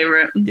my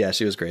favorite. Yeah,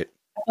 she was great.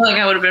 I feel like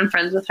I would have been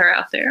friends with her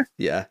out there.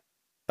 Yeah.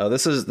 Oh,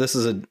 this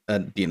is a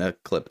Dina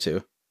clip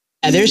too.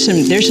 Yeah, there's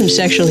some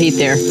sexual heat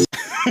there.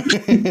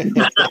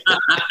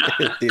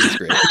 Dina's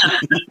great.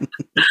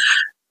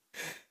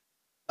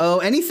 Oh,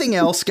 anything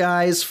else,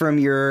 guys, from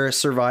your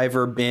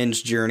Survivor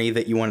binge journey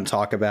that you want to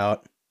talk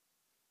about?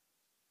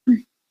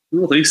 I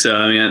don't think so.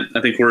 I mean,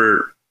 I think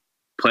we're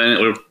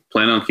planning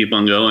on keep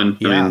on going.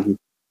 Yeah. I mean,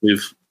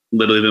 we've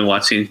literally been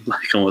watching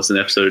like almost an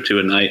episode or two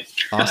a night.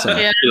 Awesome. For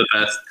the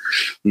past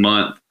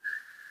month.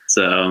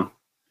 So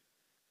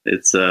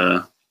it's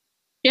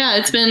yeah,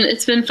 it's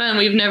been fun.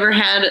 We've never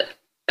had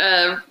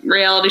a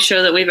reality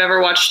show that we've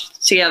ever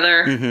watched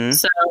together. Mm-hmm.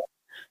 So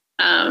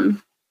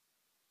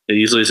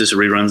usually it's just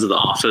reruns of The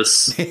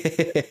Office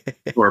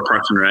or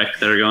Parks and Rec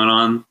that are going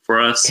on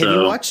for us. Have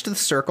you watched The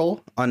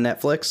Circle on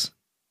Netflix?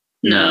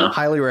 No.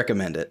 Highly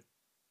recommend it.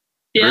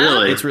 Yeah.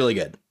 Really? It's really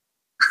good.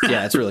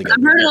 Yeah, it's really good.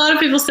 I've heard a lot of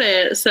people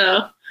say it,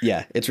 so.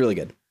 Yeah, it's really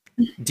good.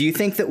 Do you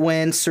think that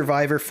when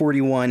Survivor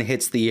 41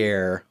 hits the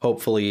air,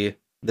 hopefully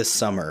this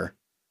summer,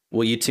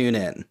 will you tune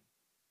in?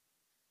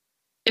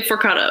 If we're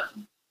caught up.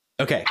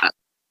 Okay.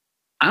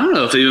 I don't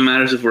know if it even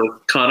matters if we're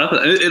caught up.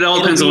 It all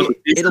depends on what the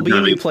season's it'll be a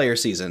gonna new player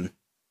season.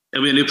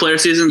 It'll be a new player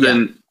season. Yeah.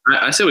 Then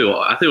I say we will.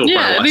 I think we'll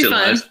probably watch it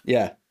live.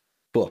 Yeah.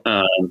 Cool.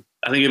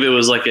 I think if it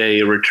was like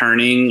a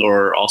returning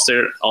or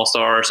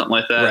all-star or something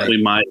like that,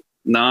 we might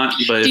not.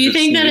 But do you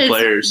think that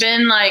it's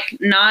been like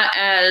not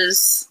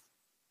as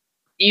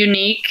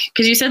unique?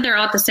 Because you said they're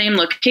all at the same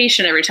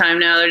location every time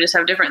now. They just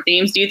have different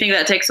themes. Do you think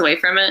that takes away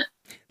from it?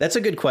 That's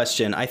a good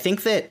question. I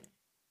think that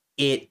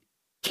it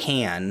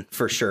can,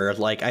 for sure.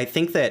 Like, I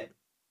think that,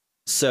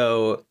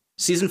 so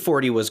season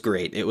 40 was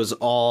great. It was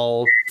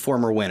all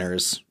former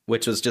winners,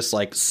 which was just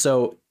like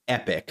so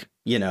epic,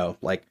 you know,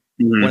 like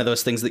one of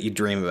those things that you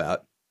dream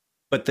about.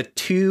 But the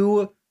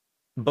two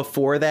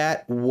before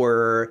that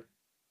were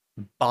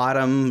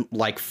bottom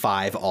like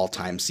 5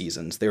 all-time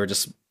seasons. They were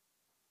just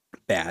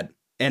bad.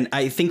 And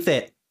I think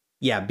that,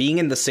 yeah, being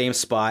in the same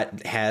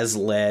spot has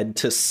led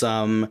to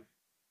some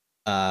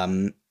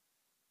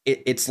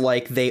it's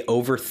like they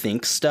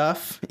overthink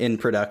stuff in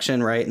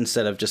production, right?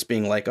 Instead of just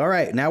being like, all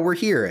right, now we're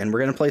here and we're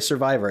going to play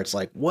Survivor. It's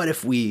like, what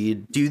if we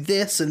do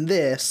this and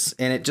this?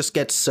 And it just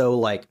gets so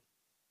like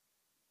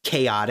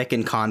chaotic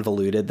and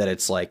convoluted that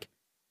it's like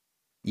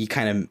you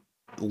kind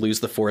of lose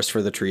the forest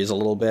for the trees a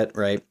little bit,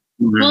 right?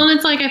 Well, and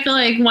it's like, I feel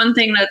like one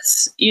thing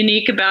that's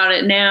unique about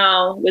it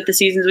now with the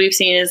seasons we've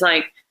seen is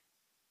like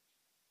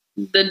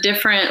the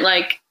different,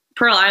 like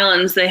Pearl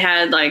Islands, they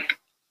had like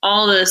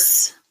all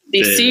these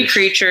sea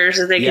creatures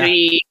that they could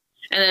eat,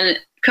 and then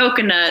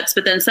coconuts,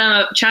 but then some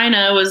of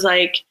China was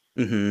like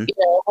you know,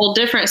 a whole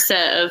different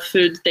set of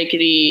foods they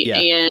could eat.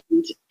 And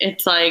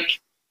it's like,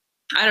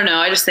 I don't know,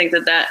 I just think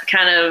that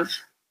kind of,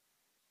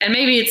 and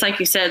maybe it's like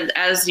you said,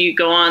 as you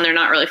go on, they're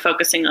not really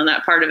focusing on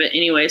that part of it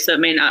anyway, so it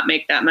may not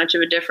make that much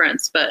of a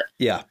difference. But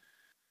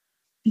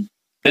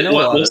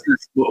what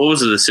was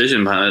the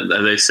decision behind it?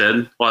 Have they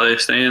said why they're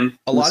staying?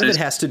 A lot of it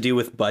has to do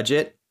with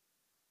budget.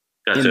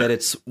 Gotcha. In that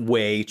it's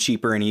way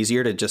cheaper and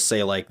easier to just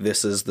say like,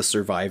 this is the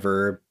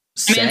Survivor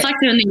set. I mean, it's like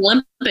doing the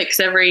Olympics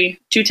every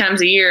 2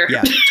 times a year.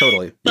 Yeah,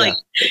 totally. Like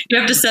you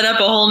have to set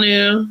up a whole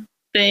new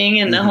thing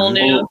and a whole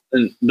new.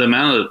 And the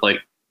amount of like,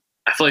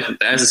 I feel like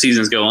as the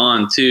seasons go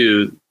on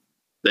too,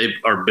 they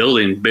are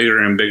building bigger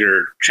and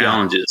bigger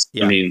challenges.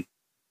 I mean,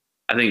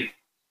 I think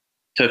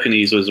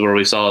Tokenies was where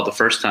we saw it the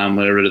first time.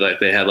 Whenever like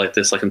they had like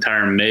this like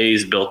entire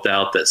maze built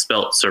out that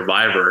spelt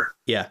Survivor.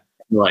 Yeah,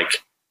 like,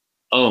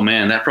 oh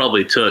man, that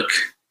probably took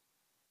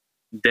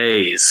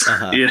days.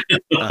 You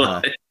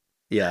know?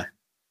 Yeah.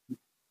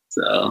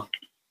 So.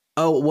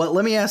 Oh,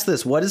 let me ask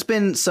this. What has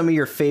been some of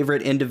your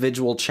favorite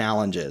individual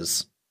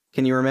challenges?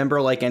 Can you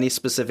remember like any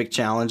specific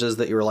challenges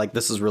that you were like,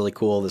 this is really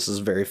cool, this is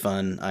very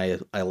fun,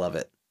 I love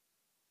it?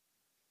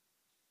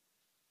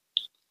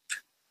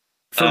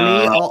 For me,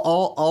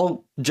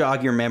 I'll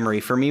jog your memory.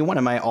 For me, one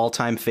of my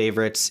all-time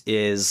favorites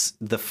is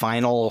the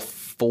Final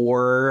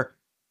 4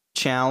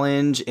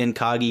 challenge in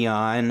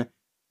Cagayan,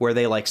 where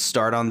they like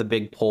start on the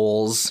big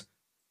poles,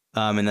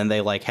 and then they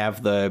like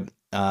have the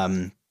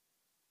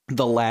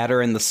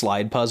ladder and the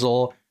slide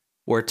puzzle,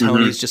 where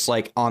Tony's just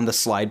like on the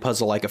slide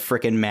puzzle like a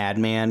freaking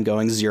madman,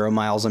 going 0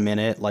 miles a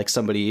minute, like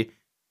somebody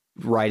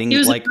riding. He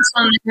was like the first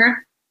one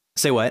there.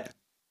 Say what?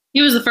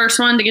 He was the first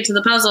one to get to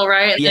the puzzle,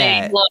 right?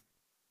 Yeah.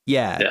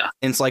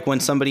 And it's like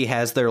when somebody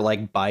has their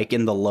like bike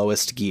in the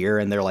lowest gear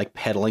and they're like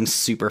pedaling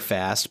super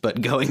fast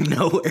but going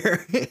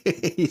nowhere.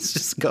 He's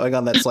just going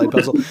on that slide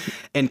puzzle,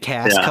 and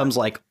Cass comes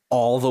like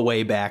all the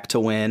way back to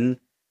win.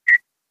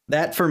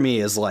 That for me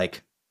is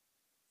like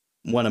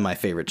one of my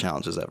favorite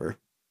challenges ever.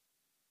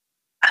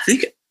 I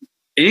think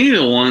any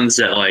of the ones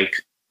that like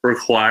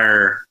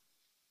require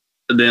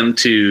them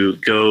to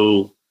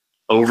go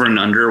over and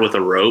under with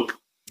a rope.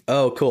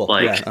 Oh, cool.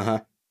 Like,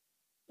 I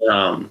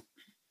don't know.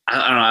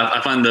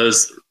 I find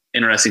those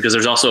interesting because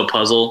there's also a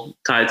puzzle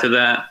tied to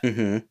that,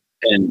 and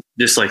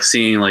just like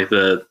seeing like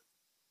it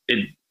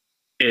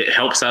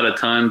helps out a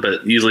ton,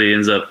 but usually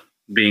ends up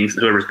being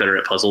whoever's better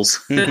at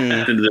puzzles at the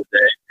end of the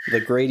day.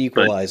 The great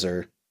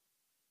equalizer.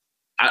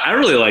 But I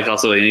really like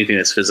also anything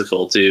that's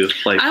physical too.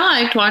 Like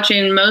I liked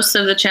watching most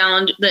of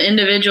the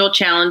individual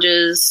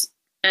challenges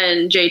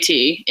and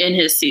JT in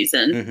his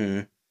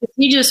season.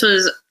 He just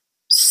was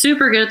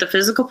super good at the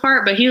physical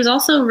part, but he was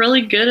also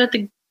really good at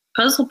the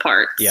puzzle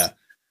parts. Yeah.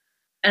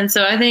 And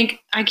so I think,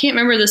 I can't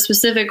remember the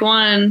specific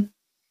one,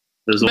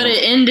 but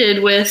it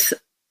ended with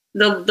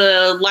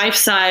the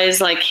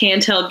life-size like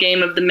handheld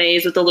game of the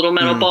maze with the little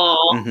metal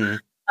ball,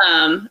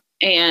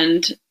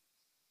 and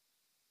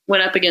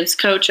went up against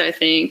Coach, I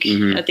think,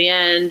 at the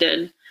end.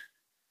 And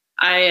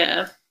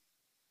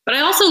but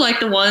I also like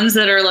the ones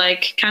that are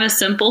like kind of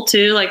simple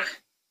too. Like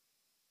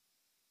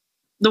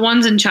the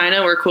ones in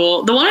China were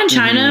cool. The one in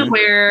China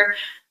where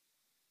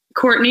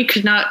Courtney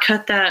could not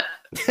cut that.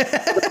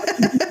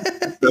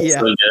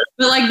 Yeah,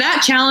 but like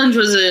that challenge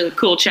was a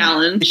cool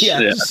challenge.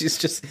 Yeah.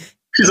 She's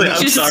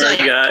like, I'm sorry,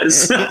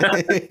 guys.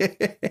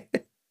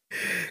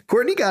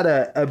 Courtney got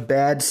a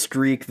bad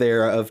streak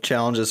there of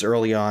challenges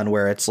early on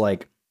where it's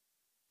like,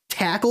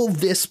 tackle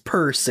this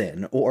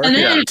person or chop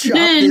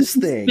this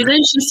thing. But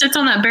then she sits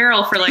on that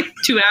barrel for like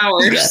 2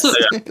 hours. Yes,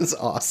 it's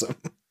awesome.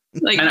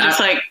 Like, just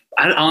I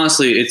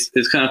honestly,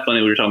 it's kind of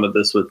funny we were talking about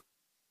this with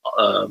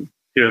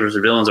Heroes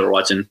or Villains that we're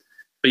watching,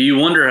 but you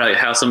wonder like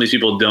how some of these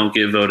people don't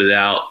get voted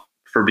out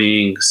for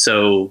being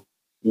so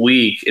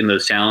weak in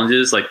those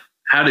challenges. Like,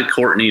 how did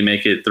Courtney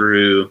make it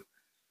through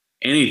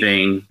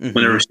anything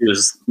whenever she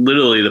was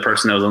literally the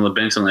person that was on the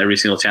bench on every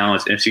single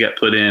challenge? And if she got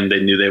put in, they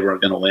knew they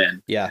weren't going to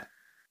win. Yeah.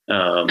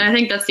 And I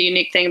think that's the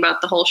unique thing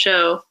about the whole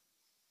show.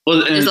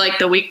 Well, is like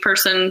the weak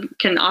person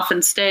can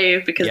often stay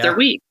because they're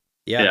weak.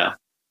 Yeah.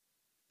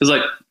 Because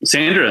like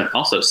Sandra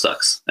also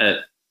sucks at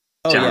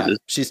challenges. Yeah.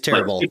 She's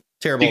terrible. Like,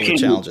 terrible at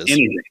challenges.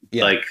 Anything.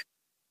 Yeah. Like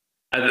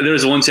there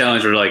was one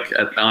challenge where like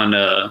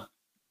on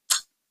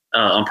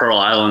Pearl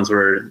Islands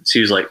where she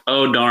was like,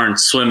 "Oh darn,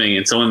 swimming,"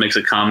 and someone makes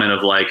a comment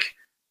of like,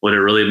 "Would it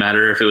really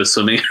matter if it was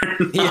swimming or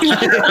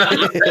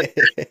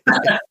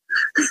not?"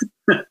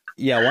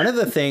 Yeah, one of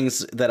the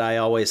things that I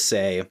always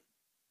say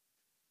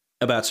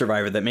about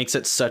Survivor that makes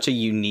it such a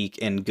unique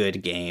and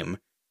good game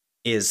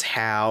is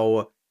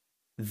how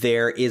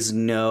there is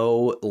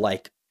no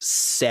like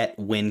set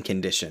win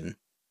condition,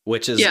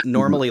 which is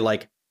normally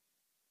like,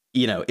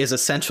 you know, is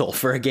essential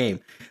for a game,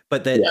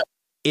 but that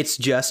it's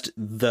just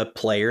the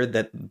player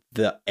that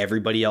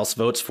everybody else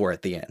votes for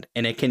at the end.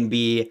 And it can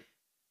be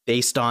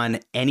based on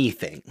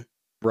anything.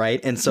 Right.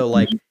 And so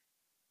like,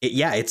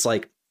 it's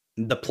like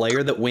the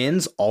player that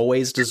wins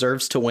always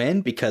deserves to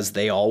win because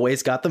they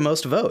always got the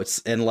most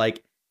votes. And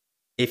like,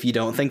 if you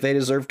don't think they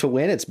deserve to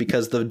win, it's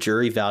because the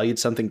jury valued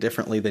something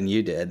differently than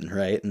you did.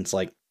 Right. And it's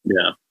like,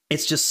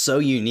 it's just so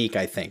unique,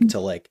 I think, to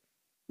like,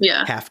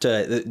 have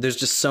to, there's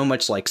just so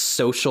much like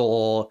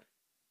social,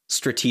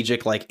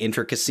 strategic, like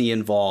intricacy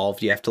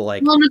involved. You have to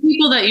like, well, the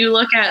people that you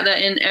look at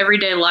that in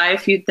everyday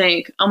life, you'd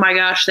think, oh my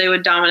gosh, they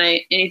would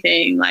dominate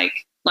anything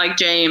like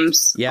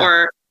James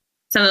or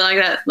something like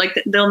that.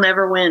 Like they'll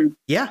never win.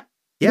 Yeah.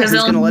 Who's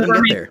going to let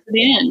them get there to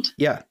the end?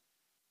 Yeah.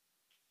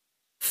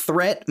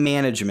 Threat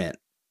management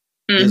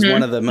is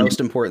one of the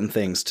most important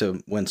things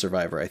to win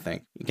Survivor. I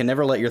think you can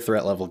never let your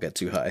threat level get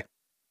too high.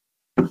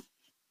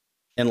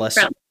 Unless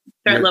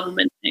threat level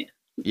midnight.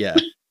 Yeah.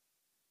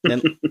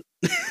 And,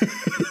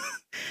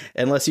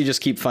 unless you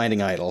just keep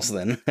finding idols,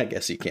 then I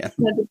guess you can.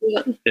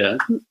 Yeah.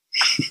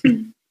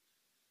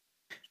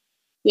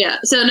 Yeah.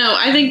 So no,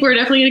 I think we're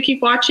definitely going to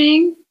keep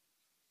watching,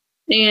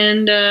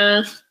 and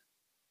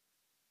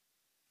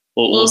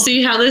we'll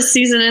see how this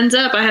season ends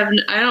up. I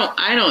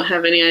don't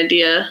have any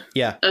idea.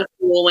 Yeah. Of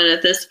who will win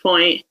at this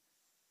point.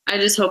 I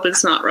just hope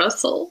it's not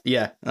Russell.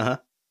 Yeah. I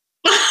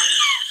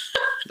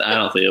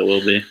don't think it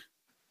will be.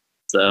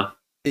 So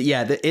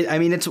yeah, I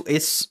mean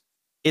it's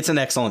an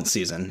excellent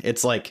season.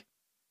 It's like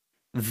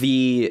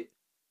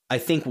I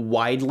think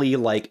widely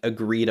like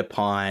agreed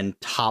upon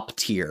top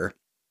tier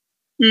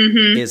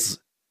is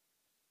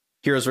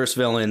Heroes vs.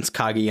 Villains,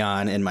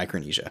 Cagayan, and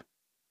Micronesia.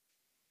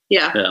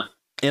 Yeah.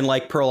 And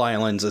like Pearl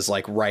Islands is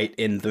like right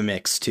in the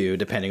mix too,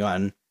 depending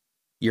on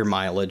your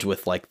mileage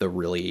with like the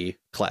really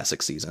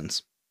classic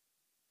seasons.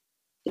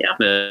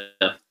 Yeah.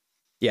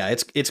 Yeah,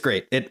 it's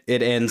great. It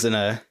ends in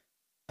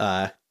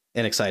an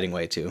exciting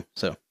way too.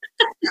 So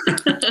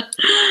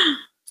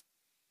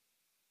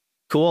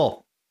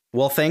cool.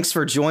 Well, thanks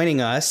for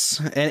joining us.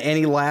 And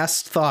any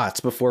last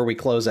thoughts before we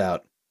close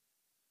out?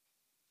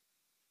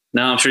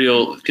 No, I'm sure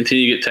you'll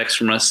continue to get texts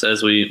from us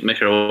as we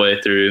make our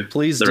way through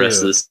the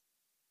rest of this.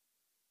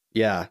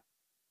 Yeah.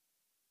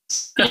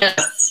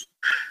 Yes.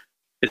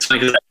 It's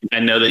funny because I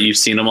know that you've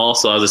seen them all,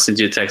 so I'll just send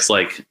you a text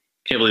like,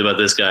 can't believe about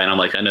this guy, and I'm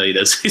like, I know he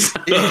does. He's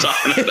not what I'm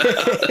talking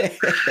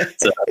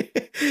about. So.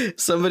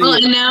 Somebody. Well,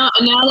 and now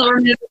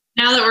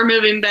that we're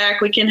moving back,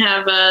 we can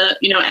have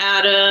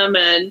Adam,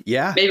 and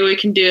maybe we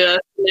can do a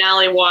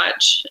finale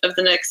watch of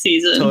the next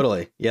season.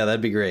 Totally. Yeah,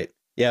 that'd be great.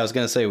 Yeah, I was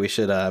gonna say we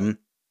should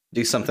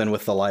do something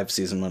with the live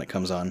season when it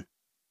comes on.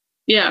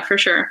 Yeah, for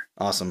sure.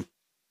 Awesome.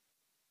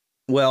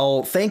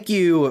 Well, thank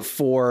you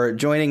for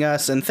joining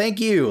us, and thank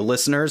you,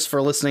 listeners,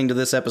 for listening to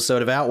this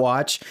episode of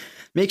Outwatch.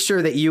 Make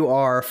sure that you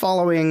are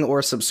following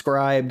or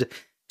subscribed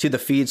to the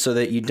feed so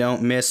that you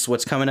don't miss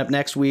what's coming up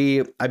next.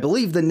 I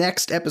believe the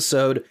next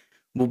episode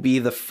will be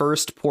the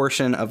first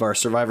portion of our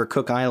Survivor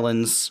Cook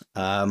Islands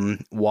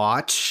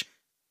watch.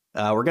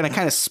 We're going to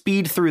kind of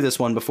speed through this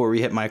one before we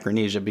hit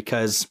Micronesia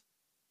because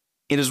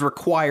it is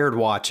required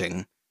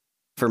watching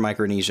for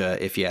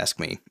Micronesia, if you ask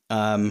me.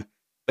 But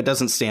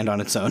doesn't stand on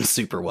its own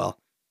super well.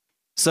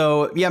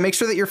 So yeah, make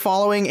sure that you're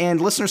following,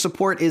 and listener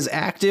support is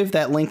active.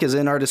 That link is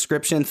in our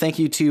description. Thank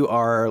you to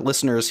our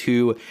listeners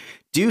who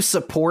do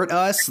support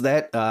us.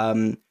 That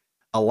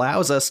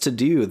allows us to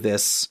do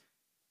this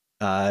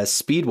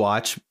speed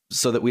watch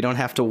so that we don't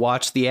have to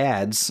watch the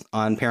ads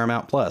on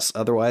Paramount Plus.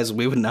 Otherwise,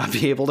 we would not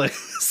be able to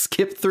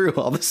skip through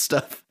all this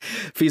stuff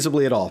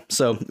feasibly at all.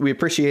 So we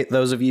appreciate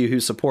those of you who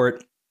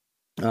support.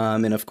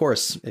 And of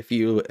course, if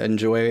you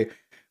enjoy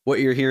what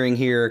you're hearing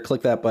here,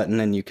 click that button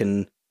and you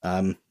can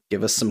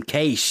give us some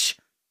cash.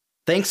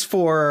 Thanks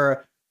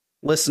for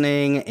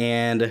listening,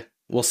 and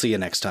we'll see you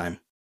next time.